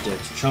 Not even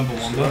dicks.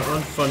 Chumbawamba.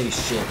 Unfunny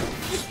shit.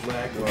 Just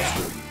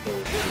lackluster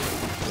bullshit.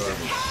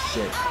 Garbage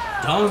shit.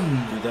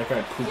 Done. Dude, that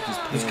guy pooped his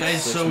pants. This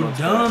guy's 6 so months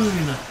done.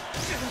 back.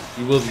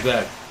 He will be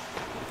back.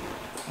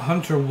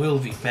 Hunter will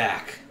be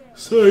back.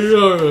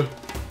 Sayonara.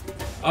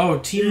 Oh,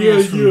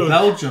 T-Man's from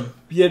Belgium.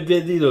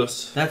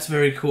 Bienvenidos. That's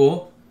very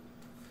cool.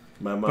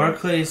 My mom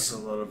Barclay's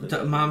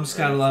mom's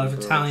got a lot of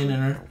Italian in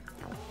her.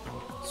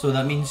 So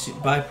that means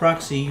by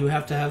proxy you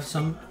have to have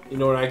some You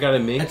know what I got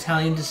in me?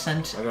 Italian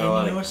descent I in got a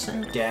lot your of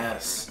scent.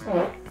 gas.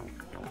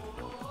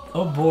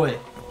 Oh boy.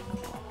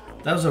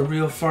 That was a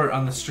real fart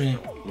on the stream.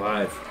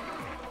 Live.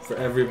 For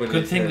everybody.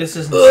 Good thing this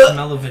isn't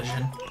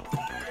smell-o-vision.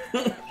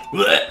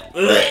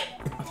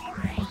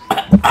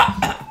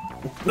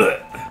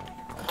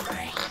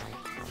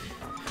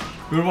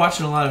 We were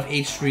watching a lot of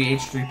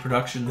H3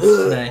 productions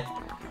today,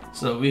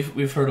 so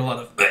we've heard a lot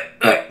of.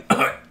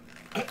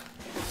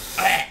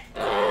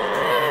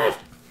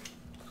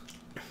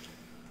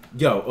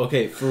 Yo,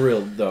 okay, for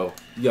real though.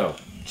 Yo,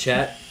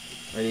 chat,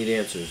 I need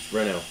answers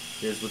right now.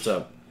 Here's what's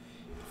up.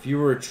 If you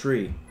were a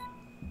tree,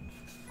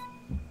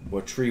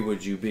 what tree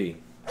would you be?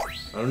 I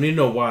don't need to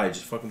know why,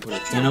 just fucking put a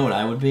tree. You know what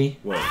I would be?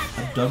 What?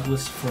 A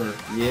Douglas fir.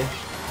 Yeah?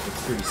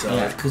 That's pretty solid.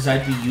 Yeah, because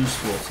I'd be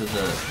useful to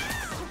the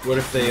What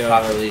if they,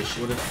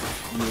 population. what if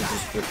you were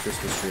just put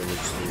Christmas tree and we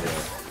just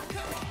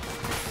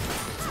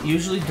do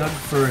Usually Doug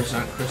firs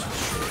aren't Christmas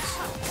trees.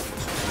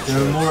 There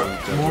are more.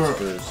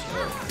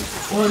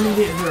 Well, I mean,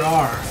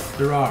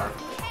 there are,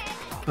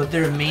 but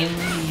they're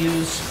mainly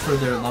used for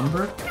their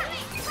lumber.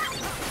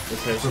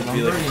 Okay, so For it'd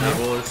be like lumber, a you know?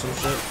 table or some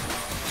shit?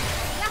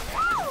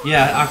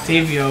 Yeah,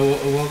 Octavio,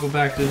 welcome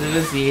back. It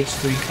is the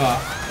H3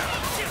 cough.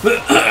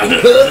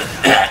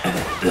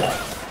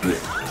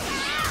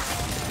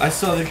 I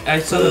saw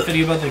the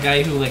video about the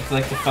guy who liked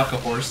to fuck a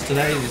horse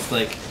today. It's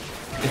like,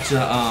 it's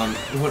a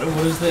what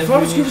is the? If I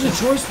was given a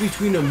choice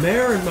between a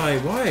mare and my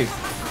wife,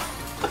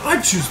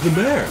 I'd choose the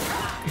mare.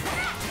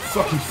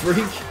 Fucking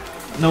freak.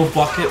 No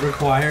bucket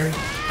required.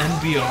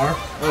 NBR.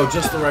 Oh,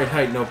 just the right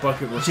height, no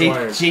bucket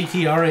required.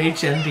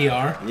 JTRH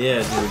NBR.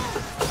 Yeah,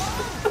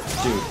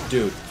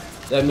 dude.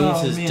 That means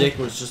Oh, his man. dick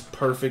was just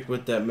perfect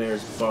with that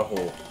mare's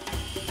butthole.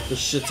 The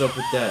shit's up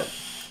with that.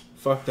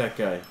 Fuck that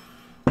guy.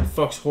 He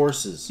fucks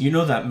horses. You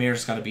know that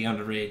mare's got to be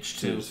underage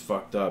too. Dude's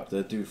fucked up.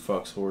 That dude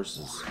fucks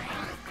horses.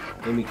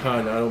 Amy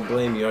Khan, I don't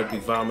blame you. I'd be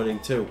vomiting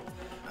too.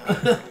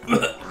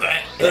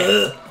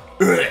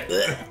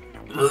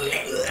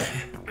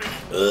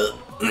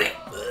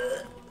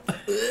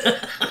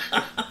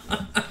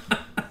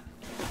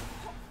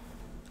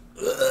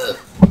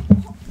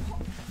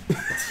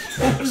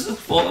 Just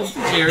fall off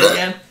the chair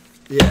again.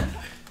 Yeah.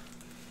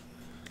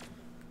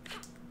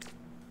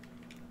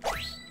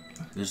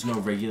 There's no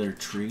regular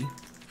tree?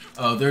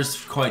 Oh, there's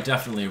quite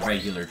definitely a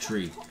regular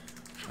tree.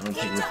 I don't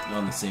think we're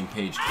on the same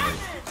page quite.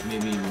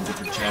 Maybe even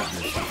different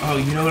chapters. Oh,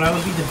 you know what? I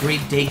would be the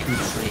Great Deku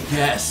tree.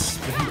 Yes,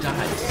 but he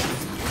dies.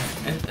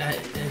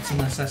 It's a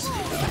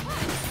necessity, though.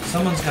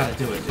 Someone's got to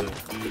do it, dude.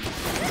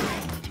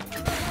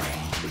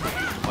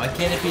 Why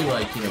can't it be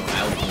like, you know,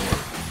 Al Gore?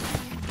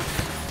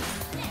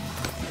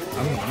 I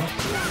don't know.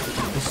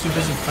 This dude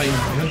isn't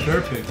fighting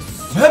bear pig.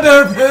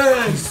 Bear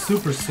Pig! He's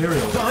super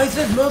serial. The ice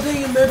is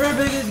melting and Bear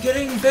Pig is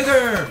getting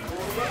bigger!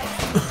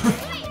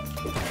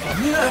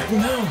 Yeah,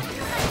 no!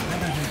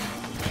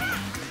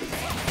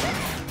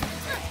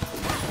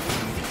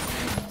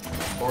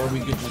 Or we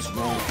could just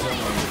roll full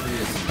on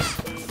Priuses.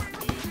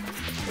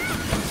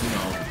 You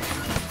know,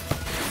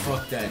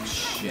 fuck that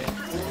shit.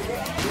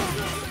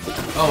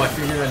 Oh, I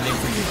figured out a name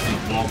for your big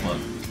wall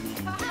bug.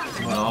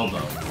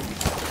 Ronaldo.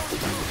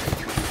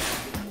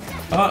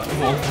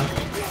 Well,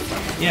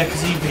 yeah,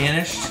 because he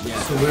vanished. Yeah.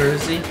 So where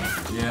is he?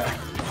 Yeah.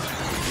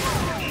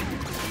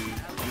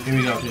 Here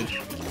we go, dude.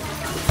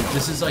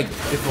 This is like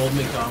if old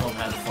McDonald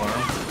had a farm.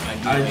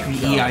 I'd be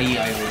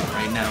E-I-E-I-O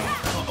right now.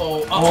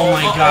 Oh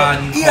my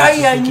god, he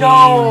E-I-E-I, crashes the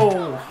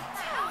no!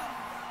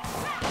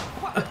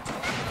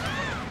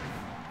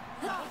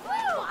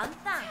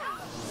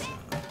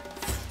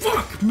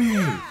 Fuck me!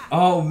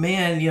 Oh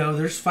man, yo,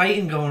 there's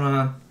fighting going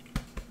on.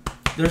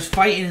 There's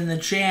fighting in the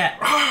chat.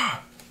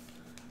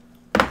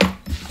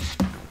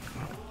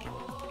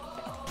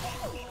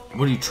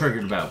 What are you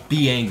triggered about?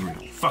 Be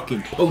angry.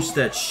 Fucking post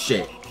that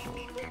shit.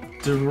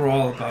 Dude, we're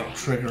all about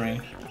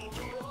triggering.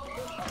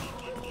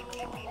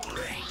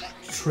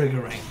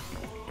 Triggering.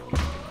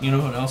 You know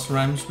what else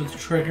rhymes with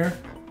trigger?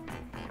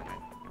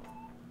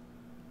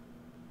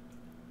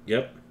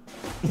 Yep.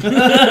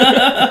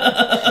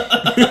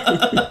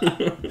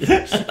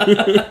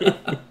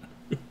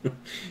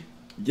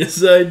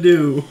 Yes, I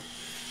do.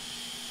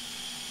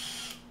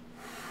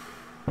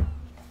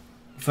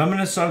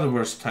 Feminists are the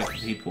worst type of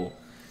people.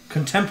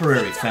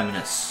 Contemporary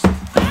feminists.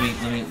 Let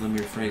me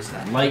rephrase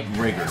that. Light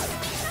rigor.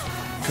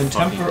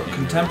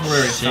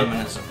 Contemporary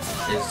feminism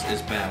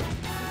is bad.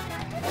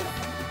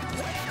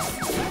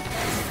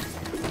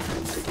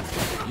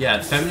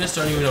 Yeah, feminists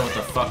don't even know what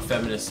the fuck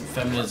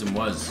feminism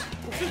was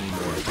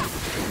anymore.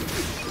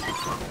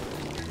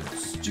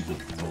 Stupid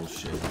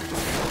bullshit.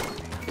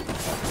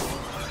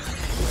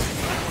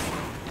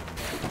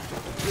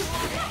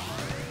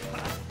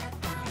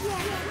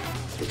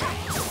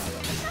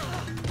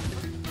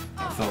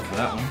 I fell for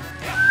that one.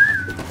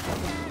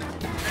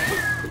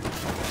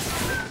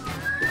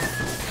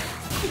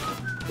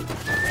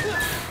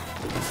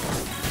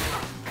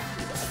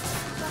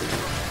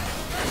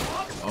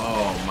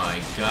 Oh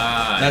my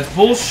god. That's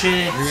bullshit.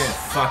 You're getting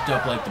fucked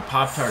up like the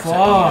Pop-Tarts that Fuck.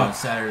 eat on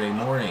Saturday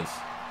mornings.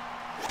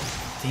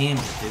 Damn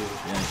it, dude.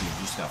 Yeah, dude,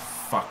 you just got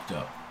fucked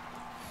up.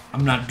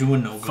 I'm not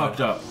doing no good. Fucked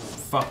up.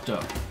 Fucked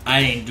up.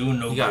 I ain't doing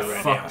no You good got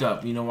right fucked now.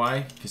 up. You know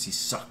why? Because he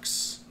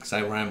sucks. Because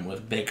I rhyme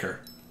with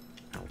Baker.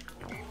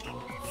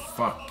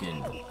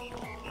 Fucking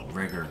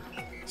rigor.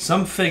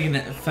 Some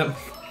feminists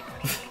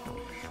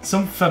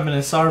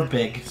are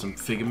big. Some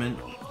figment.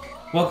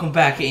 Welcome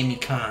back, Amy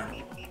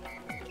Khan.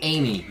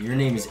 Amy. Your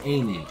name is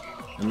Amy.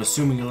 I'm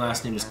assuming your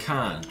last name is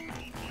Khan.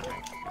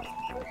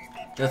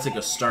 That's like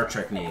a Star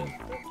Trek name.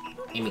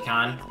 Amy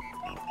Khan.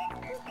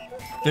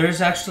 There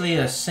is actually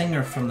a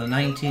singer from the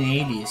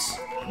 1980s.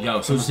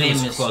 Yo, so his name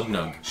is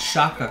Clugnug.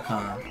 Shaka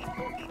Khan.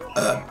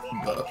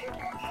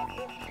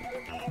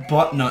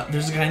 Buttnut.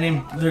 There's a guy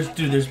named... There's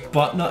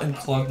Buttnut and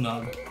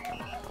Clugnug.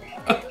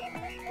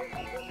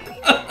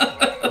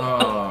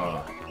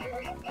 Oh.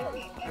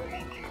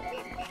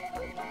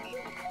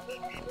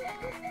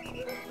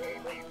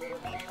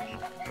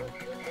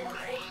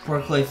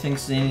 Barclay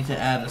thinks they need to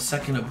add a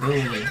second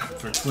ability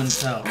for Twin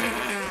Tail.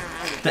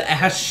 The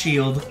Ash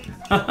Shield.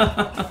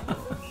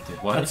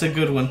 What? That's a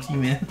good one,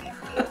 T-Man.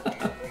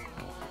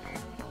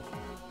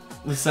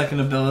 The second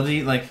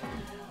ability, like,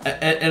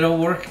 it'll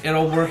work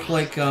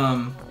like,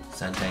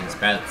 Santane's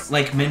bets.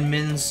 like Min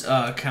Min's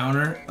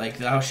counter, like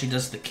how she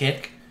does the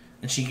kick,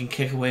 and she can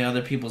kick away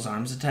other people's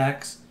arms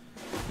attacks.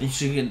 And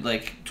she could,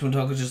 like, Twin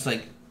Tail could just,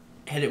 like,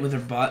 hit it with her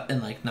butt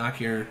and, like, knock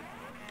your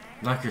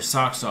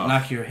socks off.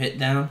 knock your hit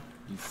down.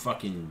 You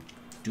fucking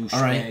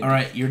douchebag.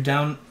 Alright, you're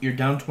down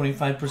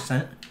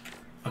 25%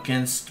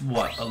 against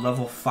what? A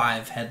level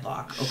 5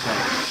 headlock. Okay.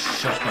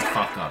 Shut the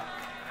fuck up.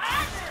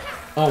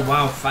 Oh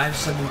wow,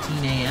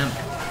 5:17 a.m.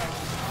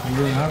 You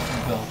really are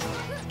from Belgium.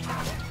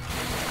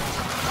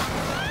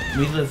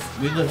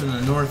 We live in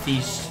the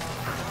northeast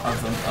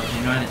of the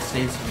United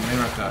States of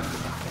America.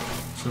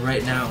 So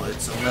right now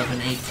it's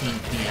 11:18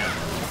 p.m.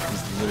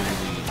 It's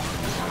literally...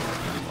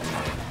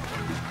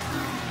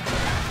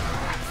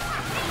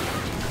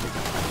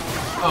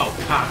 Oh,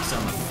 cocks,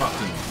 I'm a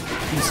fucking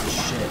piece of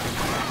shit.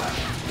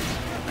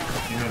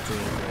 You're not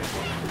doing great.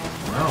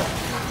 No.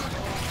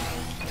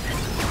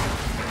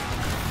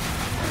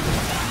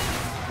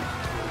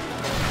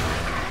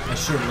 I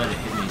should have let it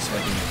hit me so I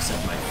can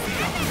accept my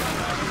fate.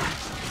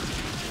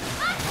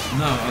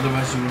 No,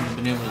 otherwise you wouldn't have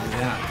been able to do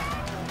that.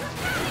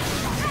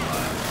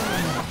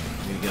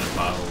 You get a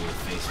bottle with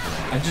face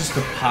paint. I just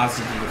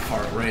deposited the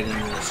fart right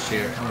into this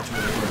chair. How much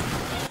would it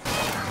worth?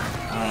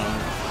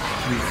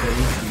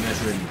 350. You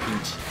measure it in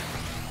feet.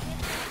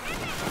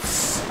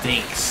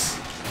 Stinks.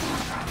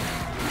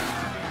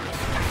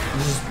 I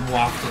just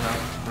wafted it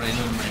up right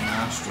into my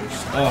nostrils.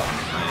 Oh.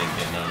 I didn't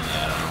get none of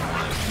that. I don't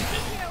want to keep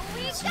it.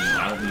 See, you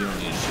don't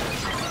need shit.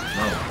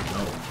 No,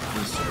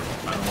 please, sir.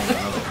 I don't want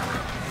another.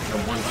 The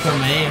one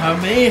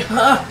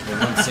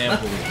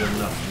sample was good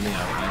enough for me. I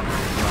don't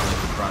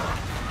like the product.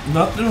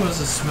 Nothing was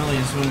as smelly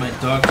as when my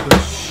dog took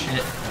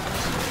shit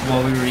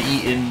while we were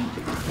eating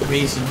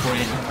Raisin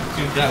Bran.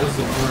 Dude, that was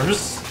the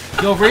worst.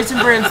 Yo, Raisin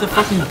Bran's the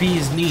fucking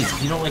bee's knees.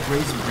 If you don't like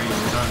Raisin Bran,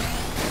 you're not...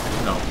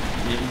 No,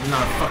 you're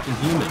not a fucking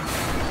human.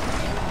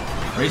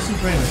 Raisin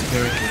Bran is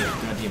very good.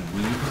 Goddamn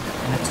weed.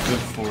 And it's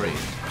good for you.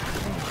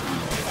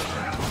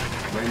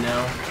 right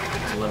now,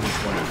 it's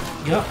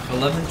 11:20. Yep,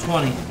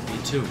 11:20. Me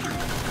too.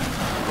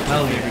 What's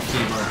Hell your yeah. favorite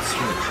game on the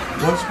Switch?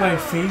 What's my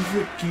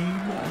favorite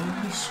game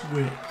on the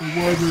Switch?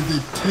 What are the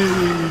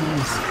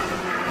titties?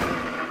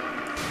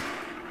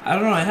 I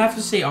don't know, I have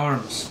to say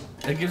ARMS.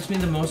 It gives me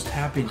the most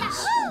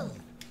happiness.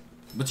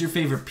 What's your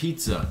favorite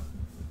pizza?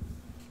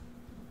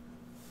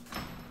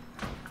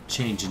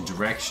 Changing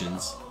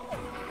directions.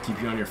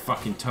 Keep you on your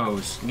fucking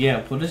toes.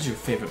 Yeah, what is your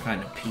favorite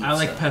kind of pizza? I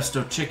like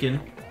pesto chicken.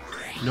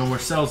 Nowhere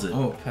sells it.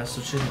 Oh,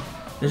 pesto chicken.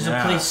 There's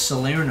Yeah. a place,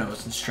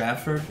 Salerno's in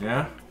Stratford.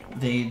 Yeah?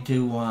 They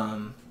do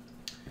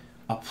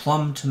a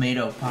plum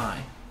tomato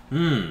pie.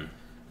 Hmm.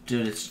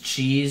 Dude, it's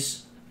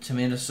cheese,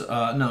 tomato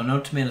no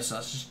tomato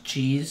sauce, just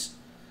cheese,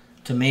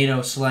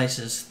 tomato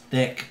slices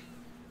thick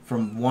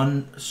from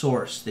one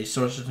source. They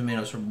source the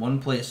tomatoes from one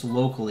place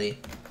locally.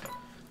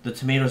 The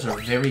tomatoes are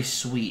very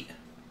sweet.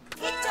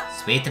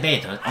 Sweet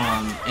tomato.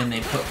 And they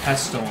put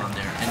pesto on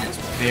there, and it's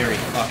very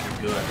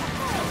fucking good.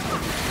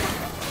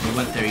 We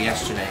went there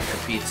yesterday for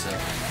pizza.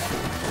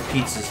 The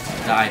pizza's to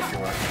die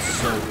for. It's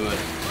so good.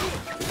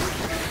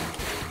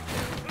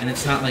 And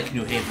it's not like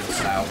New Haven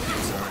style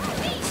pizza or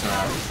anything.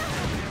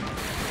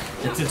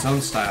 It's its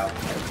own style.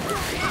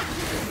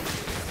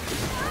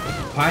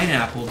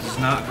 Pineapple does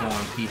not go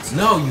on pizza.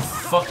 No, you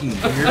fucking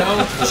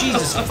weirdo.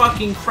 Jesus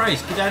fucking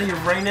Christ. Get out of here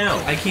right now.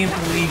 I can't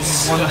believe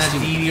you won that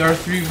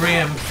DDR3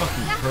 RAM.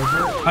 Fucking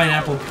pervert.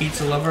 Pineapple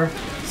pizza lover.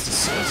 It's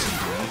disgusting,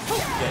 bro.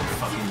 Get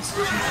fucking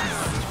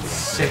institutionalized.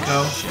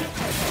 Sicko. Shit.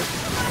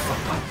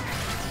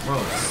 Bro,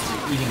 it's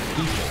eating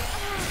people.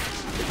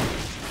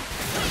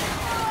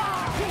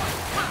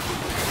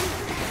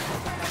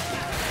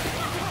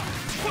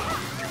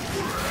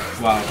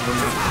 Wow, we're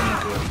not doing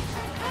good.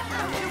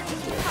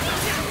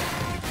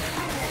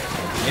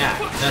 Yeah,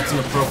 that's an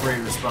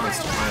appropriate response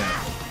to my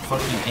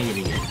fucking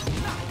hating it.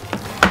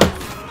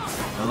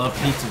 I love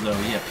pizza though.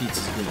 Yeah,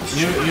 pizza's good as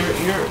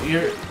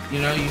shit. You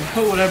know, you can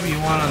put whatever you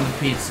want on the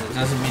pizza. It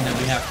doesn't mean that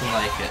we have to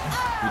like it.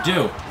 We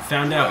do. We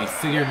found out. We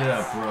figured it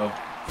out, bro.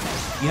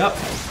 Yep.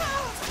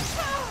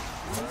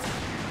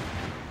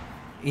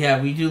 Yeah,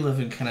 we do live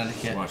in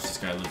Connecticut. Watch, this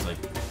guy lives like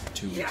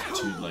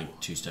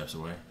two steps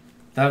away.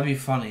 That would be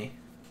funny.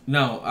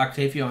 No,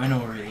 Octavio, I know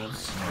where he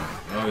lives.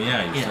 Oh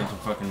yeah, you Yeah. sent a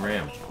fucking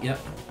ram. Yep.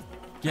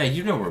 Yeah,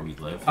 you know where we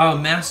live. Oh,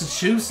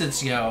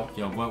 Massachusetts, yo.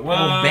 Yo, what?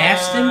 Oh,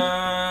 Boston?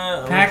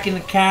 Packing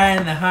the car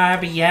in the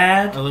harbor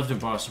yard. I lived in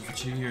Boston for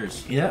 2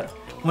 years. Yep.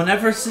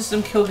 Whenever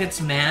Systemkill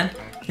gets mad,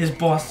 his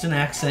Boston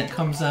accent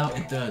comes out.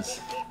 It does.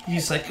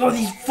 He's like, oh,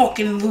 these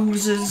fucking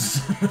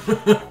losers.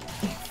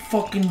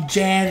 Fucking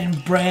Jad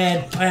and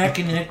Brad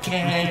packing their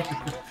car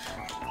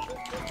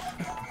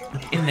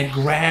in the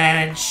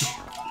garage.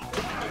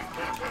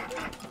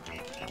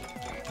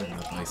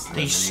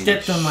 They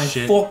stepped on my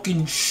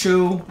fucking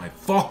shoe. My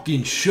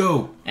fucking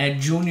shoe. At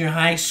junior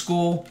high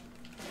school.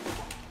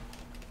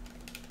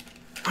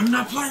 I'm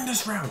not playing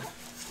this round.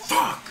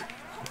 Fuck.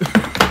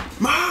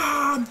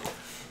 Mom.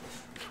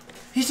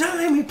 He's not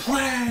letting me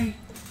play.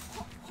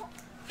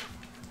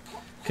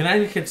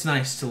 Connecticut's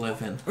nice to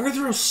live in. I'm gonna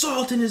throw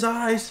salt in his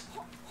eyes.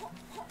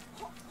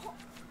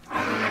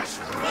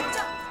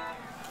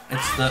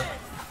 It's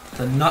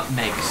the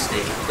nutmeg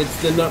state. It's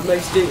the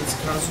nutmeg state, it's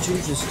the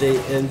Constitution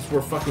state, and it's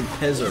where fucking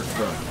Pez are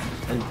from.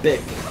 And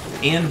Bic.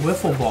 And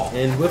wiffle ball.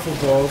 And wiffle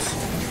balls.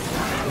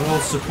 Little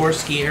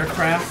Sikorsky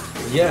aircraft.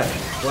 Yeah.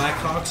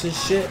 Blackhawks and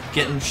shit.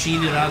 Getting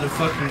cheated out of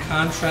fucking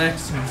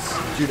contracts since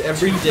Dude,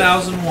 every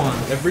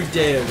 2001. Every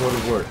day I go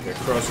to work, I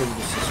cross over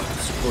the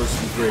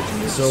Sikorsky Bridge,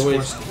 and there's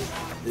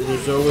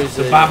always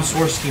the Bob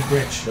Swirsky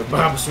Bridge. The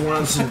Bob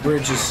Swanson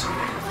Bridge is...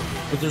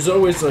 But there's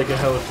always like a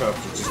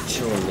helicopter just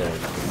chilling there.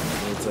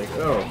 And it's like,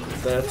 oh,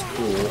 that's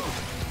cool.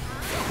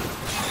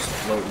 Just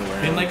floating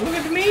around. Being like, look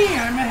at me,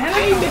 I'm a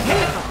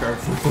helicopter.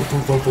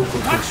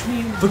 Watch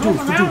me roam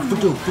around.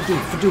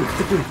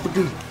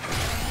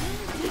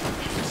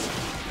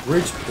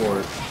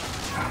 Bridgeport.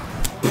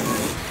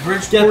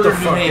 Bridgeport Get the or New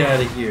fuck Haven. out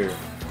of here.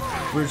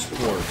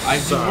 Bridgeport. I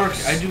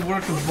do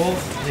work with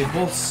both. They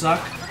both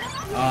suck.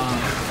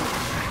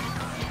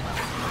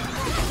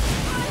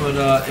 But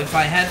if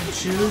I had to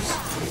choose,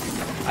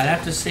 I'd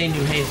have to say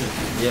New Haven.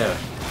 Yeah.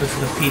 Because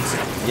of the pizza.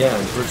 Yeah,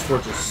 and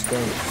Bridgeport just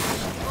stinks.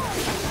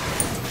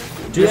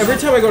 Dude, every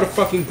time I go to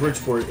fucking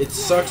Bridgeport, it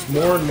sucks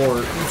more and more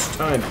each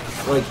time.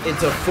 Like,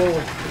 it's a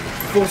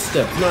full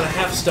step, not a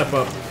half step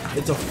up.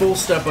 It's a full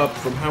step up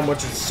from how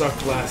much it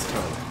sucked last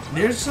time.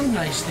 There's some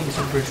nice things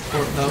in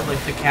Bridgeport though,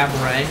 like the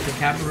cabaret. The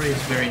cabaret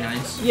is very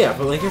nice. Yeah,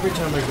 but like every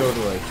time I go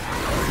to like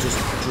just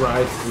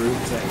drive through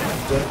because I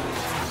have to,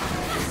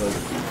 like,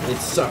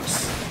 it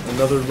sucks.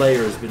 Another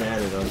layer has been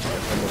added on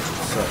how much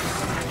it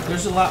sucks.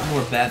 There's a lot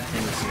more bad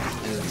things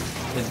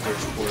in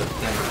Bridgeport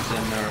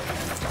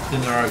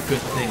than there are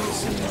good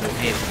things in New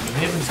Haven. New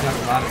Haven's got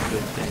a lot of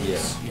good things.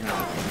 Yeah. You know,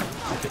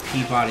 like the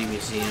Peabody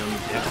Museum.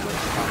 They have like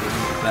probably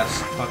the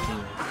best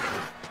fucking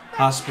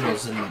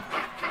hospitals in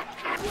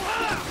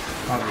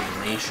probably the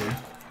nation.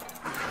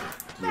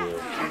 Yeah.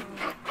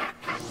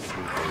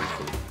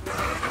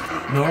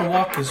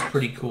 Norwalk is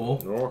pretty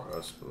cool. Norwalk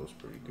Hospital's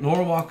pretty good.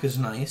 Norwalk is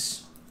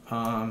nice.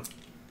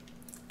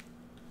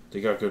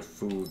 They got good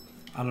food.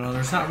 I don't know,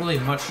 there's not really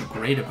much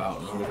great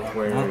about An Norwalk.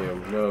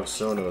 aquarium. No,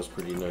 Sono is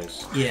pretty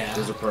nice. Yeah.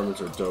 Those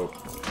apartments are dope.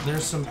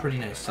 There's some pretty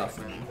nice stuff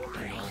in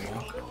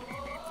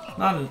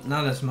Norwalk.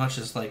 Not as much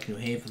as like New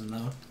Haven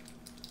though.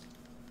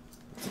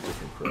 It's a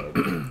different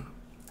crowd.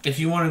 If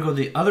you want to go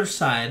the other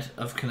side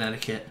of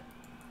Connecticut,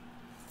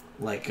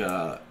 like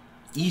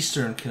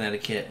eastern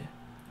Connecticut,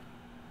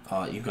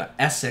 you've got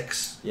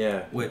Essex.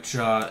 Yeah. Which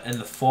in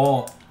the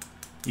fall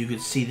you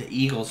could see the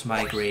eagles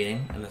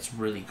migrating, and that's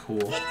really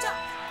cool.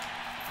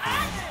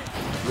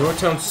 You know what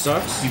town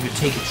sucks? You could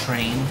take a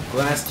train.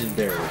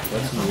 Glastonbury.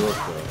 That's New York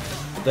though.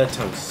 But that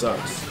town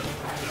sucks.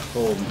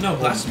 No,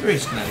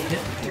 Glastonbury's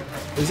Connecticut.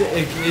 Is it?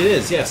 It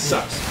is. Yeah,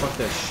 sucks. Fuck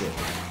that shit.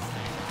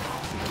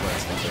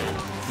 Glastonbury.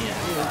 Yeah.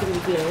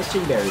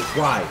 Glastonbury.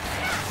 Why?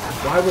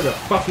 Why would I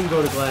fucking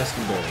go to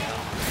Glastonbury?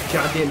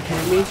 Goddamn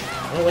kidding me?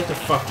 I don't like to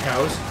fuck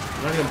cows.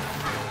 I'm not gonna.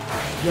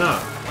 Nah.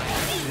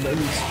 I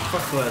mean,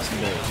 fuck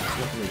Glastonbury. It's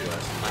nothing like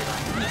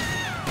Glastonbury.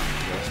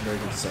 Glastonbury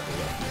can suck it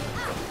up.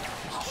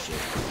 Piece of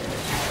shit.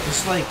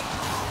 Just like,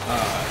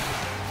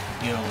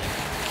 you know, like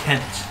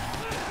Kent.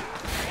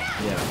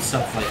 Yeah. And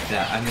stuff like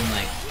that. I mean,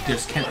 like,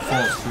 there's Kent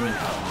Falls Brewing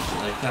Company,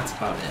 but like, that's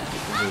about it.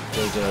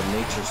 There's a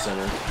nature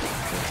center.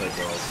 That's like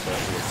all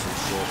special or some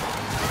shit.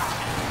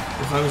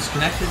 If I was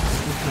connected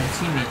with my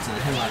teammates in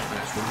the headlock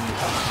match, would we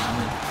probably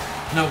win?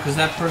 No, because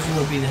that person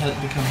would be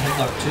become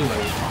headlock too,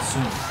 I would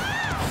assume.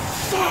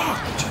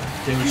 Fucked!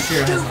 They would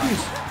share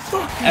headlocks.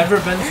 Ever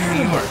been to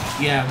New York?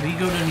 Yeah, we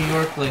go to New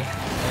York like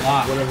a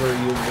lot. Whatever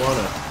you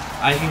wanna.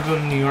 I can go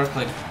to New York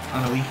like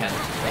on a weekend.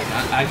 Like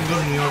I can go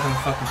to New York on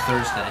fucking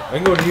Thursday. I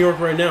can go to New York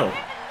right now.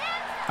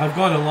 I've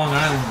gone to Long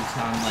Island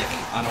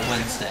on a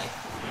Wednesday.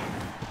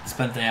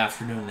 Spent the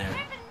afternoon there.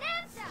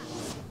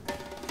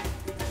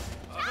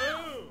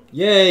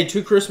 Yay,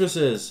 2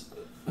 Christmases.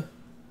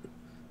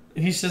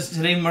 He says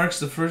today marks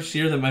the first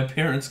year that my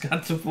parents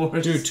got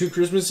divorced. Dude, 2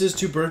 Christmases,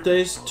 2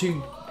 birthdays,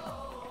 2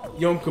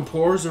 Yom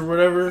Kippurs or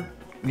whatever.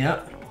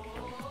 Yep.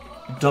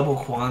 Double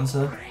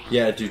Kwanzaa.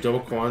 Yeah, dude,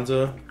 double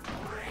Kwanzaa.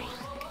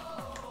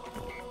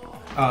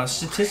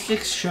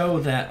 Statistics show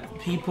that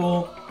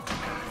people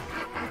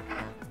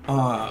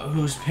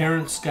whose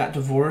parents got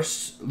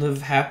divorced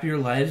live happier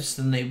lives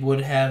than they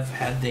would have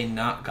had they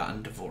not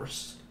gotten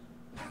divorced.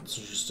 That's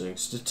interesting.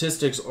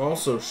 Statistics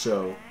also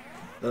show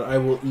that I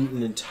will eat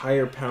an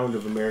entire pound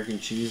of American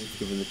cheese if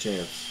given the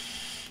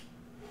chance.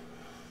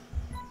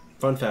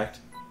 Fun fact.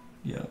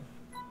 Yeah.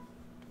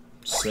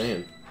 Just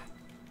saying.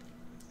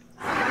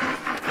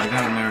 I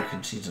got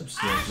American cheese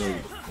upstairs.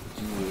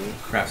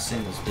 Kraft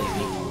singles, baby.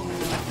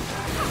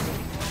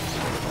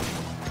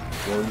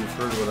 Well, you've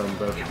heard what I'm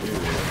about to do.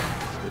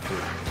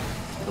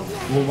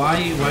 Well, why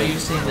are you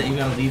saying that you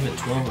gotta leave at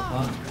 12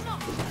 o'clock?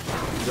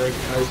 Like,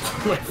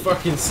 my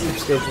fucking sleep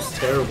schedule's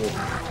terrible.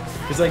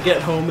 Because I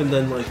get home and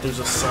then, like, there's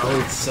a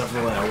solid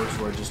several hours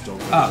where I just don't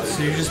go to bed.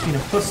 So you're just being a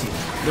pussy.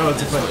 No,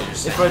 it's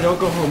if I don't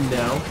go home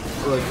now,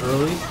 or, like,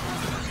 early,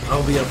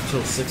 I'll be up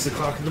until 6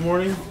 o'clock in the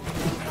morning.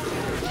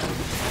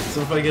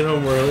 So if I get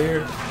home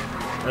earlier,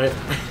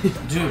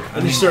 Dude, I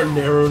need to start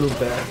narrowing it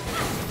back.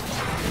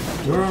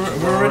 We're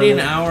already an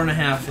hour and a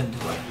half into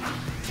it.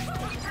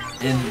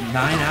 In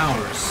 9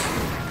 hours,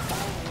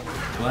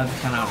 we'll have a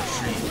 10-hour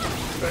stream.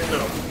 I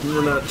know.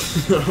 We're not.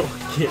 No, we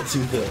can't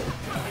do that.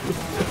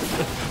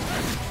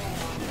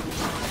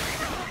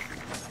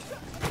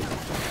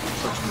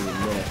 Punch me in the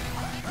neck.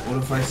 What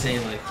if I say,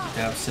 like,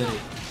 Dab City?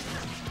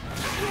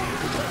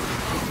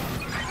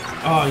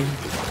 Oh, you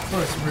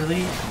puss,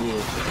 really?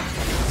 Yeah.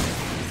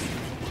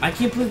 I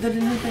can't believe that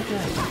didn't hit that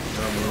guy.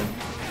 Oh, man.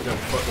 I got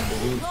fucking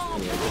balloons.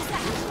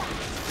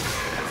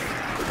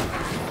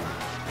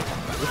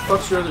 What the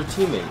fuck's your other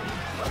teammate?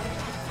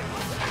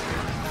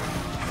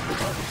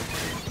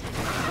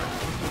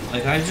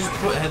 Like, I just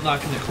put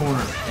headlock in the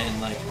corner,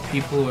 and, like,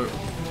 people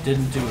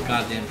didn't do a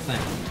goddamn thing.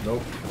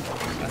 Nope.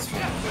 That's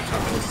fine.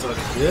 That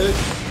sucks dick.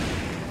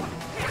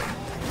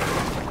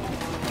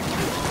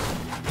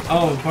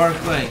 Oh,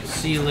 Barclay.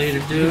 See you later,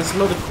 You dude. can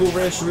smell the Cool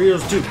Ranch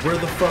Doritos. Dude, where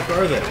the fuck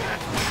are they?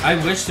 I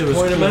wish there was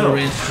Point 'em Cool out.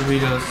 Ranch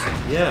Doritos,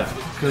 Yeah.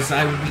 because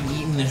I would be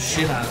eating the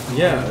shit out of them.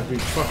 Yeah, I'd be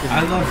fucking...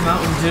 I love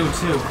Mountain Dew,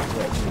 too.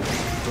 Yeah, dude,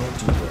 don't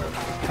do that.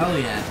 Hell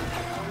yeah.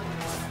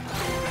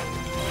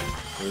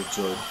 What a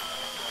joke.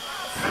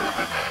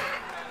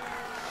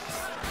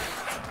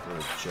 What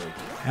a joke.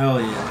 Hell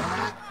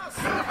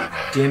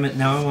yeah. Damn it,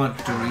 now I want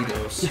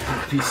Doritos.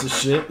 Piece of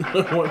shit.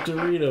 I want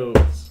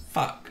Doritos.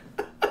 Fuck.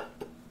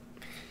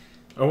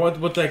 I want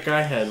what that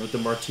guy had with the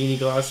martini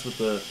glass with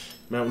the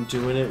Mountain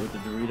Dew in it with the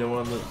Dorito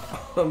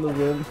on the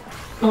rim.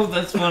 Oh,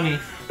 that's funny.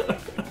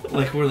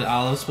 Like where the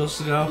olive's supposed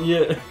to go?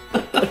 Yeah.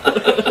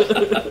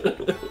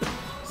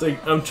 It's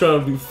like, I'm trying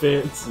to be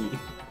fancy.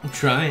 I'm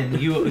trying.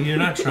 You're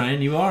not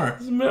trying, you are.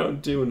 It's a Mountain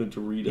Dew and a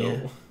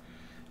Dorito. Yeah.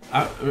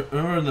 I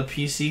remember in the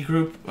PC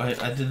group, I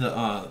did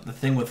the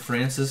thing with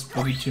Francis,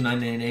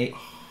 Boogie2988,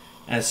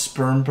 as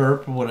Sperm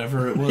Burp or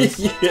whatever it was.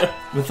 Yeah.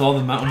 With all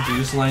the Mountain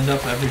Dews lined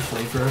up, every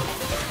flavor.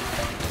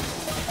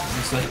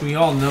 It's like, we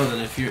all know that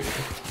if you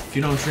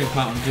don't drink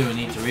Mountain Dew and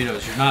eat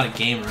Doritos, you're not a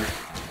gamer.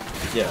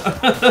 Yeah.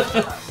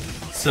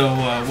 So,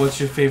 what's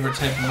your favorite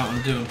type of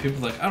Mountain Dew? And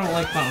people are like, I don't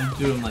like Mountain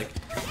Dew. I'm like,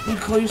 you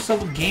call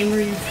yourself a gamer,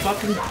 you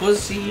fucking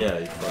pussy? Yeah,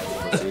 you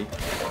fucking pussy.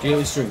 Do you at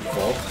least drink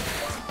Vault?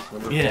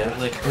 Remember Yeah, Vault?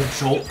 like, or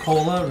Jolt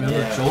Cola. Remember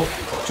Yeah. Jolt?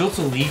 Jolt's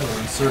illegal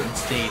in certain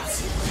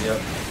states.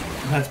 Yep.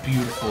 That's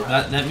beautiful.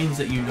 That means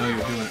that you know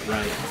you're doing it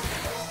right.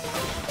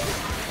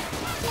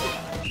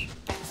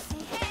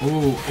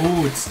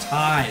 Ooh, it's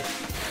tied.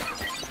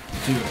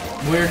 Dude,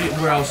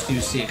 where else do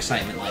you see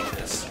excitement like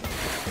this?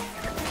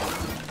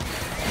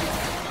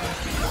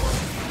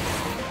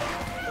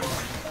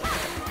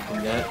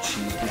 Can that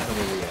cheese become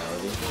a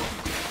reality?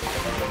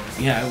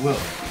 Yeah, it will.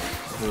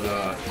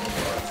 But,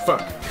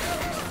 Fuck.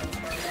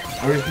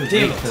 or you can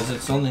Damn wait, it. because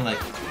it's only like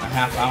a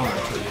half hour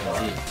until you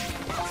leave.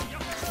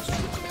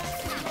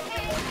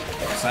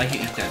 So I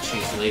can eat that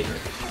cheese later.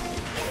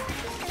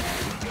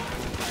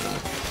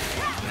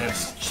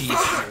 That's cheese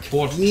for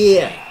pork.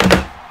 Yeah.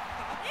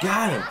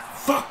 Got him.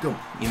 Fuck him.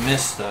 You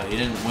missed though. You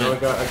didn't win. No, I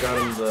got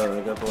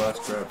the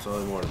last grab. That's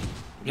all I wanted.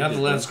 You got the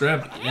last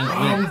grab. You didn't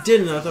Oh, win. we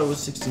didn't. I thought it was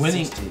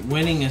 60-60.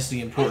 Winning is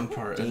the important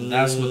part, and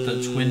that's what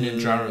the twin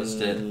ninjaras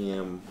did.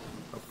 Damn.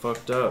 I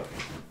fucked up.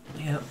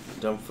 Yep.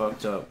 Dumb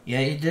fucked up.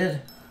 Yeah, you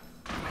did.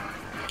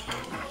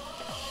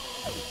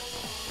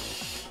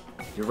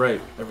 You're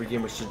right. Every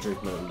gamer should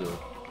drink Mountain Dew.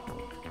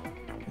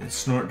 And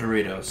snort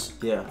Doritos.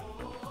 Yeah.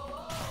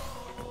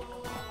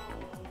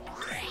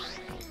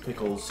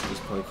 Pickles is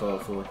probably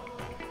Fallout 4.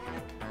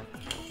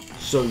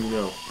 So you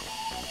know.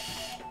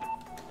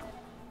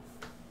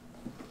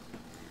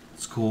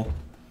 It's cool.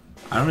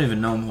 I don't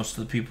even know most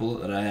of the people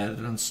that I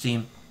added on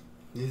Steam.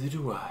 Neither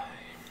do I.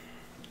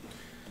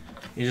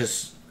 You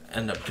just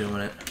end up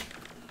doing it.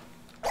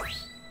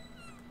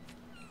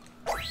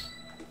 I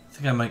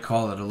think I might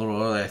call it a little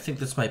early. I think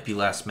this might be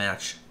last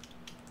match.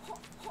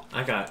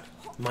 I got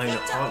mine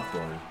hot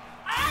boy.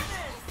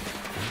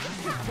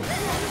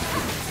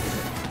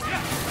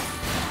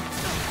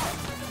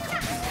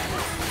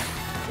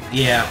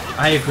 Yeah,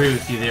 I agree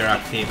with you there,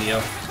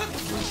 Octavio.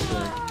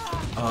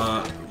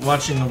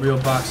 Watching a real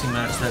boxing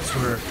match, that's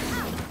where...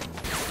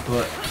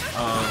 But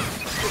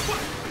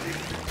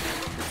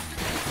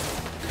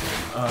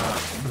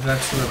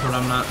that's where, but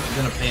I'm not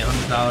gonna pay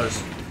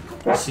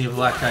 $100 to see a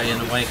black guy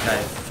and a white guy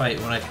fight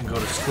when I can go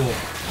to school.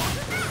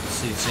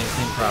 See the same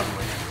thing,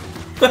 probably.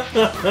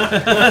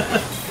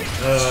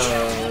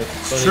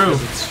 It's true.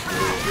 It's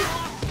true.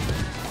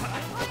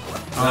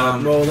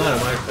 Well, not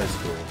at my high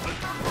school.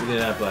 We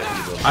didn't have black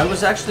people. I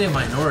was actually a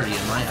minority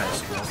in my high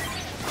school.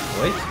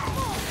 Wait?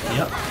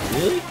 Yep.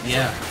 Really?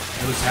 Yeah,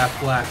 it was half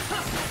black.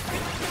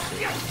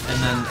 And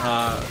then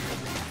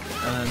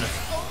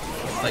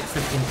like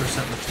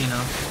 15% Latino.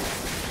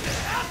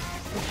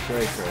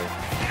 Cray.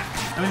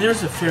 I mean,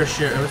 there's a fair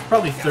share. It was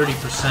probably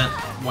 30%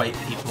 white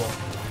people.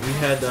 We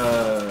had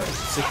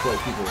 6 white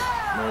people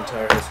in our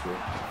entire high school.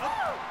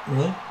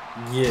 Really?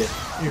 Yeah.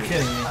 You're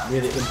kidding me. We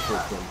had to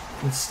import them.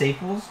 In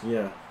Staples?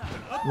 Yeah.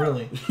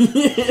 Really?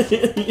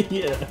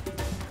 Yeah.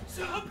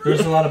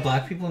 There's a lot of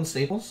black people in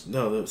Staples?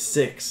 No, there was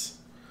 6.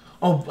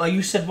 Oh,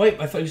 you said white.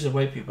 I thought you said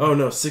white people. Oh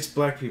no, 6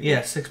 black people.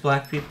 Yeah, 6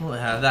 black people.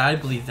 Yeah, I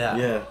believe that.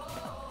 Yeah.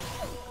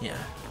 Yeah.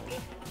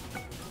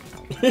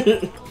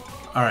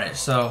 All right,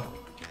 so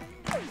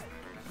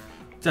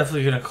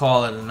definitely gonna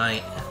call it a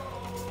night.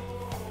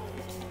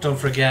 Don't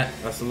forget,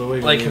 Hasta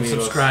luego, like and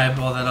amigos. subscribe,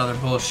 all that other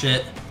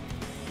bullshit.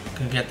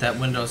 Can get that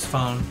Windows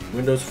Phone.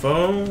 Windows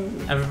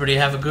Phone. Everybody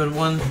have a good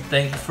one.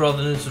 Thank you for all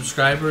the new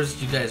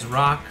subscribers. You guys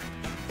rock.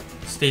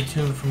 Stay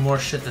tuned for more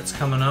shit that's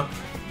coming up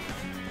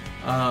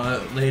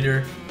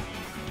later.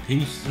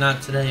 Peace.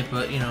 Not today,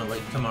 but you know,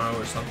 like tomorrow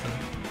or something.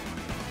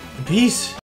 Peace.